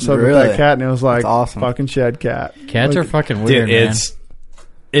whole episode with that cat, and it was like, awesome. Fucking shed cat. Cats are fucking weird, dude, man.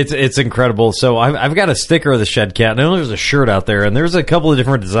 It's incredible. So I've got a sticker of the Shed Cat. I know there's a shirt out there, and there's a couple of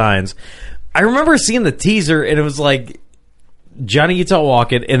different designs. I remember seeing the teaser, and it was like Johnny Utah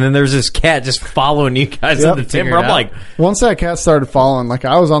walking, and then there's this cat just following you guys in the timber. I'm like, once that cat started following, like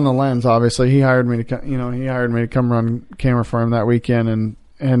I was on the lens. Obviously, he hired me to come run camera for him that weekend,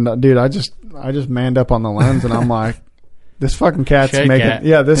 and dude, I just manned up on the lens, and I'm like, this fucking cat's Shed cat.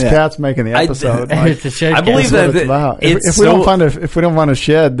 Cat's making the episode. Like, It's a shed I cat. believe that's what that it's about. it's If we don't find a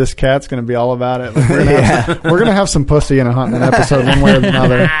shed, this cat's going to be all about it. Like, we're gonna have some pussy in a hunting episode one way or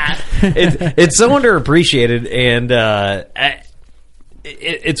another. It's so underappreciated, and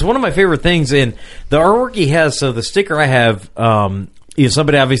it's one of my favorite things. And the artwork he has, so the sticker I have,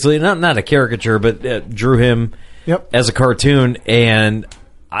 somebody obviously not a caricature, but drew him as a cartoon. And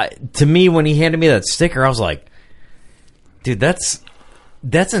to me, when he handed me that sticker, I was like, dude, that's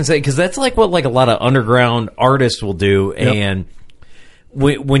insane, because that's like what like a lot of underground artists will do. And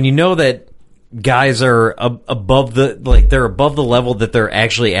when you know that guys are above they're above the level that they're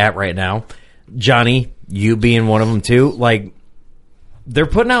actually at right now, Johnny, you being one of them too, like they're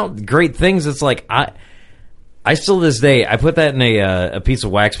putting out great things. It's like I still to this day, I put that in a piece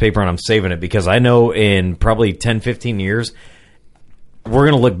of wax paper, and I'm saving it, because I know in probably 10, 15 years, we're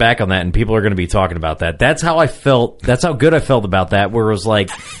going to look back on that, and people are going to be talking about that. That's how I felt. That's how good I felt about that, where it was like,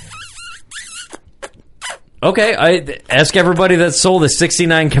 okay, I ask everybody that sold a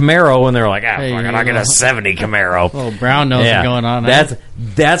 69 Camaro, and they're like, I get a 70 Camaro. Oh, Brown knows what's going on.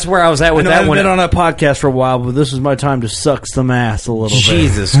 That's where I was at with that one. I've been on a podcast for a while, but this is my time to suck some ass a little bit.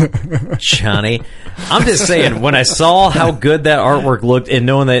 Jesus, Johnny. I'm just saying, when I saw how good that artwork looked, and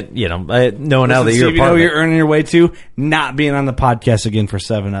knowing that, knowing how that you're part of it, you're earning your way to not being on the podcast again for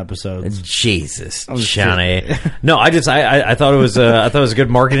 7 episodes. Jesus, Johnny. No, I thought it was a good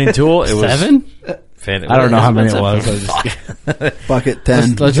marketing tool. It was 7? I don't know how many it was. Bucket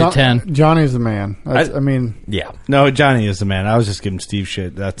 10. Let's do 10. Johnny's the man. Yeah. No, Johnny is the man. I was just giving Steve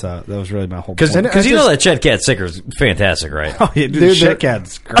shit. That was really my whole point. Because you know that Shed Cat sticker's fantastic, right? Oh, yeah, dude, Shed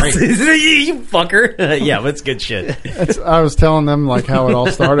Cat's great. You fucker. Yeah, it's good shit. I was telling them like how it all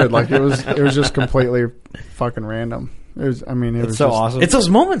started. Like it was just completely fucking random. It was. I mean, it was so just, awesome. It's those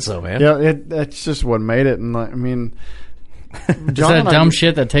moments, though, man. Yeah, that's just what made it. And I mean, It's that dumb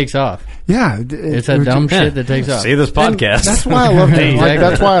shit that takes off. Yeah, it's that dumb shit that takes off. See this podcast. And that's why I love Exactly.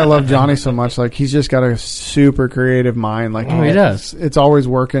 that's why I love Johnny so much. Like he's just got a super creative mind. Like he does. It's always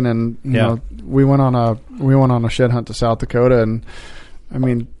working. And you know, we went on a shed hunt to South Dakota, and I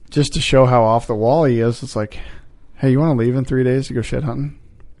mean, just to show how off the wall he is, it's like, hey, you want to leave in 3 days to go shed hunting?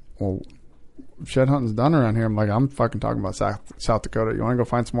 Well, shed hunting's done around here. I'm like, I'm fucking talking about South Dakota. You want to go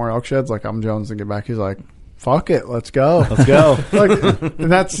find some more elk sheds? Like, I'm Jones and get back. He's like, fuck it, let's go. Let's go. Like,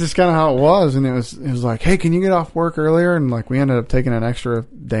 and that's just kind of how it was. And it was like, hey, can you get off work earlier? And like, we ended up taking an extra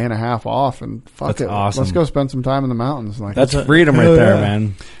day and a half off. And fuck it, awesome. let's go spend some time in the mountains. Like, that's freedom right there,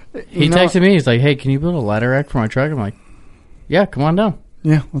 man. He texted me. He's like, hey, can you build a ladder rack for my truck? I'm like, yeah, come on down.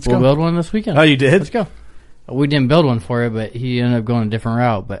 Yeah, let's we'll go. build one this weekend. Oh, you did? Let's go. We didn't build one for it, but he ended up going a different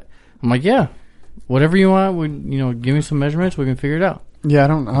route. But I'm like, yeah, whatever you want, give me some measurements. We can figure it out. Yeah, I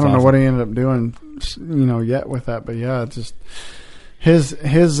don't know what he ended up doing, yet with that. But yeah, it's just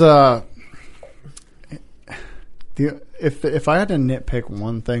if I had to nitpick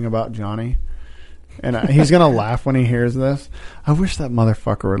one thing about Johnny, and he's gonna laugh when he hears this, I wish that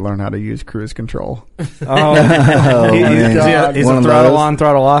motherfucker would learn how to use cruise control. He's a throttle on,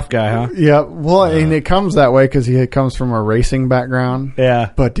 throttle off guy, huh? Yeah, well, and it comes that way because he comes from a racing background. Yeah.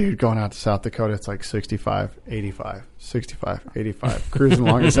 But, dude, going out to South Dakota, it's like 65, 85, 65, 85, cruising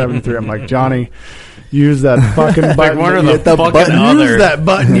along at 73. I'm like, Johnny, use that fucking button. One of the fucking use that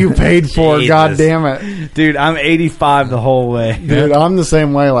button you paid for, Jesus. God damn it. Dude, I'm 85 the whole way. Dude, I'm the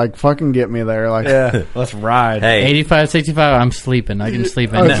same way. Like, fucking get me there. Like, Yeah, let's ride. Hey, 85, 65, I'm sleeping. I can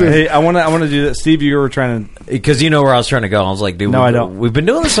sleep in Oh, there. Hey, I want to do that. Steve, you were trying to... because you know where I was trying to go. I was like, dude, No, I don't. We've been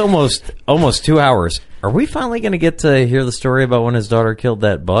doing this almost 2 hours. Are we finally going to get to hear the story about when his daughter killed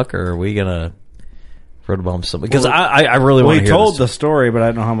that buck, or are we going to photobomb something? Because I really want to hear told this. the story, but I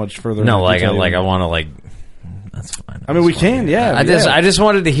don't know how much further. No, we can I tell you. want to that's fine. I mean, we can, yeah. I just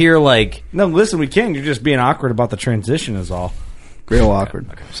wanted to hear No, listen, we can. You're just being awkward about the transition is all. Real awkward.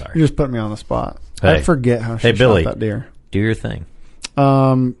 Okay, I'm sorry. you just put me on the spot. Hey. I forget how she Hey, Billy. shot that deer. Do your thing.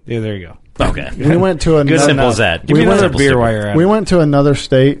 Yeah, there you go. Okay. We went to another... Simple as that. Give me another Simple, beer simple. while you're at We it. went to another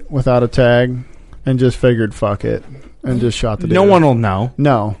state without a tag and just figured, fuck it, and just shot the deer. No one will know.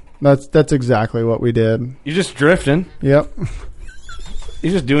 No, that's exactly what we did. You're just drifting. Yep.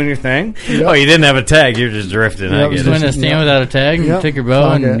 You're just doing your thing. Oh, you didn't have a tag. You're just drifting. I Yep, get Just it. went to stand without a tag and Yep. took your bow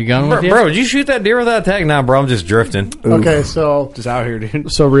Fuck and it. your gun with you. Bro, did you shoot that deer without a tag? Nah, bro, I'm just drifting. Okay, so Just out here, dude.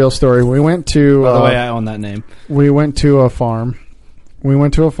 real story. We went to By the way, I own that name. we went to a farm. We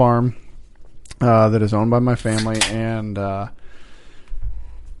went to a farm that is owned by my family and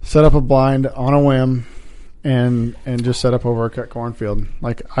set up a blind on a whim and just set up over a cut cornfield.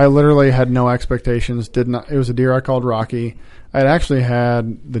 Like I literally had no expectations. It was a deer I called Rocky. I had actually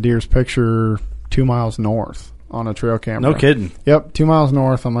had the deer's picture 2 miles north on a trail camera. No kidding. Yep, 2 miles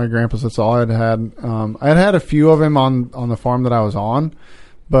north on my grandpa's. That's all I'd had. I had had a few of him on the farm that I was on,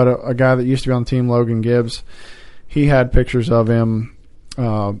 but a guy that used to be on the team, Logan Gibbs, he had pictures of him,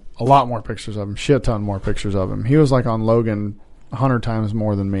 a lot more pictures of him, shit ton more pictures of him. He was like on Logan 100 times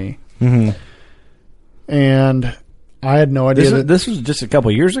more than me. Mm-hmm. And I had no idea This was just a couple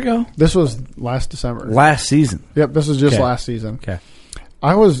years ago? this was last December. Last season. Yep, this was just Okay. last season. Okay.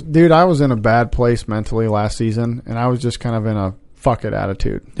 I was in a bad place mentally last season, and I was just kind of in a fuck it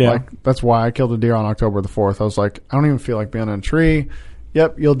attitude. Yeah. Like, that's why I killed a deer on October the 4th. I was like, I don't even feel like being in a tree.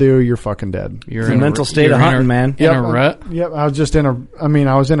 Yep, you'll do. You're fucking dead. You're It's a in mental state of you're in hunting, man. In a rut. Yep, I was just I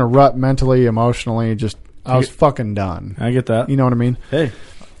was in a rut mentally, emotionally, I was fucking done. I get that. You know what I mean? Hey.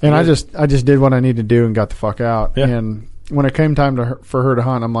 And I just did what I needed to do and got the fuck out. Yeah. And when it came time for her to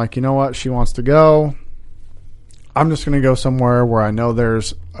hunt, I'm like, you know what? She wants to go. I'm just going to go somewhere where I know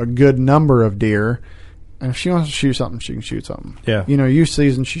there's a good number of deer. And if she wants to shoot something, she can shoot something. Yeah. Youth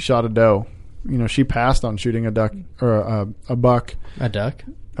season, she shot a doe. She passed on shooting a duck or a buck. A duck.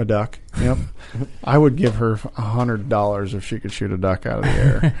 A duck. Yep. I would give her $100 if she could shoot a duck out of the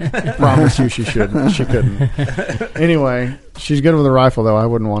air. Promise you she shouldn't. She couldn't. Anyway, she's good with a rifle, though. I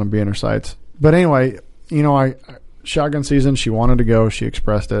wouldn't want to be in her sights. But anyway, shotgun season, she wanted to go. She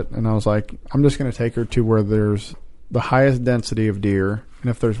expressed it. And I was like, I'm just going to take her to where there's the highest density of deer. And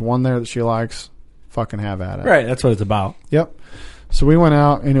if there's one there that she likes, fucking have at it. Right, that's what it's about. Yep. So we went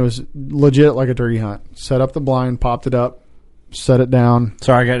out, and it was legit like a turkey hunt. Set up the blind, popped it up, set it down.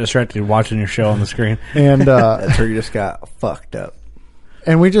 Sorry, I got distracted watching your show on the screen. And That turkey just got fucked up.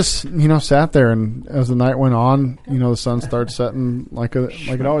 and we just sat there, and as the night went on, the sun starts setting like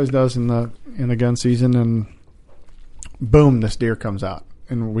it always does in the gun season, and boom, this deer comes out,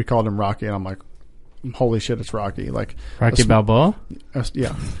 and we called him Rocky, and I'm like, holy shit, it's Rocky. Like Rocky Balboa?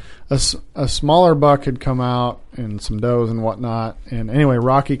 Yeah. A smaller buck had come out and some does and whatnot. And anyway,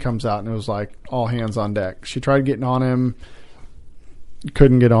 Rocky comes out and it was like all hands on deck. She tried getting on him,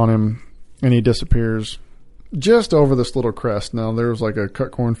 couldn't get on him, and he disappears just over this little crest. Now, there was like a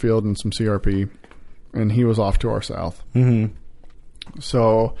cut cornfield and some CRP, and he was off to our south. Mm-hmm.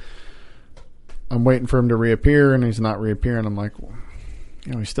 So I'm waiting for him to reappear, and he's not reappearing. I'm like, well,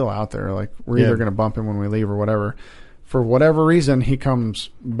 you know, he's still out there. Like, we're either going to bump him when we leave or whatever. For whatever reason, he comes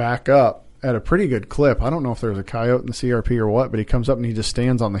back up at a pretty good clip. I don't know if there's a coyote in the CRP or what, but he comes up and he just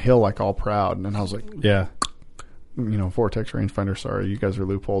stands on the hill like all proud. And I was like, yeah, you know, Vortex rangefinder, sorry, you guys are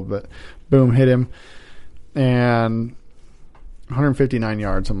loopholed, but boom, hit him. And 159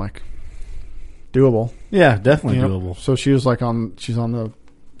 yards. I'm like, doable. Yeah, definitely you know? doable. So she was like she's on the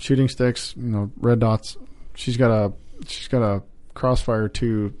shooting sticks, you know, red dots. She's got a Crossfire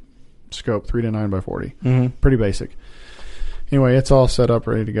 2 scope, 3 to 9x40. Mm-hmm. Pretty basic. Anyway, it's all set up,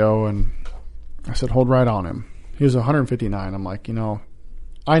 ready to go, and I said, hold right on him. He was 159. I'm like, you know,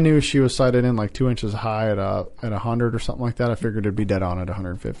 I knew she was sighted in like 2 inches high at 100 or something like that. I figured it'd be dead on at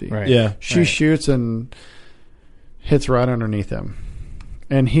 150. Right. Yeah. She shoots and hits right underneath him,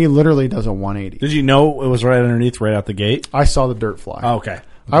 and he literally does a 180. Did you know it was right underneath, right out the gate? I saw the dirt fly. Oh, okay.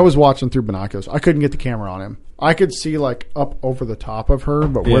 I was watching through binoculars. I couldn't get the camera on him. I could see like up over the top of her,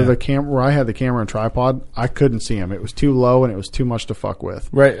 but where I had the camera and tripod, I couldn't see him. It was too low and it was too much to fuck with.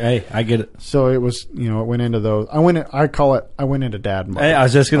 Right. Hey, I get it. So it was, you know, it went into those. I went into dad mode. Hey, I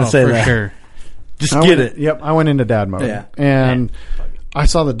was just going to say for that. Sure. Just get it. Yep. I went into dad mode. Yeah. And I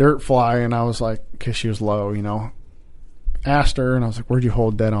saw the dirt fly and I was like, because she was low, you know, asked her and I was like, where'd you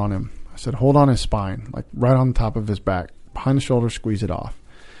hold dead on him? I said, hold on his spine, like right on the top of his back, behind the shoulder, squeeze it off.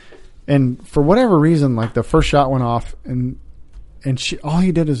 And for whatever reason, like the first shot went off, and all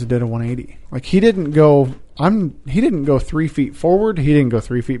he did is did a 180. Like he didn't go 3 feet forward. He didn't go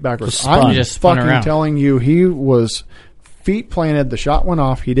 3 feet backwards. I'm just spun fucking around. telling you, he was feet planted. The shot went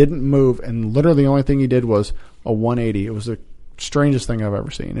off. He didn't move, and literally the only thing he did was a 180. It was the strangest thing I've ever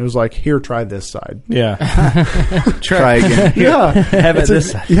seen. It was like, here, try this side. Yeah. Try again. Yeah, Have it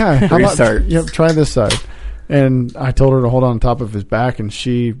this side. yeah. How about, Restart. yep, try this side. And I told her to hold on top of his back, and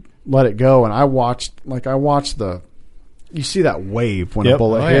she let it go. And I watched you see that wave when a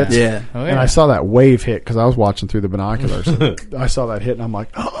bullet hits. Yeah. Oh, yeah. And I saw that wave hit because I was watching through the binoculars. I saw that hit, and I'm like,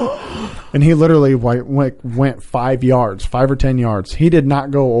 oh. And he literally went 5 yards, 5 or 10 yards. He did not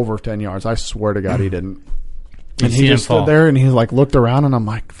go over 10 yards. I swear to God, he didn't. And he just stood there, and he like looked around, and I'm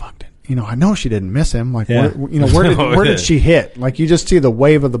like, fuck. You know, I know she didn't miss him. Like, where did she hit? Like, you just see the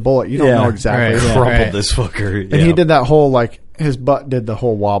wave of the bullet. You don't know exactly. Right, Crumpled this fucker. And he did that whole, like, his butt did the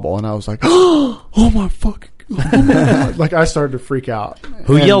whole wobble, and I was like, oh my fucking God. Like, I started to freak out.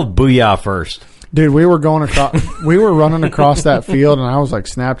 Who yelled booyah first? Dude, we were running across that field, and I was like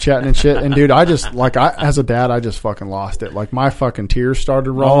Snapchatting and shit. And dude, as a dad, I just fucking lost it. Like my fucking tears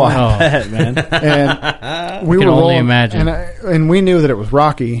started rolling. Oh, I bet, man. And we can were only rolling, imagine. and we knew that it was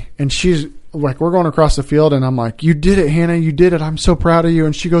Rocky. And she's like, we're going across the field, and I'm like, you did it, Hannah, you did it. I'm so proud of you.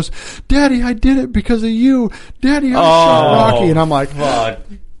 And she goes, Daddy, I did it because of you. Daddy, I shot Rocky. And I'm like, fuck.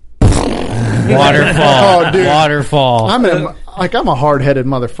 Waterfall. Oh, dude. Waterfall. I'm a hard-headed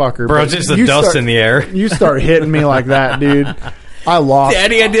motherfucker. Bro, but just the you dust in the air. You start hitting me like that, dude. I lost.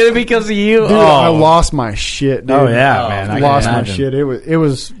 Daddy, I did it because of you. Dude, I lost my shit, dude. Oh, yeah, man. I I lost can my imagine. shit. It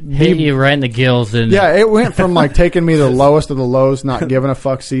was Hit you right in the gills. And yeah, it went from like taking me the lowest of the lows, not giving a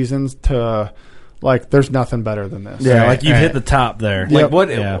fuck seasons to like there's nothing better than this. Yeah, Right, like you right. hit the top there. Yep. Like what?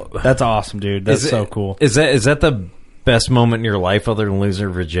 Yeah, that's awesome, dude. That's so cool. Is that the best moment in your life other than losing your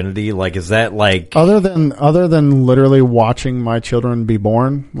virginity? Like, is that like Other than literally watching my children be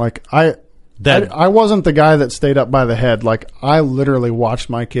born, like I wasn't the guy that stayed up by the head. Like I literally watched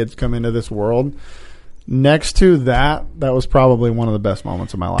my kids come into this world. Next to that was probably one of the best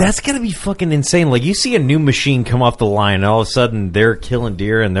moments of my life. That's gotta be fucking insane. Like you see a new machine come off the line, and all of a sudden they're killing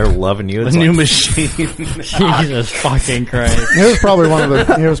deer and they're loving you. It's New like, machine. Jesus fucking Christ. It was probably one of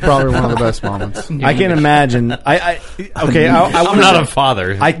the best moments. I can imagine. Okay. I'm not a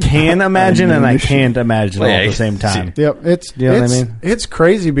father. I can imagine and I can't imagine all at the same time. Yep, You know what I mean? It's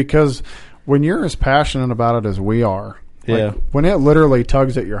crazy because when you're as passionate about it as we are, Yeah. when it literally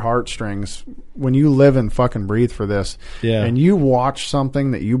tugs at your heartstrings, when you live and fucking breathe for this, and you watch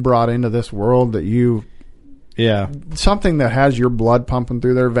something that you brought into this world something that has your blood pumping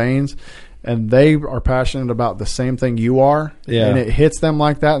through their veins, and they are passionate about the same thing you are, and it hits them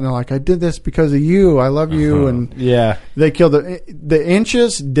like that, and they're like, I did this because of you. I love you. And they killed the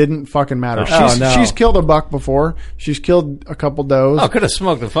inches didn't fucking matter. She's killed a buck before. She's killed a couple does. Oh, could have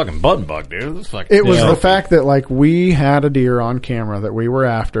smoked the fucking button buck, dude. It was the fact that like we had a deer on camera that we were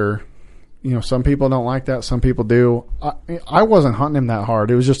after. You know, some people don't like that. Some people do. I wasn't hunting him that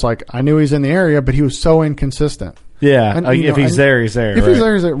hard. It was just like I knew he's in the area, but he was so inconsistent. Yeah, and, if he's there, he's there. If he's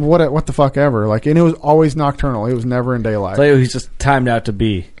there, he's there. What the fuck ever. Like, and it was always nocturnal. It was never in daylight. So he's just timed out to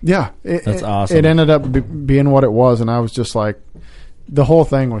be. Yeah, that's awesome. It ended up being what it was, and I was just like, the whole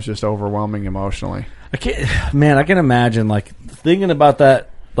thing was just overwhelming emotionally. I can imagine like thinking about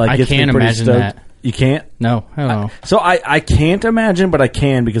that. Like, I can't imagine that. You can't? No, I don't know. So I can't imagine, but I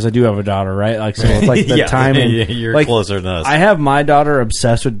can because I do have a daughter, right? Like, so it's like the timing. You're like, closer than us. I have my daughter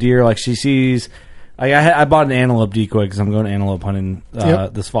obsessed with deer. Like, she sees. I bought an antelope decoy because I'm going antelope hunting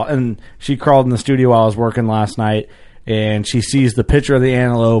this fall, and she crawled in the studio while I was working last night, and she sees the picture of the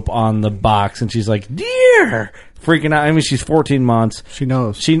antelope on the box, and she's like, "Deer!" Freaking out. I mean, she's 14 months. She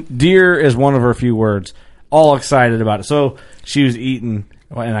knows. Deer is one of her few words. All excited about it. So she was eating.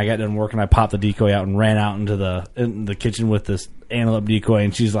 And I got done working. I popped the decoy out and ran out into the kitchen with this antelope decoy.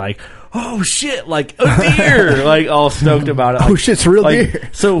 And she's like, "Oh shit! Like a deer!" Like all stoked about it. Like, oh shit! It's a real deer.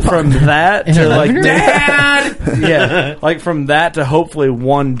 So from that to like, Dad, like from that to hopefully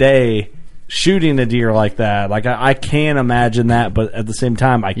one day shooting a deer like that. Like I can imagine that, but at the same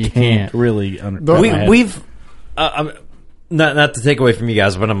time, I can't really. We've not to take away from you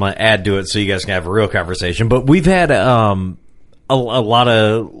guys, but I'm gonna add to it so you guys can have a real conversation. But we've had a lot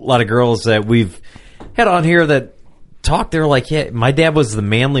of girls that we've had on here that talk. They're like, yeah, my dad was the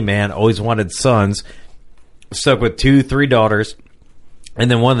manly man, always wanted sons, stuck with 2-3 daughters,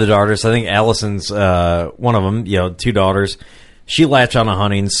 and then one of the daughters, I think Allison's one of them, 2 daughters, she latched on to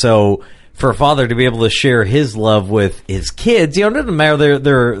hunting. So for a father to be able to share his love with his kids, it doesn't matter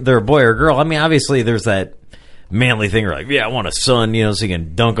they're a boy or a girl. I mean, obviously there's that manly thing, like, yeah, I want a son, so you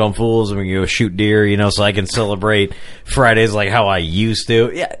can dunk on fools and we can go shoot deer, so I can celebrate Fridays like how I used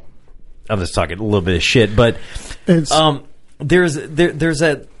to. Yeah, I'm just talking a little bit of shit, but there's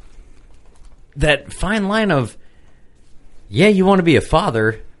that fine line of, yeah, you want to be a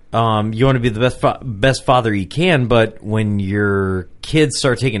father, you want to be the best father you can, but when your kids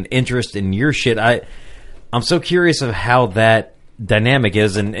start taking interest in your shit, I'm so curious of how that dynamic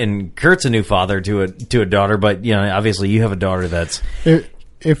is, and Kurt's a new father to a daughter, but obviously you have a daughter that's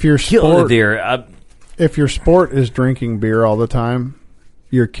if your sport if your sport is drinking beer all the time,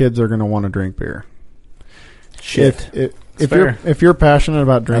 your kids are going to want to drink beer. Shit. If you're passionate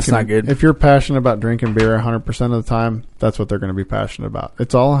about drinking, that's not good. If you're passionate about drinking beer 100% of the time, that's what they're going to be passionate about.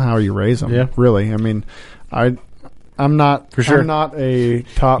 It's all how you raise them. Yeah. Really. I mean, I'm not for sure. I'm not a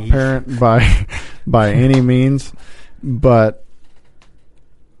top parent by any means, but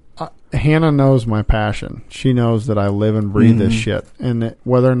Hannah knows my passion. She knows that I live and breathe this shit, and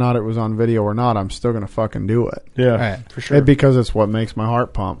whether or not it was on video or not, I'm still gonna fucking do it. Yeah, right, for sure. Because it's what makes my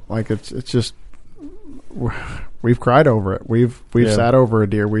heart pump. Like it's just we've cried over it. We've sat over a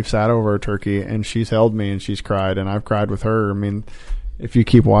deer. We've sat over a turkey, and she's held me and she's cried, and I've cried with her. I mean, if you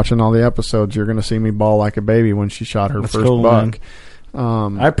keep watching all the episodes, you're gonna see me bawl like a baby when she shot her first buck.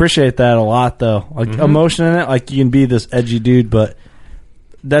 I appreciate that a lot, though. Like emotion in it. Like you can be this edgy dude, but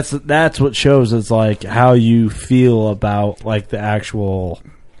that's what shows. It's like how you feel about like the actual.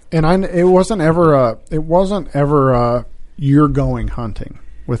 And it wasn't ever you're going hunting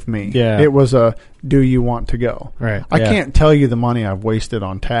with me. Yeah, it was do you want to go? Right. I can't tell you the money I've wasted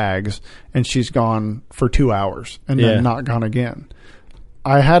on tags, and she's gone for 2 hours and then not gone again.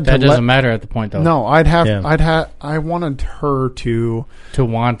 I had that doesn't matter at the point though. No, I wanted her to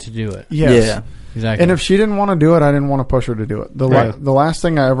want to do it. Yes. Yeah. Exactly. And if she didn't want to do it, I didn't want to push her to do it. The last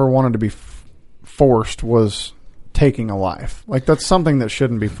thing I ever wanted to be forced was taking a life. Like that's something that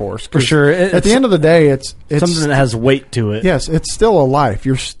shouldn't be forced. For sure. At the end of the day, it's something that has weight to it. Yes, it's still a life.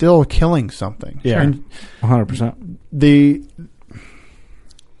 You're still killing something. Yeah, and 100%.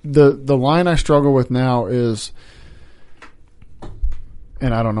 The line I struggle with now is,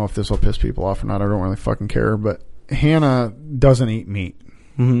 and I don't know if this will piss people off or not. I don't really fucking care. But Hannah doesn't eat meat.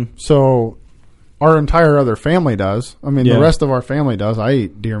 Mm-hmm. So our entire other family does. I mean, the rest of our family does. I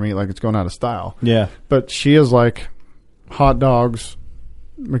eat deer meat like it's going out of style. Yeah. But she is like hot dogs,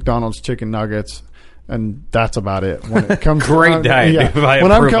 McDonald's chicken nuggets, and that's about it. When it comes great diet. Yeah.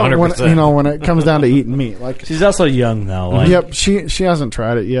 When it comes down to eating meat, like she's also young though. Like. Yep. She hasn't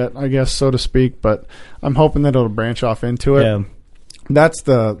tried it yet, I guess, so to speak. But I'm hoping that it'll branch off into it. Yeah. That's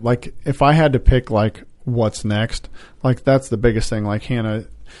if I had to pick like what's next, like that's the biggest thing. Like Hannah,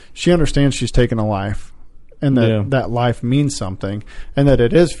 she understands she's taken a life, and that that life means something, and that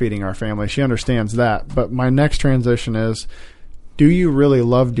it is feeding our family. She understands that. But my next transition is, do you really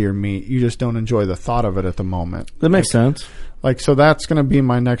love deer meat? You just don't enjoy the thought of it at the moment. That makes sense. Like, so that's going to be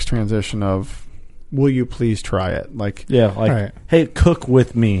my next transition of, will you please try it? Like, hey, cook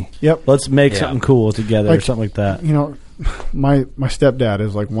with me. Yep. Let's make something cool together or something like that. You know, my stepdad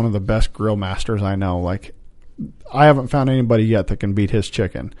is like one of the best grill masters I know. Like, I haven't found anybody yet that can beat his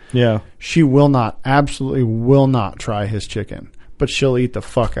chicken. Yeah. She absolutely will not try his chicken. But she'll eat the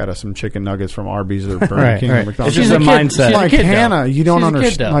fuck out of some chicken nuggets from Arby's or Burger King or McDonald's. It's just a mindset. She's like, Hannah, you don't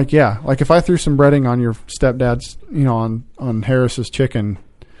understand. Like, like if I threw some breading on your stepdad's, on Harris's chicken,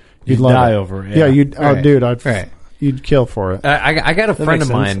 you'd love die it. over it. Yeah, you'd, you'd kill for it. I got a friend of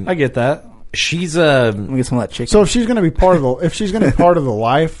mine. I get that. She's Let me get some of that chicken. So if she's going to be part of the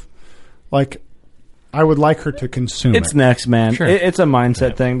life, like, I would like her to consume It's next, man. Sure. It's a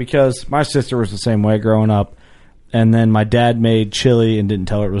mindset thing because my sister was the same way growing up. And then my dad made chili and didn't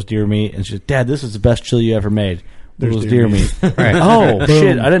tell her it was deer meat. And she said, Dad, this is the best chili you ever made. It was deer meat. Right. Oh,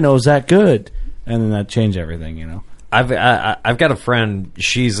 shit. I didn't know it was that good. And then that changed everything, I've got a friend.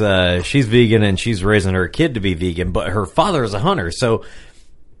 She's vegan and she's raising her kid to be vegan, but her father is a hunter, so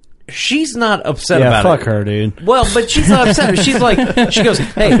she's not upset about fuck it. her, dude. Well, but she's not upset. She's like, she goes,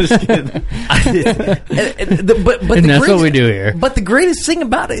 hey. But that's what we do here. But the greatest thing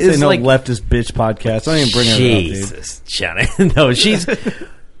about it is like leftist bitch podcast. Don't even bring her up, Jesus, Johnny. No, she's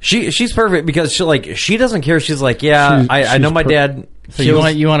perfect because she doesn't care. She's like, I know my dad. So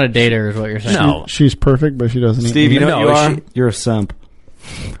you want to date her is what you're saying? No, she's perfect, but she doesn't. Steve, eat you know what you are? You're a simp.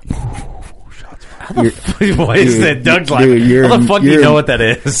 What is that? Doug's like, how the fuck do you know what that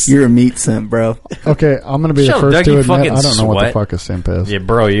is? You're a meat simp, bro. Okay, I'm going to be the first to admit I don't know what the fuck a simp is. Yeah,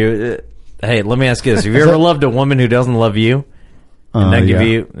 bro. Hey, let me ask you this: have you ever loved a woman who doesn't love you? And then give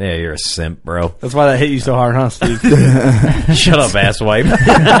you, you're a simp, bro. That's why that hit you so hard, huh, Steve? Shut up, asswipe.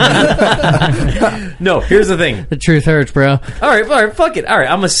 No, here's the thing. The truth hurts, bro. All right, fuck it. All right,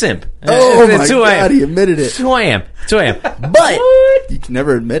 I'm a simp. Oh my God, he admitted it. It's who I am. But you can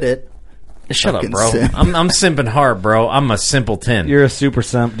never admit it. Shut up, bro. Simp. I'm simping hard, bro. I'm a simpleton. You're a super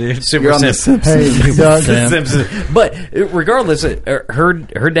simp, dude. Super simp. Hey, Doug. But regardless, her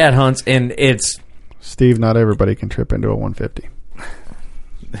dad hunts, and it's Steve. Not everybody can trip into a 150.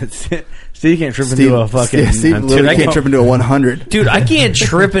 Steve can't trip into a fucking... Steve literally can't trip into a 100. Dude, I can't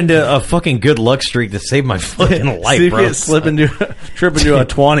trip into a fucking good luck streak to save my fucking life, Steve bro. can't trip into a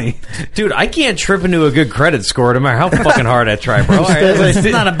 20. Dude, I can't trip into a good credit score no matter how fucking hard I try, bro. It's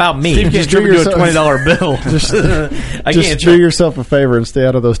not about me. Steve can't trip into a $20 bill. Just do yourself a favor and stay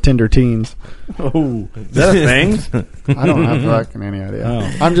out of those Tinder teens. Oh, is that a thing? I don't have fucking any idea.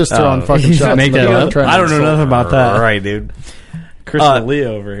 Oh. I'm just throwing fucking shots. Make that up. I don't know nothing about that. All right, dude. Chris D'Elia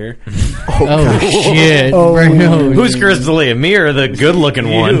over here. Oh shit! Who's Chris D'Elia? Me or the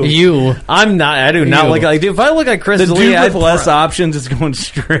good-looking one? You. I'm not. I do not look like. Dude, if I look like Chris The D'Elia, dude with less options is going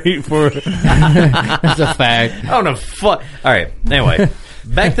straight for. That's a fact. I don't know. Fuck. All right. Anyway,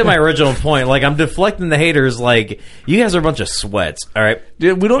 back to my original point. Like, I'm deflecting the haters. Like, you guys are a bunch of sweats. All right,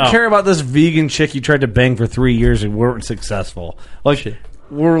 Dude, we don't care about this vegan chick you tried to bang for 3 years and weren't successful. Like.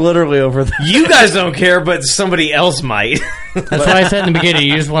 We're literally over there. You guys don't care, but somebody else might. That's why I said in the beginning,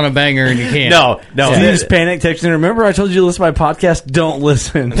 you just want to bang her and you can't. No. Steve's panic texting. Remember I told you to listen to my podcast? Don't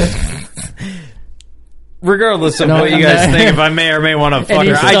listen. Regardless of what you guys think, if I may or may want to fuck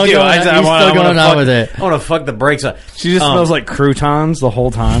her, I do. I want to fuck the brakes off. She just smells like croutons the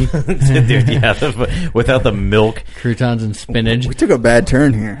whole time. Dude, without the milk. Croutons and spinach. We took a bad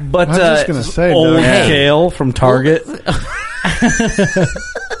turn here. But I was just going to say, old Doug, kale from Target.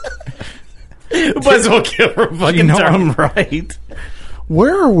 Might as well kill her fucking I'm right.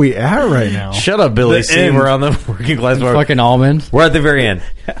 where are we at right now? Shut up, Billy. See, we're on the working class bar. Fucking almonds. We're at the very end.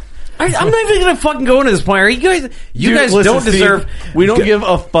 I'm not even gonna fucking go into this point. Are you guys? You guys listen, don't deserve. Steve, we don't give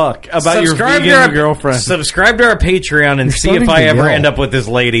a fuck about your vegan girlfriend. Subscribe to our Patreon and see if I ever end up with this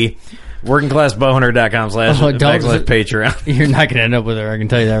lady. WorkingClassBowhunter.com/Patreon. You're not gonna end up with her. I can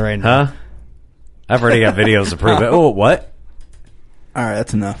tell you that right now. Huh? I've already got videos to prove it. Oh, what? All right,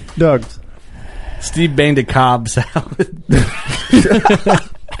 that's enough. Doug. Steve banged a Cobb salad.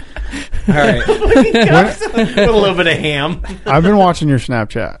 All right. With a little bit of ham. I've been watching your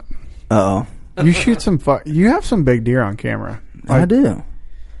Snapchat. Uh-oh. You shoot some you have some big deer on camera. I do.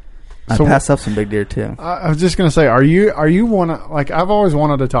 I passed up some big deer too. I was just gonna say, are you one of, like, I've always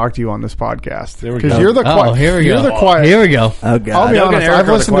wanted to talk to you on this podcast because go. you're the quiet. Here we you're go. the quiet. Here we go. Oh god, I'll be honest. I've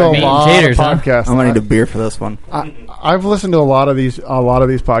listened to a lot of podcasts. I'm gonna need a beer for this one. I've listened to a lot of these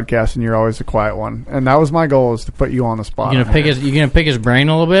podcasts, and you're always the quiet one. And that was my goal, is to put you on the spot. You gonna pick his brain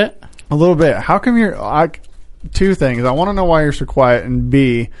a little bit? A little bit. How come you're? Two things. I want to know why you're so quiet, and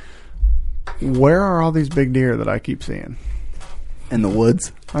B, where are all these big deer that I keep seeing? In the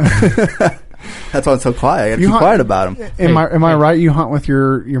woods. That's why it's so quiet. I gotta keep quiet about them. Am I right? You hunt with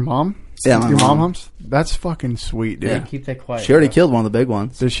your mom? Yeah, your mom hunts. That's fucking sweet, dude. Yeah. Keep that quiet. She already killed one of the big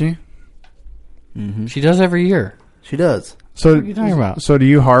ones. Did she? Mm-hmm. She does every year. She does. So what are you talking about? So do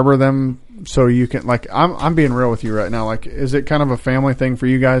you harbor them so you can, like, I'm being real with you right now. Like, is it kind of a family thing for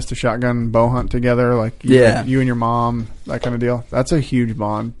you guys to shotgun bow hunt together? Like, you and your mom, that kind of deal. That's a huge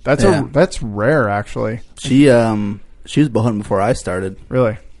bond. That's rare, actually. She was bow hunting before I started.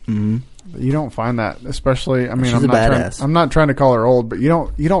 Really? Mm-hmm. You don't find that, especially. I mean, She's a badass. I'm not trying to call her old, but you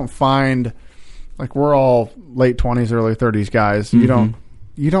don't find, like, we're all late 20s, early 30s guys. Mm-hmm.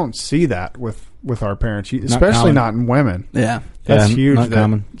 You don't see that with our parents, especially not in women. Yeah, that's huge. Not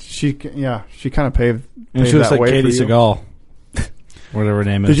common. She kind of paved. And she was that like way Katie for you. Seagal, whatever her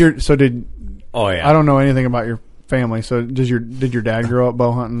name is. Oh yeah. I don't know anything about your family. So did your dad grow up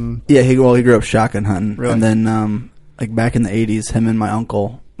bow hunting? Yeah, he grew up shotgun hunting, really? And then like back in the 80s, him and my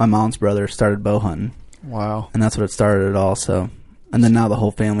uncle, my mom's brother, started bow hunting. Wow. And that's what it started it all. So, and then now the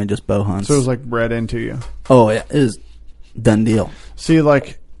whole family just bow hunts. So it was like bred into you. Oh yeah, it was done deal. See,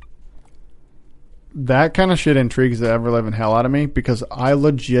 like, that kind of shit intrigues the ever-living hell out of me, because I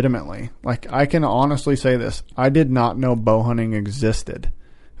legitimately, like, I can honestly say this, I did not know bow hunting existed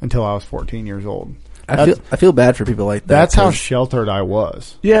until I was 14 years old. I feel bad for people like that. That's how sheltered I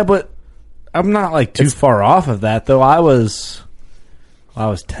was. Yeah, but I'm not like too far off of that though. I was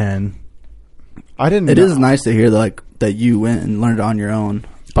 10. I didn't. It is nice to hear that you went and learned on your own.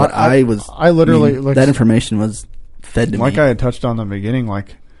 But I literally like, that information was fed to me. Like I had touched on in the beginning,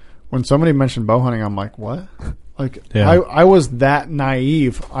 like, when somebody mentioned bow hunting, I'm like, what? Like, yeah. I was that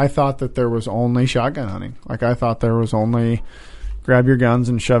naive. I thought that there was only shotgun hunting. Like, I thought there was only grab your guns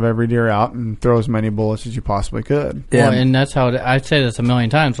and shove every deer out and throw as many bullets as you possibly could. Yeah. Well, and that's how I say this a million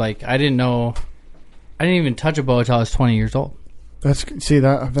times. Like, I didn't even touch a bow until I was 20 years old.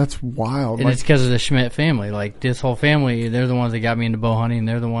 That's wild. And it's because of the Schmidt family. Like, this whole family, they're the ones that got me into bow hunting.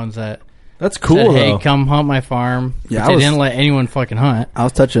 They're the ones that That's cool, said, hey, though. come hunt my farm. Yeah, They didn't let anyone fucking hunt. I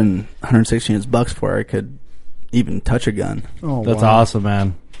was touching 116-inch bucks before I could even touch a gun. Oh, that's wow. awesome,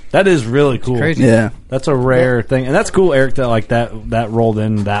 man. That is really cool. It's crazy. Yeah, that's a rare thing, and that's cool, Eric. That rolled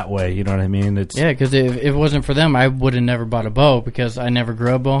in that way. You know what I mean? Yeah, because if it wasn't for them, I would have never bought a bow, because I never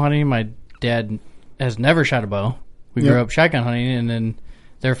grew up bow hunting. My dad has never shot a bow. We grew up shotgun hunting, and then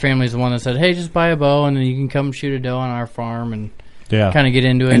their family's the one that said, "Hey, just buy a bow, and then you can come shoot a doe on our farm and kind of get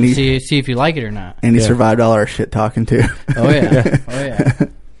into it and see if you like it or not." And he survived all our shit talking too. Oh yeah, oh yeah,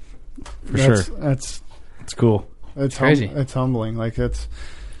 for sure. That's cool. It's crazy. It's humbling. Like,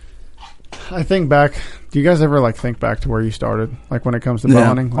 I think back. Do you guys ever like think back to where you started? Like, when it comes to bow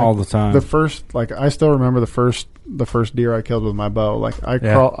hunting, like, all the time. The first, like, I still remember the first deer I killed with my bow. Like,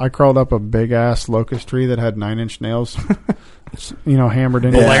 I crawled up a big ass locust tree that had 9-inch nails, hammered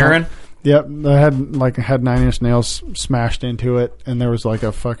into Valerian? it. Yep, I had 9-inch nails smashed into it, and there was like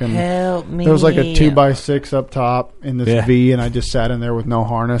a fucking help me. There was like a 2x6 up top in this V, and I just sat in there with no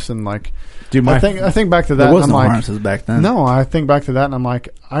harness, and like, dude, I think back to that. There was and I'm no like, harnesses back then. No, I think back to that, and I'm like,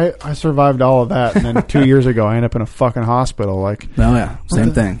 I survived all of that, and then 2 years ago I ended up in a fucking hospital. Like, oh yeah,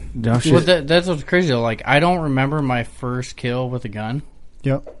 same thing. Well, that's what's crazy though. Like, I don't remember my first kill with a gun.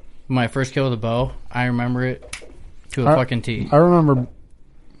 Yep. My first kill with a bow, I remember it to a fucking T. I remember.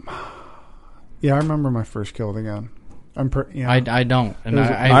 Yeah, I remember my first kill with a gun. I don't. And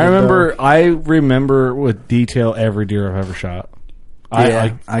I remember with detail every deer I've ever shot.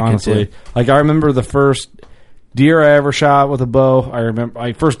 I honestly, like, I remember the first deer I ever shot with a bow. I remember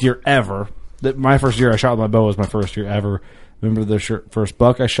my first deer ever. My first deer I shot with my bow was my first deer ever. Remember the first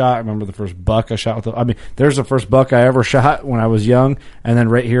buck I shot. I remember the first buck I shot with there's the first buck I ever shot when I was young, and then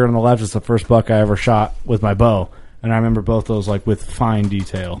right here on the left is the first buck I ever shot with my bow. And I remember both those, like, with fine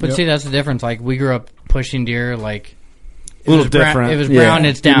detail. But see, that's the difference. Like, we grew up pushing deer, like, a little different. If it's brown,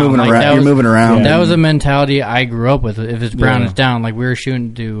 it's down. You're moving around. That was a mentality I grew up with. If it's brown, it's down. Like, we were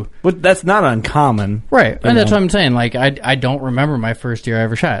shooting to... But that's not uncommon. Right. And that's what I'm saying. Like, I don't remember my first deer I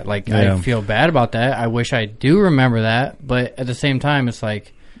ever shot. Like, I feel bad about that. I wish I do remember that. But at the same time, it's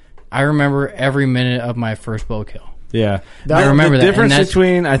like, I remember every minute of my first bow kill. Yeah. I remember the that. difference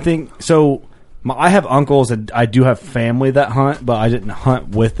between, I think... So... I have uncles and I do have family that hunt, but I didn't hunt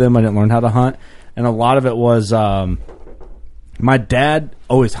with them. I didn't learn how to hunt. And a lot of it was my dad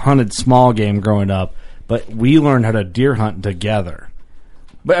always hunted small game growing up, but we learned how to deer hunt together.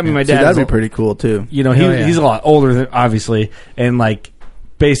 But I mean, my dad that'd be pretty cool too. You know, he's a lot older than obviously, and like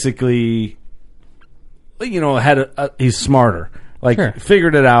basically, you know, he's smarter. Like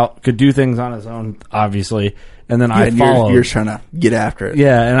figured it out, could do things on his own, obviously. And then I followed. You're trying to get after it.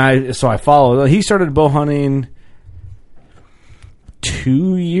 Yeah, and I followed. He started bow hunting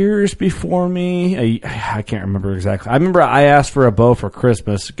 2 years before me. I can't remember exactly. I remember I asked for a bow for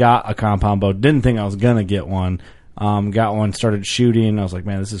Christmas, got a compound bow, didn't think I was going to get one. Got one, started shooting. I was like,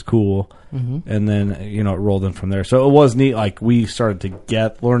 man, this is cool. Mm-hmm. And then, you know, it rolled in from there. So it was neat. Like, we started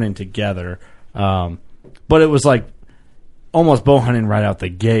to learning together. But it was like almost bow hunting right out the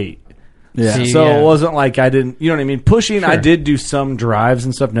gate. Yeah. It wasn't like I didn't, you know what I mean? Pushing, I did do some drives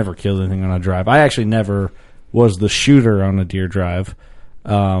and stuff. Never killed anything on a drive. I actually never was the shooter on a deer drive.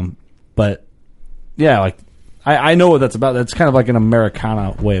 But yeah, like I know what that's about. That's kind of like an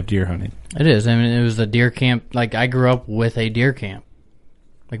Americana way of deer hunting. It is. I mean, it was a deer camp. Like, I grew up with a deer camp.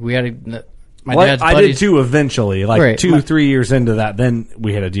 Like, we had dad's buddies. I did too eventually. Like 3 years into that, then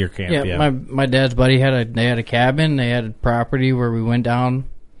we had a deer camp. Yeah. My dad's buddy had a cabin. They had a property where we went down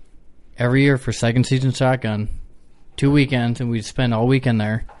every year for second season shotgun, 2 weekends, and we'd spend all weekend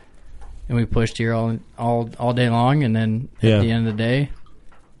there. And we pushed deer all day long, and then at the end of the day,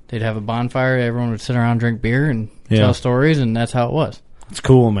 they'd have a bonfire. Everyone would sit around, drink beer, and tell stories, and that's how it was. It's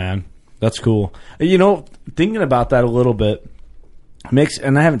cool, man. That's cool. You know, thinking about that a little bit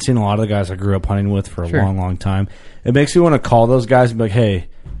and I haven't seen a lot of the guys I grew up hunting with for a long, long time. It makes me want to call those guys and be like, hey,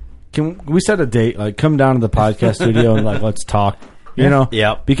 can we set a date? Like, come down to the podcast studio and like, let's talk. You know?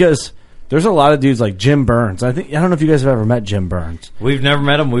 Yeah. Because there's a lot of dudes like Jim Burns. I don't know if you guys have ever met Jim Burns. We've never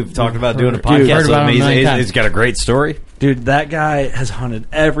met him. We've talked about doing a podcast with him. He's got a great story. Dude, that guy has hunted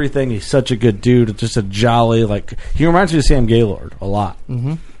everything. He's such a good dude. Just a jolly, like, he reminds me of Sam Gaylord a lot.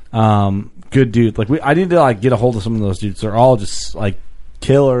 Mm-hmm. Good dude. Like, I need to like get a hold of some of those dudes. They're all just like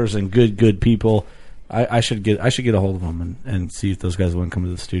killers and good people. I should get a hold of them and see if those guys want to come to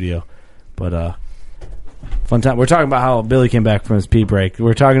the studio. But fun time. We're talking about how Billy came back from his pee break.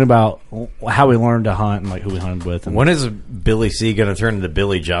 We're talking about how we learned to hunt and like who we hunted with. And when is Billy C going to turn into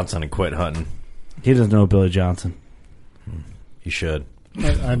Billy Johnson and quit hunting? He doesn't know Billy Johnson. He should.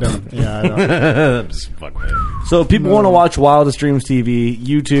 I don't. Yeah, I don't. So if people want to watch Wildest Dreams TV,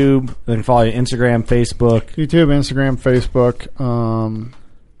 YouTube, then follow you Instagram, Facebook. YouTube, Instagram, Facebook.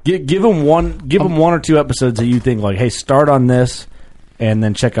 Give them one or two episodes that you think like, hey, start on this, and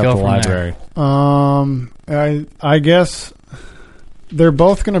then check out the library. I guess they're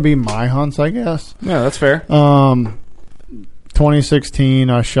both going to be my hunts. I guess. Yeah, that's fair. 2016,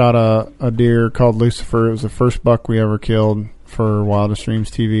 I shot a deer called Lucifer. It was the first buck we ever killed for Wildest Dreams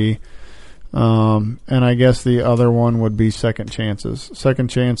TV. And I guess the other one would be Second Chances. Second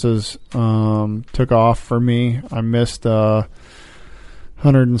Chances took off for me. I missed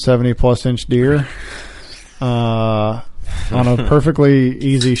 170 plus inch deer on a perfectly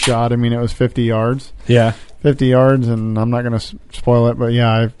easy shot. I mean, it was 50 yards. Yeah. 50 yards, and I'm not going to spoil it, but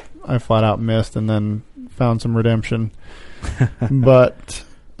yeah, I flat out missed and then found some redemption. But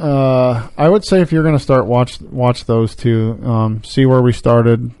I would say if you're going to start, watch those two. See where we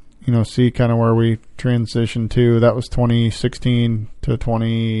started. You know, see kind of where we transitioned to. That was 2016 to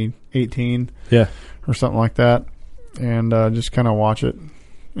 2018. Yeah, or something like that. And just kind of watch it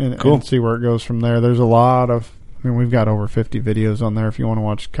and see where it goes from there. There's a lot of. I mean, we've got over 50 videos on there if you want to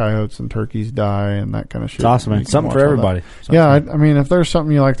watch coyotes and turkeys die and that kind of shit. It's awesome, man. Something for everybody. Yeah, I mean, if there's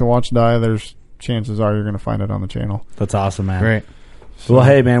something you like to watch die, there's chances are you're going to find it on the channel. That's awesome, man. Great. So, well,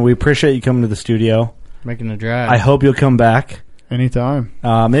 hey, man, we appreciate you coming to the studio. Making the drive. I hope you'll come back. Anytime.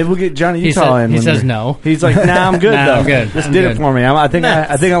 Maybe we'll get Johnny Utah in. He says no. He's like, nah, I'm good, though. I'm good. This did it for me. I think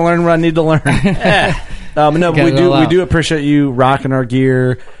I learned what I need to learn. No, but we do appreciate you rocking our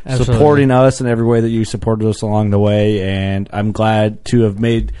gear, supporting us in every way that you supported us along the way, and I'm glad to have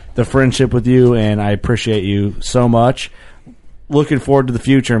made the friendship with you, and I appreciate you so much. Looking forward to the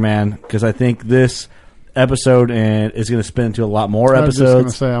future, man, because I think this episode is going to spin into a lot more episodes. I was just going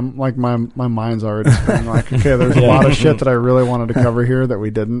to say, I'm like my mind's already spinning. Like, okay, there's a lot of shit that I really wanted to cover here that we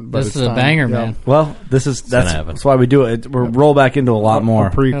didn't. But this is a banger, man. Well, that's why we do it. We'll roll back into a lot more.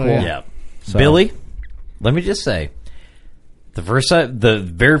 A prequel. Yeah. So. Billy, let me just say, the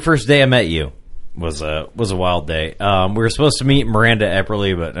very first day I met you was a wild day. We were supposed to meet Miranda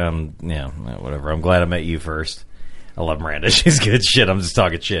Epperly, but whatever. I'm glad I met you first. I love Miranda. She's good shit. I'm just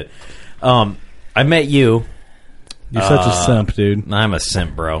talking shit. I met you. You're such a simp, dude. I'm a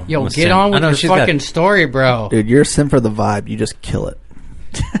simp, bro. Yo, get simp. On with your fucking story, bro. Dude, you're a simp for the vibe. You just kill it.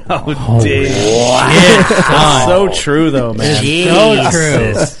 Dude. That's so true, though, man. So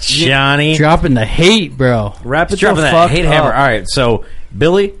true. Johnny. Dropping the hate, bro. Wrap it dropping that hate hammer. All right, so,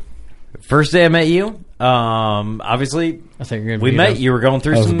 Billy, first day I met you, obviously, we met. You were going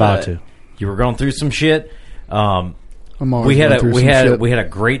through you were going through some shit. We had a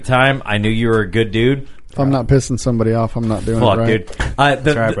great time. I knew you were a good dude. If I'm not pissing somebody off, I'm not doing it right. Dude.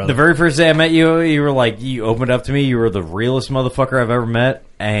 The very first day I met you, you were like, you opened up to me. You were the realest motherfucker I've ever met.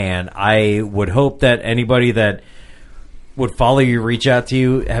 And I would hope that anybody that would follow you, reach out to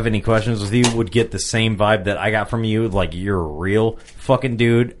you, have any questions with you, would get the same vibe that I got from you. Like, you're a real fucking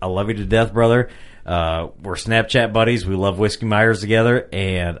dude. I love you to death, brother. We're Snapchat buddies. We love Whiskey Myers together.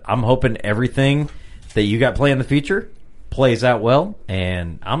 And I'm hoping everything that you got planned in the future plays out well,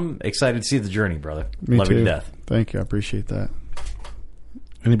 and I'm excited to see the journey, brother. Me Love too. you to death. Thank you. I appreciate that.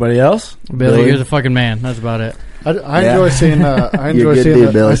 Anybody else? Billy, you're the fucking man. That's about it. I enjoy seeing. I enjoy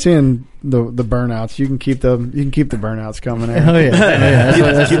seeing the burnouts. You can keep the burnouts coming in. Oh yeah,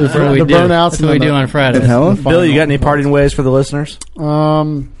 that's what we do. Burnouts. That's what we do on Friday. Billy, you got any parting ways for the listeners?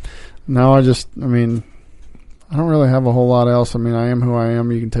 No, I don't really have a whole lot else. I mean, I am who I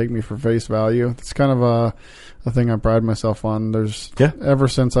am. You can take me for face value. It's kind of a thing I pride myself on. Ever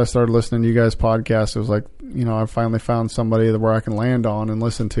since I started listening to you guys' podcast, it was like, I finally found somebody where I can land on and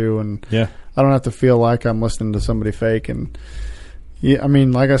listen to, and I don't have to feel like I'm listening to somebody fake. And I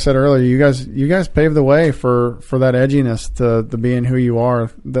mean, like I said earlier, you guys paved the way for that edginess to being who you are.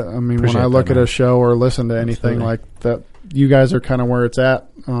 When I look at a show or listen to anything like that, you guys are kind of where it's at.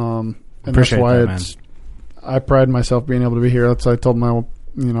 And that's why I pride myself being able to be here. That's what I told my,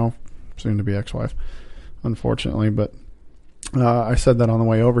 soon to be ex-wife, unfortunately, but I said that on the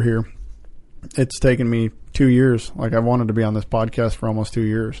way over here. It's taken me 2 years. Like, I wanted to be on this podcast for almost 2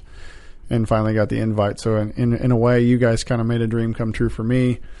 years, and finally got the invite. So in a way, you guys kind of made a dream come true for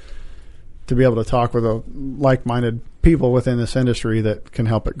me, to be able to talk with like-minded people within this industry that can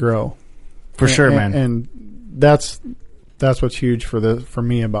help it grow. For sure, man. And that's what's huge for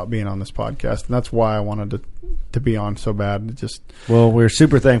me about being on this podcast, and that's why I wanted to be on so bad. Well, we're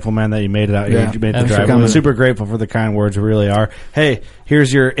super thankful, man, that you made it out here. You made the drive. We're super grateful for the kind words. We really are. Hey,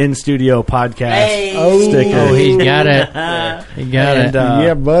 here's your in-studio podcast sticker. Oh, he got it. He got it.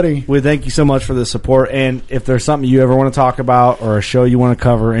 Yeah, buddy. We thank you so much for the support. And if there's something you ever want to talk about, or a show you want to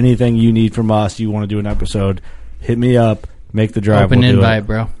cover, anything you need from us, you want to do an episode, hit me up. Make the drive. Open invite,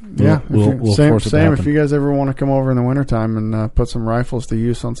 bro. Yeah, we'll same. If you guys ever want to come over in the wintertime and put some rifles to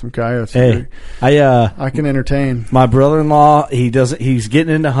use on some coyotes, hey, I can entertain. My brother-in-law, he's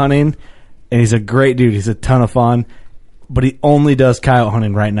getting into hunting, and he's a great dude. He's a ton of fun, but he only does coyote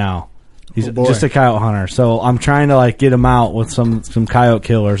hunting right now. He's just a coyote hunter. So I'm trying to get him out with some coyote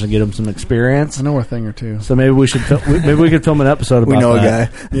killers and get him some experience. I know a thing or two. So maybe we should we could film an episode about that. We know a guy.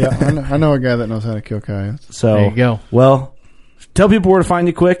 Yeah, I know a guy that knows how to kill coyotes. So there you go. Well, tell people where to find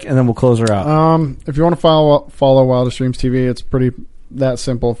you quick, and then we'll close her out. If you want to follow Wildest Dreams TV, it's pretty that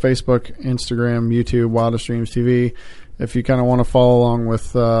simple. Facebook, Instagram, YouTube, Wildest Dreams TV. If you kind of want to follow along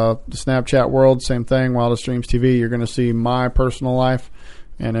with the Snapchat world, same thing, Wildest Dreams TV. You're going to see my personal life,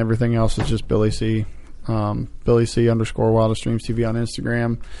 and everything else is just Billy C. Billy C _ Wildest Dreams TV on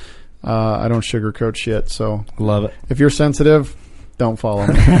Instagram. I don't sugarcoat shit, so love it. If you're sensitive, don't follow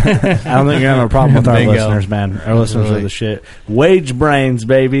me. I don't think you're having a problem with our listeners, man. Our listeners are the shit. Wage brains,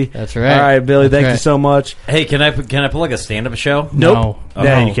 baby. That's right. All right, Billy. Thank you so much. Hey, can I plug a stand-up show? Nope.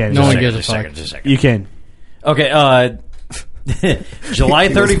 No, you can't. No one gives a fuck. Just a second. You can. Okay. July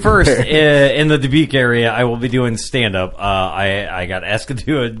 31st in the Dubuque area, I will be doing stand-up. I got asked to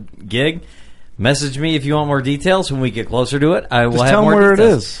do a gig. Message me if you want more details. When we get closer to it, I will Just have tell more where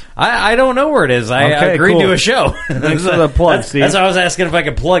details. it is. I don't know where it is. I agreed to a show. Thanks for the plug, Steve. That's why I was asking if I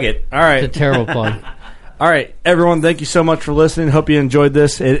could plug it. All right. It's a terrible plug. All right, everyone, thank you so much for listening. Hope you enjoyed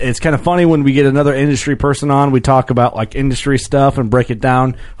this. It's kind of funny when we get another industry person on. We talk about industry stuff and break it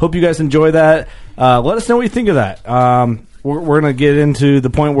down. Hope you guys enjoy that. Let us know what you think of that. We're going to get into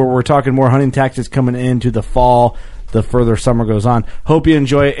the point where we're talking more hunting tactics coming into the fall, the further summer goes on. Hope you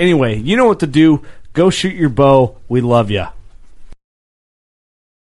enjoy it. Anyway, you know what to do. Go shoot your bow. We love ya.